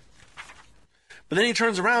Hawkman. But then he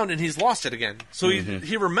turns around and he's lost it again. So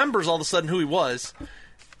he remembers all of a sudden who he was,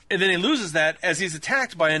 and then he loses that as he's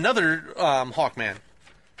attacked by another Hawkman.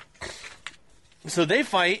 So they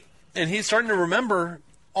fight, and he's starting to remember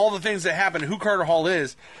all the things that happen, who Carter Hall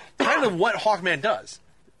is, kind of what Hawkman does.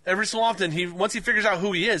 Every so often, once he figures out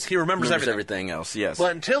who he is, he remembers everything else, yes.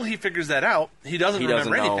 But until he figures that out, he doesn't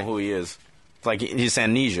remember anything. He doesn't know who he is. It's like he's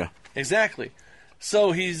amnesia. Exactly.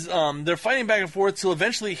 So they're fighting back and forth till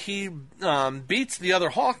eventually he beats the other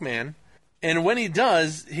Hawkman, and when he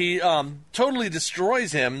does, he totally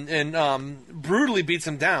destroys him and brutally beats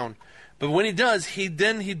him down. But when he does, he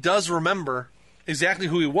does remember exactly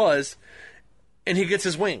who he was, and he gets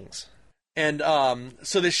his wings. And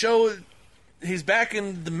so they show he's back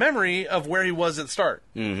in the memory of where he was at the start.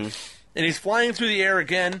 Mm-hmm. And he's flying through the air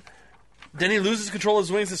again. Then he loses control of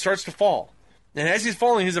his wings and starts to fall. And as he's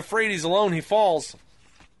falling, he's afraid he's alone. He falls.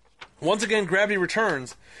 Once again, gravity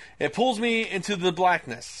returns. It pulls me into the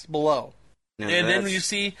blackness below. Yeah, and then you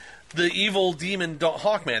see the evil demon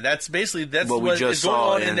Hawkman. That's what is going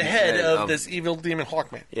on in the head of this evil demon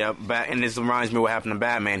Hawkman. Yeah, and this reminds me of what happened to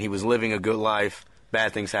Batman. He was living a good life.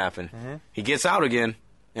 Bad things happen. Mm-hmm. He gets out again,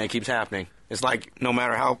 and it keeps happening. It's like no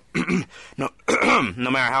matter how no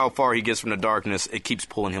matter how far he gets from the darkness, it keeps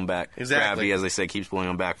pulling him back. Exactly. Gravity, as they say, keeps pulling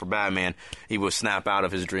him back. For Batman, he will snap out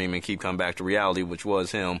of his dream and keep coming back to reality, which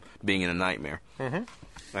was him being in a nightmare.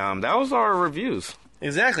 Mm-hmm. That was our reviews.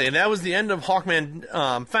 Exactly, and that was the end of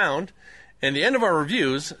Hawkman Found, and the end of our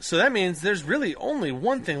reviews. So that means there's really only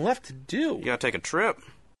one thing left to do. You gotta take a trip.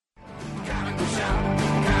 Comic book shop,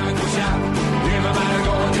 comic book shop. Everybody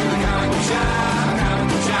going to the comic book shop, comic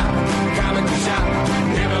book shop, comic book shop.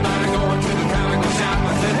 Everybody going to the comic book shop.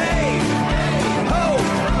 I said, hey, ho,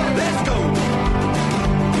 let's go.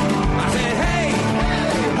 I said, hey,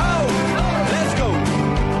 ho, let's go.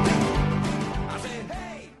 I said,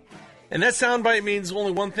 hey. And that soundbite means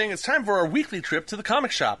only one thing. It's time for our weekly trip to the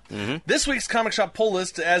comic shop. Mm-hmm. This week's comic shop poll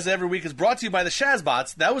list, as every week, is brought to you by the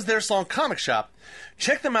Shazbots. That was their song, Comic Shop.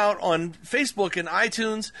 Check them out on Facebook and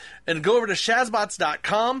iTunes, and go over to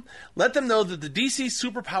Shazbots.com. Let them know that the DC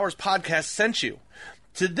Superpowers podcast sent you.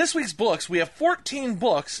 To this week's books, we have 14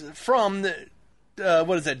 books from,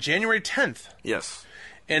 January 10th. Yes.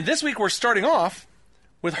 And this week we're starting off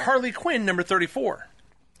with Harley Quinn, number 34.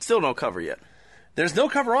 Still no cover yet. There's no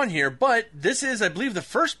cover on here, but this is, I believe, the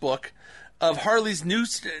first book of Harley's new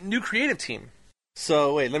creative team.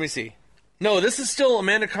 So, wait, let me see. No, this is still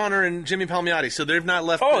Amanda Conner and Jimmy Palmiotti, so they've not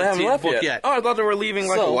left the book yet. Oh, I thought they were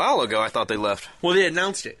leaving a while ago. I thought they left. Well, they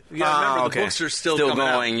announced it. You gotta remember, the books are still coming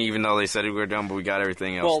going, out. Even though they said we were done, but we got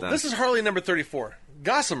everything else done. This is Harley number 34.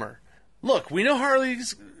 Gossamer. Look, we know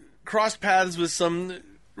Harley's crossed paths with some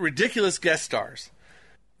ridiculous guest stars,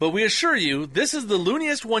 but we assure you, this is the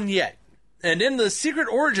looniest one yet. And in the Secret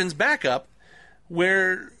Origins backup,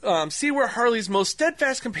 see where Harley's most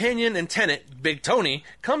steadfast companion and tenant, Big Tony,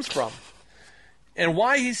 comes from, and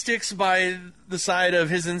why he sticks by the side of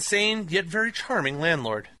his insane yet very charming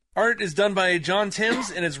landlord. Art is done by John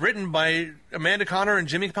Timms, and it's written by Amanda Conner and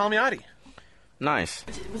Jimmy Palmiotti. Nice.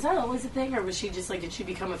 Was that always a thing, or was she just like, did she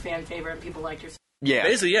become a fan favorite and people liked her? Yeah.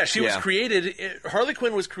 Basically, yeah. She was created... Harley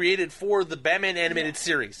Quinn was created for the Batman animated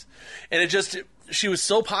series. And she was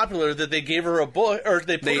so popular that they gave her a book, or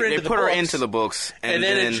they put her into the books. And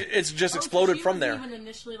then it's just exploded from there. Even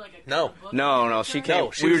initially like a No, she came.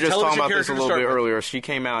 No, she we were was a just talking television about this a little character bit to start earlier. She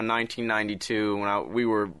came out in 1992 when we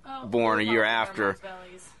were born a year after.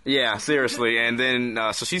 Yeah, seriously. And then,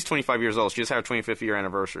 so she's 25 years old. She just had her 25th year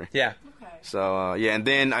anniversary. Yeah. So, and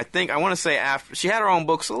then I want to say after, she had her own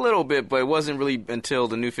books a little bit, but it wasn't really until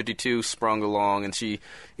the New 52 sprung along and she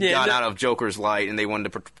got out of Joker's light and they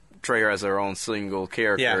wanted to portray her as her own single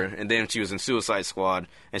character. Yeah. And then she was in Suicide Squad,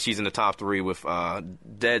 and she's in the top 3 with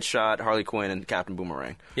Deadshot, Harley Quinn, and Captain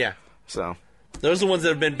Boomerang. Yeah. So those are the ones that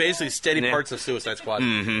have been basically steady parts of Suicide Squad.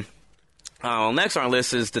 Mm-hmm. Next on our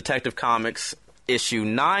list is Detective Comics issue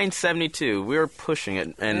 972. We're pushing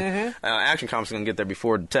it, and Action Comics is going to get there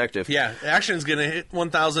before Detective. Yeah, Action's going to hit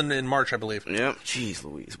 1,000 in March, I believe. Yep. Jeez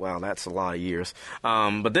Louise. Wow, that's a lot of years.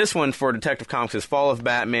 But this one for Detective Comics is Fall of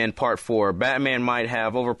Batman Part 4. Batman might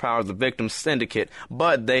have overpowered the victim syndicate,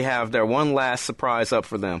 but they have their one last surprise up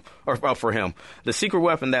for them, or up for him. The secret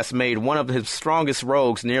weapon that's made one of his strongest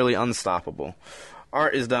rogues nearly unstoppable.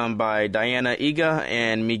 Art is done by Diana Iga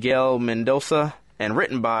and Miguel Mendoza, and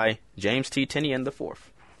written by James T. Tinian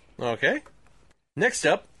IV. Okay. Next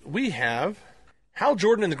up, we have Hal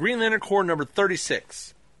Jordan and the Green Lantern Corps number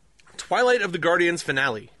 36, Twilight of the Guardians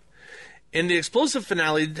finale. In the explosive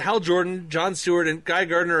finale, Hal Jordan, John Stewart, and Guy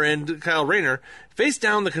Gardner and Kyle Rayner face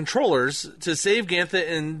down the Controllers to save Ganthet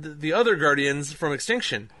and the other Guardians from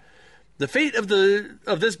extinction. The fate of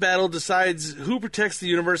this battle decides who protects the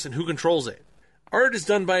universe and who controls it. Art is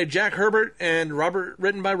done by Jack Herbert and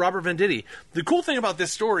written by Robert Venditti. The cool thing about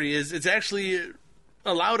this story is it's actually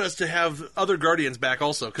allowed us to have other Guardians back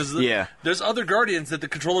also, because there's other Guardians that the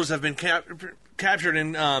Controllers have been captured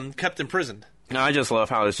and kept imprisoned. No, I just love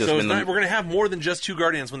how it's just been... we're going to have more than just 2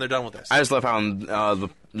 Guardians when they're done with this. I just love how in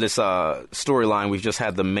this storyline we've just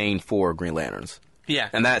had the main 4 Green Lanterns. Yeah.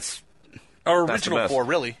 And that's... Our original 4,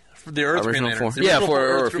 really. The Earth Green Lanterns. Yeah, for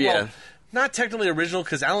Earth, yeah. Well, not technically original,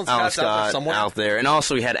 because Alan Scott's out there somewhere. Out there. And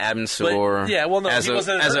also he had Abin Sur. Yeah, well, no, he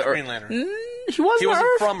wasn't an Earth Green Lantern. He wasn't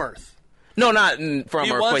from Earth. No, not from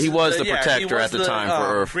Earth, but he was the protector at the time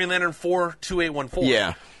for Earth. Green Lantern 42814.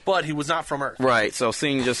 Yeah. But he was not from Earth. Right, so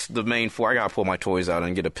seeing just the main 4, I gotta pull my toys out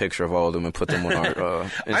and get a picture of all of them and put them on our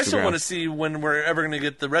Instagram. I still want to see when we're ever going to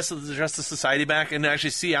get the rest of the Justice Society back and actually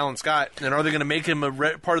see Alan Scott. And are they going to make him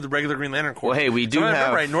part of the regular Green Lantern Corps? Well, hey, we do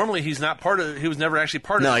have... Right, normally he's not part of... He was never actually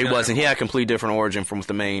part of No, he wasn't. He had a complete different origin from what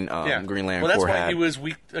the main Green Lantern Corps had. Well, that's why he was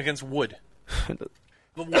weak against wood. But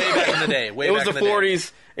way back in the day. It was the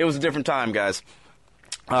 40s. It was a different time, guys.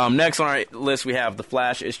 Next on our list, we have The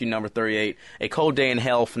Flash, issue number 38, A Cold Day in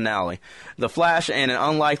Hell finale. The Flash and an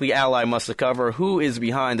unlikely ally must discover who is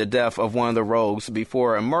behind the death of one of the rogues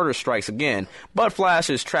before a murder strikes again. But Flash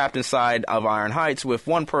is trapped inside of Iron Heights with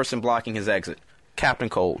one person blocking his exit, Captain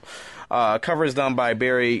Cold. Cover is done by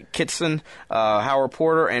Barry Kitson, Howard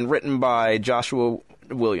Porter, and written by Joshua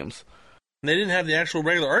Williams. They didn't have the actual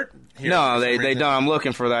regular art here. No, they don't. I'm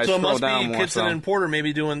looking for that. So it must be Kitson and Porter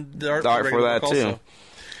maybe doing the art for that, too.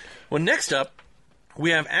 Well, next up,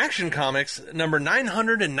 we have Action Comics number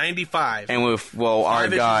 995. And with, our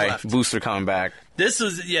guy, Booster, coming back. This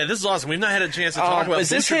is awesome. We've not had a chance to talk about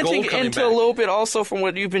Booster Gold coming back. Is this hinting into a little bit also from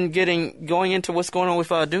what you've been going into what's going on with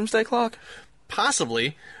Doomsday Clock?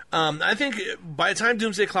 Possibly. I think by the time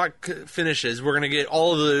Doomsday Clock finishes, we're going to get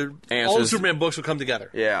all the Superman books will come together.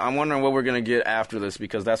 Yeah, I'm wondering what we're going to get after this,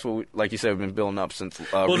 because that's what, like you said, we've been building up since.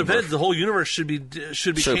 Well, it depends. The whole universe should be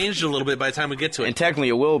changed a little bit by the time we get to it. And technically,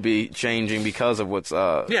 it will be changing because of what's going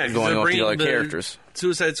on with the other characters.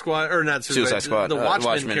 Suicide Squad, or not Suicide Squad, the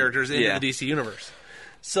Watchmen characters into the DC universe.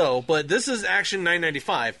 So, but this is Action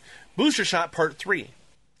 995, Booster Shot Part 3.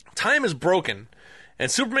 Time is broken, and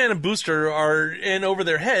Superman and Booster are in over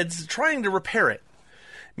their heads trying to repair it.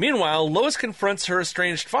 Meanwhile, Lois confronts her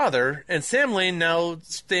estranged father, and Sam Lane now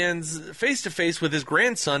stands face-to-face with his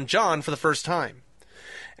grandson, John, for the first time.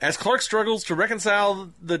 As Clark struggles to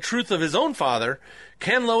reconcile the truth of his own father,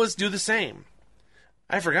 can Lois do the same?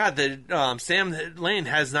 I forgot that Sam Lane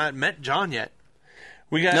has not met John yet.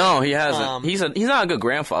 No, he hasn't. He's not a good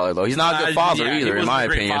grandfather, though. He's not a good father either, in my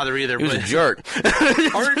opinion. He was a jerk.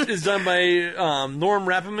 Art is done by Norm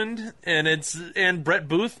Rapamund and Brett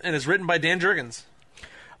Booth, and is written by Dan Jurgens.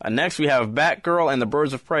 Next, we have Batgirl and the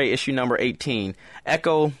Birds of Prey, issue number 18,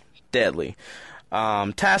 Echo Deadly.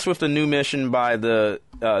 Tasked with the new mission by the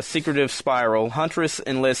secretive Spiral, Huntress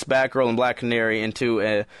enlists Batgirl and Black Canary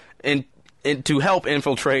into to help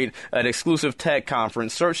infiltrate an exclusive tech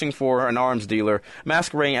conference, searching for an arms dealer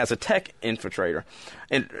masquerading as a tech investor.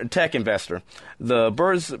 The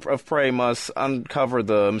birds of prey must uncover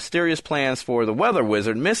the mysterious plans for the weather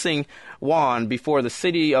wizard missing wand before the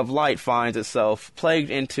City of Light finds itself plagued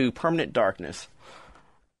into permanent darkness.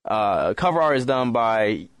 Cover art is done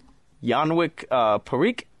by Yanwick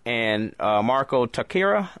Parikh and Marco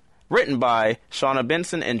Takira, written by Shauna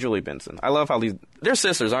Benson and Julie Benson. I love how they're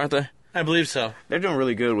sisters, aren't they? I believe so. They're doing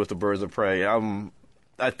really good with the Birds of Prey.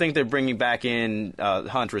 I think they're bringing back in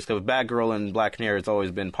Huntress, because Batgirl and Black Canary has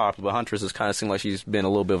always been popular, but Huntress has kind of seemed like she's been a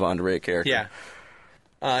little bit of an underrated character.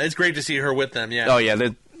 Yeah. It's great to see her with them, yeah. Oh, yeah.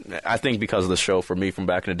 I think because of the show, for me, from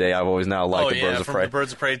back in the day, I've always now liked the Birds of Prey. the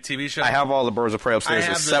Birds of Prey TV show. I have all the Birds of Prey upstairs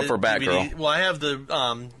except for Batgirl. Well, I have the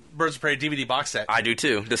Birds of Prey DVD box set. I do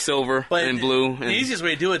too. The silver and blue. The easiest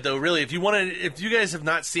way to do it, though, really, if you guys have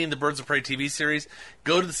not seen the Birds of Prey TV series,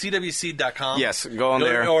 go to the CWC.com. Yes, go on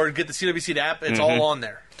there. Or get the CWC app. It's all on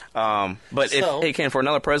there. Hey, Ken, for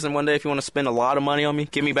another present one day, if you want to spend a lot of money on me,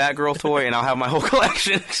 give me Batgirl toy and I'll have my whole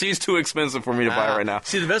collection. She's too expensive for me to buy right now.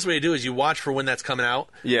 See, the best way to do is you watch for when that's coming out.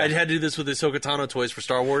 Yeah. I had to do this with the Ahsoka Tano toys for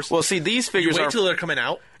Star Wars. Well, see, these figures you wait till they're coming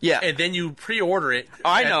out. Yeah. And then you pre-order it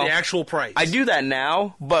at the actual price. I do that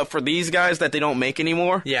now, but for these guys that they don't make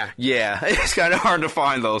anymore, yeah, it's kind of hard to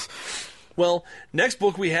find those. Well, next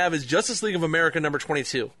book we have is Justice League of America number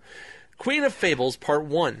 22. Queen of Fables, Part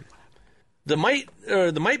 1. The might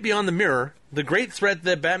beyond the mirror, the great threat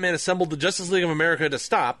that Batman assembled the Justice League of America to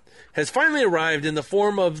stop, has finally arrived in the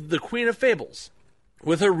form of the Queen of Fables.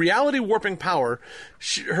 With her reality-warping power,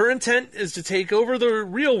 her intent is to take over the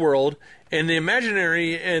real world and the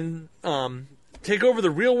imaginary and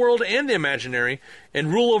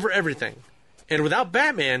rule over everything. And without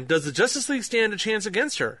Batman, does the Justice League stand a chance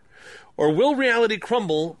against her? Or will reality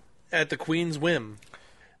crumble at the Queen's whim?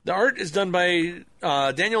 The art is done by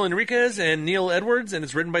Daniel Enriquez and Neil Edwards, and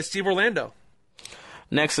it's written by Steve Orlando.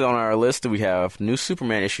 Next on our list, we have New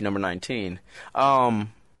Superman issue number 19. I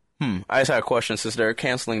just had a question, since they're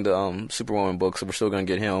canceling the Superwoman book, so we're still going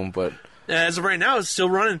to get him, but... As of right now, it's still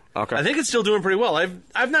running. Okay. I think it's still doing pretty well.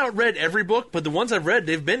 I've not read every book, but the ones I've read,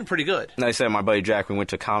 they've been pretty good. Like I said, my buddy Jack, we went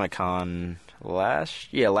to Comic-Con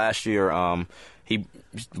last year. He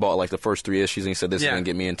bought like the first 3 issues, and he said, "This is going to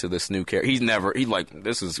get me into this new character." He never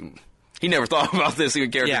thought about this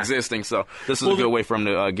character existing, so this is a good way for him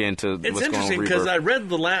to get into what's going on. It's interesting because I read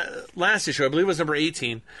the last issue. I believe it was number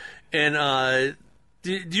 18, and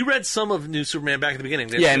you read some of New Superman back at the beginning?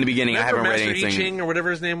 Yeah, in the beginning. I haven't read anything. I Ching or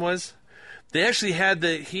whatever his name was. They actually had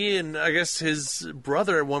he and I guess his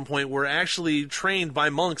brother at one point were actually trained by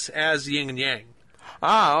monks as Yin and Yang.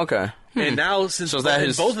 Ah, okay. And now, since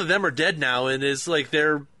both of them are dead now, and it's like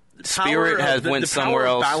their spirit has went somewhere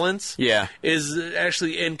else. Balance, is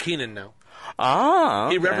actually in Kenan now. Ah,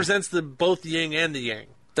 okay. He represents both the Yin and the Yang.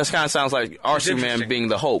 That kind of sounds like our Superman being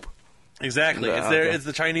the Hope. Exactly. It's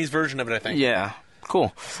the Chinese version of it, I think. Yeah.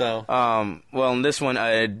 Cool. So, well, in this one,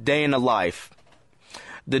 A Day in the Life.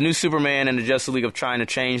 The new Superman and the Justice League of China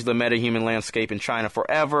changed the metahuman landscape in China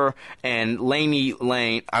forever, and Laney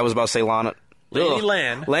Lane, I was about to say Lana.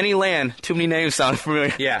 Lenny Land, too many names sound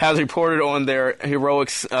familiar, has reported on their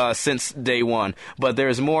heroics since day one. But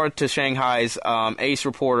there's more to Shanghai's ace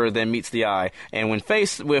reporter than meets the eye. And when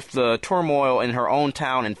faced with the turmoil in her own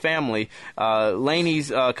town and family, Laney's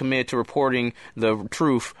committed to reporting the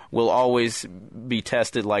truth will always be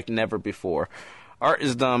tested like never before. Art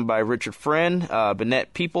is done by Richard Friend,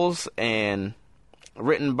 Bennett Peoples, and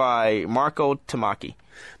written by Marco Tamaki.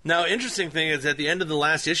 Now, interesting thing is at the end of the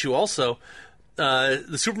last issue also,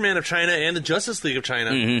 the Superman of China and the Justice League of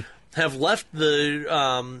China have left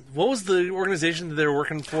the what was the organization that they were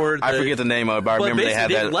working for? I forget the name of it, but I remember they had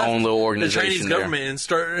that own little organization. The Chinese government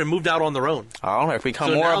and moved out on their own. Oh, they've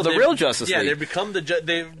become more of the real Justice League. Yeah, they've become they've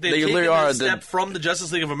taken a step from the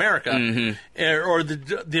Justice League of America or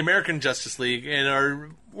the American Justice League and are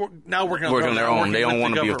now working on their own. They don't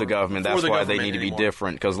want to be with the government. That's why they need to be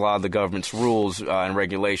different, because a lot of the government's rules and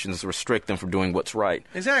regulations restrict them from doing what's right.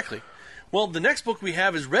 Exactly. Well, the next book we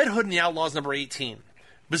have is Red Hood and the Outlaws number 18.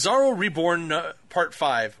 Bizarro Reborn Part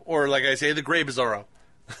 5, or like I say, the Gray Bizarro.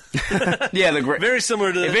 Yeah, the Gray. Very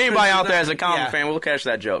similar to... If anybody out there has a comic fan, we'll catch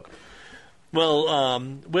that joke. Well,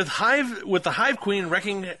 with the Hive Queen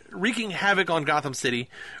wreaking havoc on Gotham City,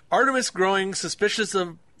 Artemis growing suspicious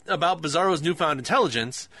about Bizarro's newfound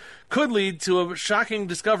intelligence, could lead to a shocking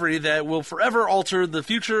discovery that will forever alter the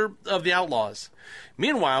future of the Outlaws.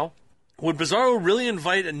 Meanwhile, would Bizarro really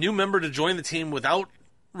invite a new member to join the team without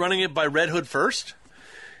running it by Red Hood first?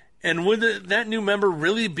 And would that new member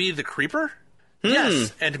really be the Creeper?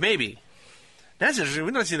 Yes, and maybe. That's interesting.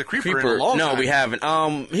 We've not seen the Creeper in a long time. No, we haven't.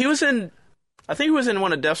 He was in. I think he was in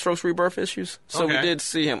one of Deathstroke's Rebirth issues, so we did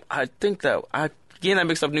see him. I think that again, I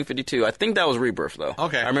mixed up New 52. I think that was Rebirth, though.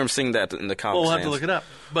 Okay. I remember seeing that in the comics. Well, we'll have to look it up.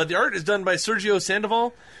 But the art is done by Sergio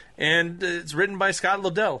Sandoval, and it's written by Scott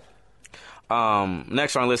Lobdell.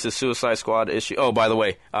 Next on our list is Suicide Squad issue. Oh, by the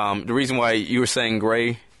way, the reason why you were saying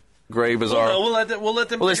Gray Bizarre. We'll let them Let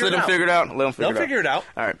them figure it out. They'll figure it out.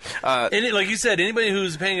 All right. And like you said, anybody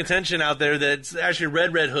who's paying attention out there that's actually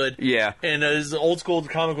read Red Hood, and is an old school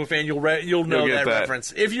comic book fan, you'll know that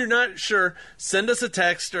reference. If you're not sure, send us a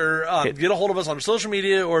text or get a hold of us on social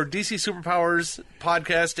media or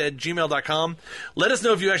DCSuperpowersPodcast@gmail.com. Let us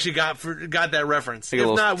know if you actually got that reference. If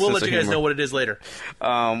not, we'll let you guys know what it is later.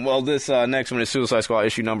 Well, this next one is Suicide Squad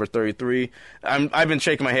issue number 33. I've been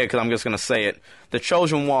shaking my head because I'm just going to say it. The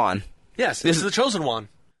Chosen One. Yes, this is the Chosen One.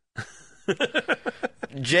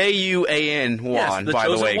 J-U-A-N One, by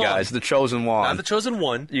the way, guys. The Chosen One. Not the Chosen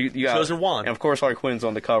One. You got Chosen One. And of course, Harley Quinn's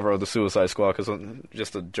on the cover of the Suicide Squad because I'm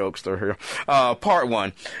just a jokester here. Part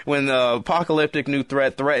 1. When the apocalyptic new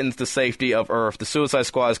threat threatens the safety of Earth, the Suicide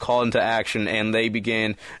Squad is called into action and they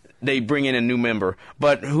bring in a new member.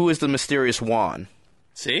 But who is the mysterious Juan?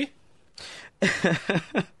 See?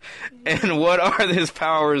 And what are his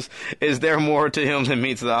powers? Is there more to him than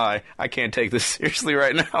meets the eye? I can't take this seriously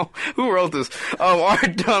right now. Who wrote this?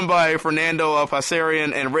 Art done by Fernando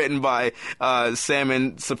Passerian and written by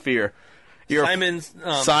Simon Spurrier.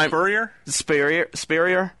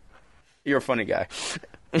 Spurrier? You're a funny guy.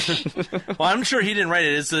 Well, I'm sure he didn't write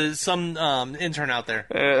it. It's some intern out there.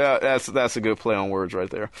 That's a good play on words right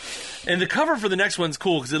there. And the cover for the next one's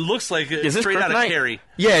cool because it looks like it's straight out of Carrie.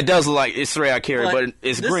 Yeah, it does look like it's straight out of Carrie, but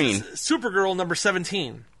it's green. Is Supergirl number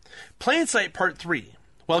 17. Plain Sight Part 3.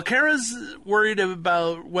 While Kara's worried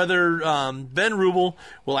about whether Ben Rubel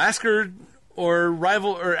will ask her or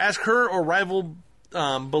rival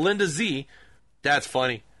Belinda Z. That's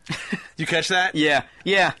funny. You catch that? Yeah.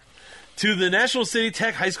 To the National City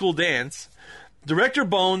Tech High School dance, Director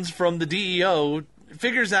Bones from the DEO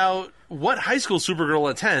figures out what high school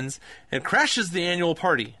Supergirl attends and crashes the annual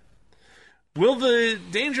party. Will the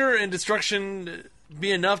danger and destruction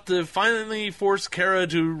be enough to finally force Kara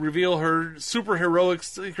to reveal her superheroic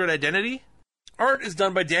secret identity? Art is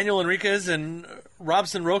done by Daniel Enriquez and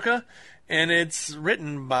Robson Roca, and it's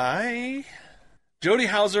written by Jody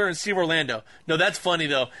Hauser and Steve Orlando. No, that's funny,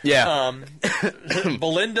 though. Yeah.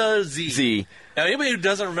 Belinda Z. Now, anybody who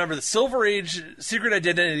doesn't remember, the Silver Age secret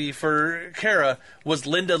identity for Kara was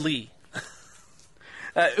Linda Lee.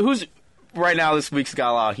 Who's right now this week's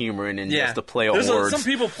got a lot of humor in it, and just to play on words. Some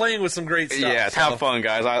people playing with some great stuff. Yeah, have fun,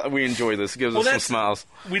 guys. We enjoy this. It gives us some smiles.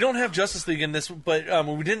 We don't have Justice League in this, but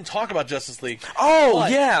we didn't talk about Justice League. Oh,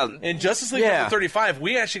 yeah. In Justice League number 35,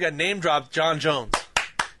 we actually got name-dropped John Jones.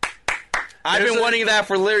 I've been wanting that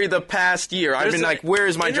for literally the past year. I've been like, where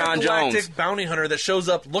is my John Jones? Intergalactic bounty hunter that shows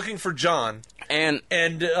up looking for John. And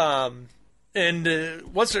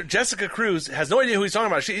what's her? Jessica Cruz has no idea who he's talking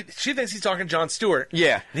about. She thinks he's talking John Stewart.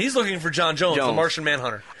 Yeah. And he's looking for John Jones, the Martian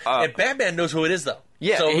Manhunter. And Batman knows who it is, though.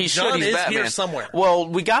 Yeah, so he's John is Batman here somewhere. Well,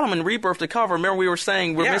 we got him in Rebirth to cover. Remember we were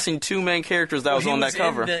saying we're missing two main characters that was on that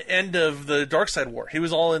cover. He was in the end of the Darkseid War. He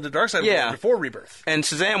was all in the Darkseid War before Rebirth. And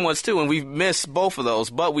Shazam was too, and we've missed both of those.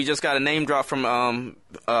 But we just got a name drop from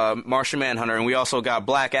Martian Manhunter, and we also got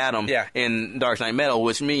Black Adam in Dark Knight Metal,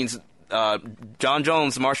 which means John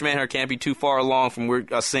Jones, Martian Manhunter, can't be too far along from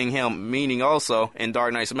seeing him. Meaning also in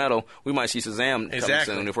Dark Knight's Metal, we might see Shazam coming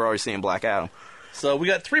soon if we're already seeing Black Adam. So we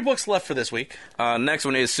got 3 books left for this week. Next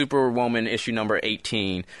one is Superwoman issue number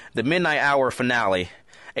 18, the Midnight Hour finale.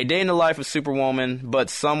 A day in the life of Superwoman, but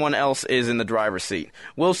someone else is in the driver's seat.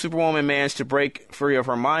 Will Superwoman manage to break free of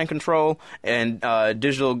her mind control and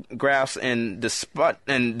digital graphs and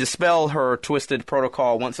dispel her twisted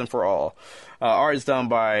protocol once and for all? Art is done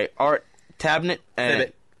by Art Tabnett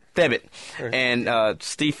and Thebbett and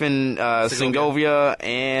Stephen Segovia,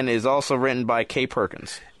 and is also written by Kay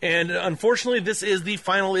Perkins. And unfortunately, this is the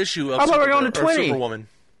final issue of I thought we were going to 20. Superwoman.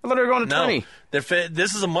 I thought we were going to 20.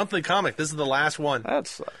 This is a monthly comic. This is the last one. That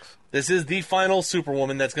sucks. This is the final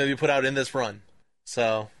Superwoman that's going to be put out in this run.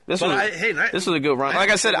 So, this was a good run. Like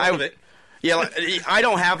I said, I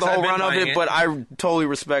don't have the whole run of it, but I totally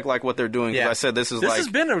respect what they're doing. Because I said this has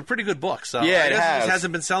been a pretty good book. So yeah, I guess it has. It just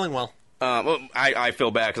hasn't been selling well. I feel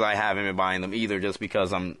bad because I haven't been buying them either, just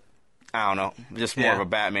because I don't know, just more of a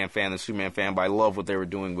Batman fan than Superman fan, but I love what they were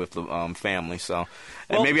doing with the family. So,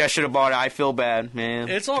 and maybe I should have bought it. I feel bad, man.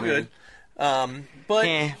 It's all good.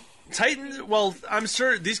 But Titan, well, I'm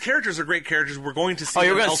sure these characters are great characters. We're going to see them. Oh,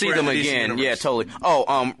 you're going to see them again. Yeah, totally.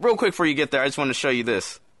 Oh, real quick before you get there, I just want to show you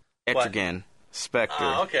this. Etrigan, Spectre.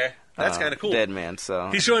 Okay. That's kind of cool. Deadman. So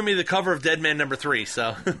he's showing me the cover of Deadman #3.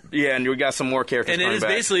 So yeah, and we got some more characters. And it is back.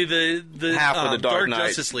 basically the half of the Dark Knight.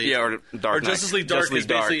 Justice League. Yeah, or Dark Knight. Justice League Dark is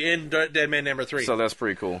basically in Deadman #3. So that's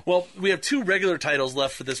pretty cool. Well, we have 2 regular titles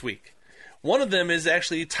left for this week. One of them is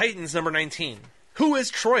actually Titans #19. Who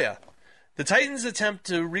is Troya? The Titans attempt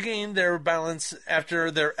to regain their balance after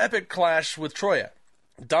their epic clash with Troya,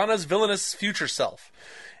 Donna's villainous future self,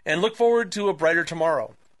 and look forward to a brighter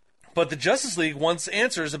tomorrow. But the Justice League wants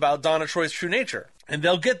answers about Donna Troy's true nature, and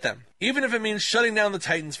they'll get them, even if it means shutting down the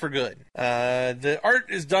Titans for good. The art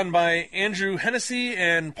is done by Andrew Hennessy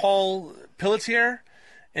and Paul Pelletier,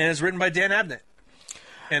 and is written by Dan Abnett.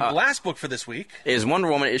 And the last book for this week is Wonder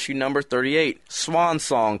Woman issue number 38, Swan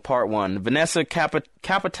Song Part 1. Vanessa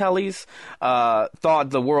Capitellis thought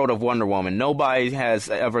the world of Wonder Woman. Nobody has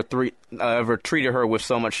ever treated her with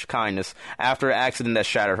so much kindness after an accident that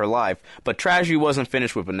shattered her life. But tragedy wasn't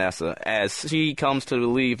finished with Vanessa, as she comes to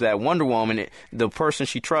believe that Wonder Woman, the person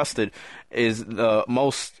she trusted, is the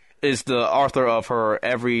author of her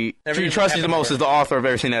she trusts the most is the author of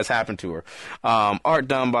everything that's happened to her. Art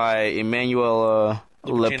done by Emanuela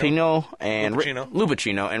Lupacchino and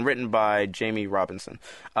Lupacchino, and written by Jamie Robinson.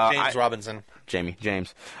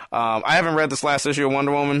 James. I haven't read this last issue of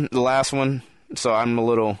Wonder Woman, the last one, so I'm a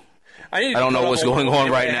little. I don't know what's going on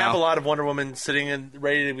right now. I have a lot of Wonder Woman sitting and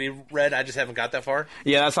ready to be read. I just haven't got that far.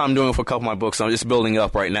 Yeah, that's how I'm doing for a couple of my books. I'm just building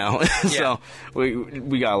up right now. So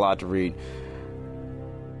we got a lot to read.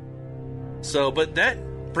 So, but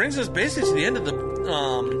that brings us basically to the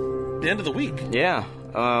end of the week. Yeah.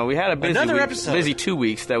 We had a busy 2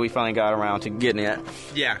 weeks that we finally got around to getting it.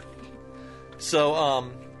 Yeah.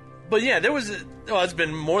 So, but yeah, it's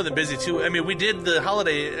been more than busy too. I mean, we did the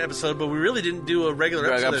holiday episode, but we really didn't do a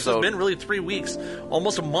regular episode. So it's been really 3 weeks,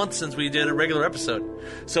 almost a month since we did a regular episode.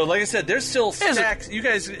 So, like I said, there's still stacks. You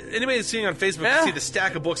guys, anybody that's seeing on Facebook, can see the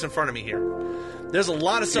stack of books in front of me here. There's a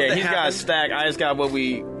lot of stuff that happened. Yeah, he's got a stack. I just got what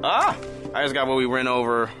we ran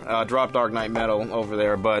over, drop Dark Knight Metal over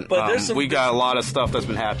there, but we got a lot of stuff that's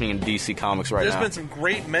been happening in DC Comics right now. There's been some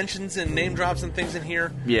great mentions and name drops and things in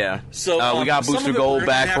here. Yeah. So we got Booster Gold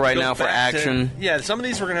back right now for action. Some of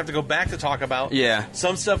these we're going to have to go back to talk about. Yeah.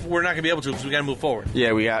 Some stuff we're not going to be able to because we got to move forward.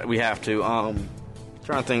 Yeah, we have to.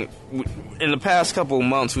 Trying to think. In the past couple of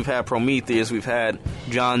months, we've had Prometheus, we've had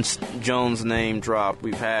John Jones' name dropped,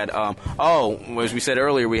 we've had, as we said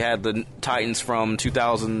earlier, we had the Titans from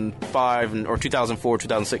 2005 or 2004,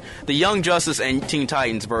 2006, the Young Justice and Teen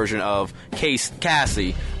Titans version of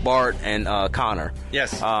Cassie, Bart, and Connor.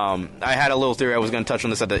 Yes. I had a little theory I was going to touch on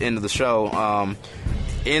this at the end of the show. I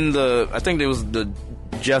think it was the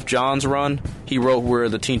Jeff Johns run, he wrote where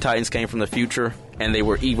the Teen Titans came from the future, and they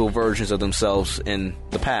were evil versions of themselves in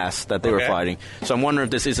the past that they were fighting. So I'm wondering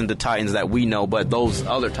if this isn't the Titans that we know, but those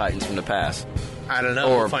other Titans from the past. I don't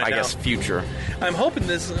know. Or, we'll I guess, future. I'm hoping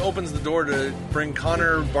this opens the door to bring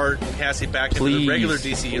Connor, Bart, and Cassie back into the regular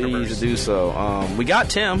DC universe. Please do so. We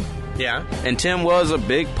got Tim. Yeah. And Tim was a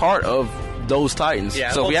big part of those Titans.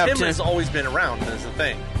 Yeah, so we have Tim has always been around, is the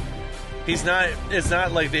thing. It's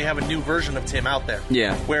not like they have a new version of Tim out there.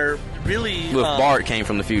 Yeah. Where really... Bart came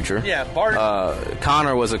from the future. Yeah, Bart...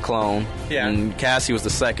 Connor was a clone. Yeah. And Cassie was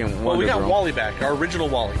the second one. Well, we got Wally back, our original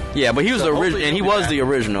Wally. Yeah, but he was the original, and he was the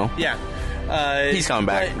original. Yeah. He's coming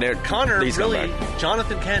back. Connor,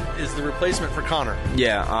 Jonathan Kent is the replacement for Connor.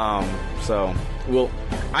 Yeah,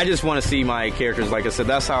 I just want to see my characters. Like I said,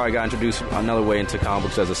 that's how I got introduced another way into comic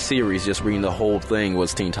books as a series. Just reading the whole thing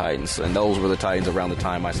was Teen Titans, and those were the Titans around the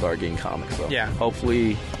time I started getting comics. So yeah,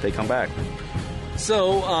 hopefully they come back.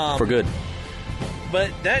 So for good. But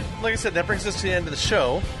that, like I said, that brings us to the end of the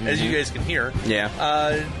show, as you guys can hear. Yeah.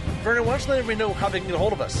 Vernon, why don't you let everybody know how they can get a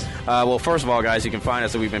hold of us? Well, first of all, guys, you can find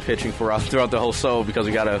us that we've been pitching for throughout the whole show because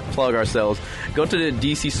we got to plug ourselves. Go to the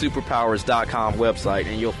DCSuperpowers.com website,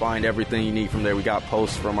 and you'll find everything you need from there. We got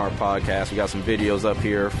posts from our podcast. We got some videos up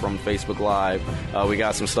here from Facebook Live. We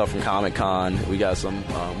got some stuff from Comic-Con. We got some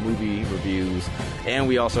movie reviews. And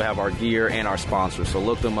we also have our gear and our sponsors. So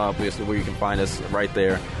look them up. This is where you can find us right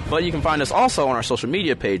there. But you can find us also on our social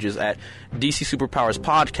media pages at DC Superpowers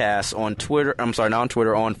Podcast on Twitter. I'm sorry, not on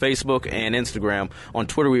Twitter, on Facebook and Instagram. On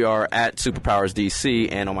Twitter, we are at Superpowers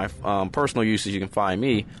DC, and on my personal uses, you can find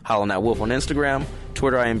me, Hollow Knight Wolf, on Instagram.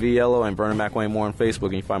 Twitter, I am VYellow, and Vernon McWayne Moore on Facebook,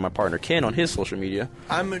 and you can find my partner Ken on his social media.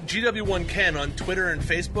 I'm GW1Ken on Twitter and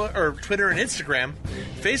Facebook, or Twitter and Instagram.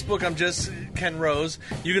 Facebook, I'm just Ken Rose.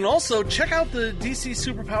 You can also check out the DC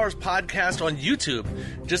Superpowers Podcast on YouTube.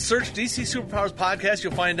 Just search DC Superpowers Podcast.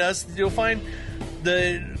 You'll find us. You'll find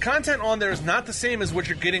the content on there is not the same as what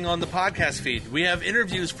you're getting on the podcast feed. We have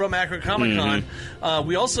interviews from Akron Comic Con.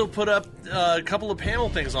 We also put up a couple of panel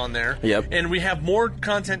things on there. Yep. And we have more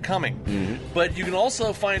content coming. But you can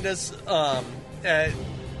also find us at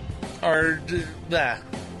our...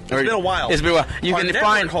 It's been a while. It's been a while. You Our can network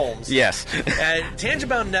find homes. Yes. At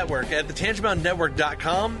Tangentbound Network at the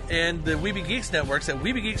tangentboundnetwork.com and the Weeby Geeks Networks at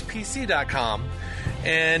weebygeekspc.com.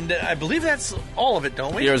 And I believe that's all of it,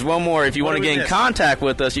 don't we? There's one more. If you want to get in contact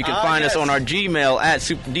with us, you can find us on our Gmail at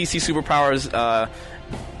DC Superpowers.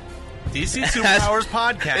 DC Superpowers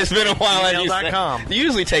Podcast. It's been a while. gmail.com. You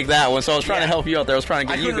usually take that one, so I was trying to help you out there. I was trying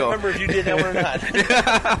to get you going. I couldn't remember if you did that one or not.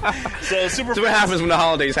 So what happens when the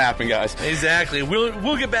holidays happen, guys. Exactly.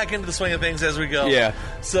 We'll get back into the swing of things as we go. Yeah.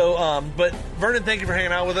 So, but Vernon, thank you for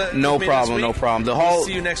hanging out with us. No problem. We'll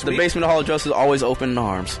see you next week. The Basement of the Hall of Justice is always open in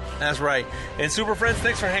arms. That's right. And Super Friends,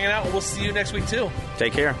 thanks for hanging out. We'll see you next week too.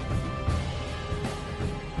 Take care.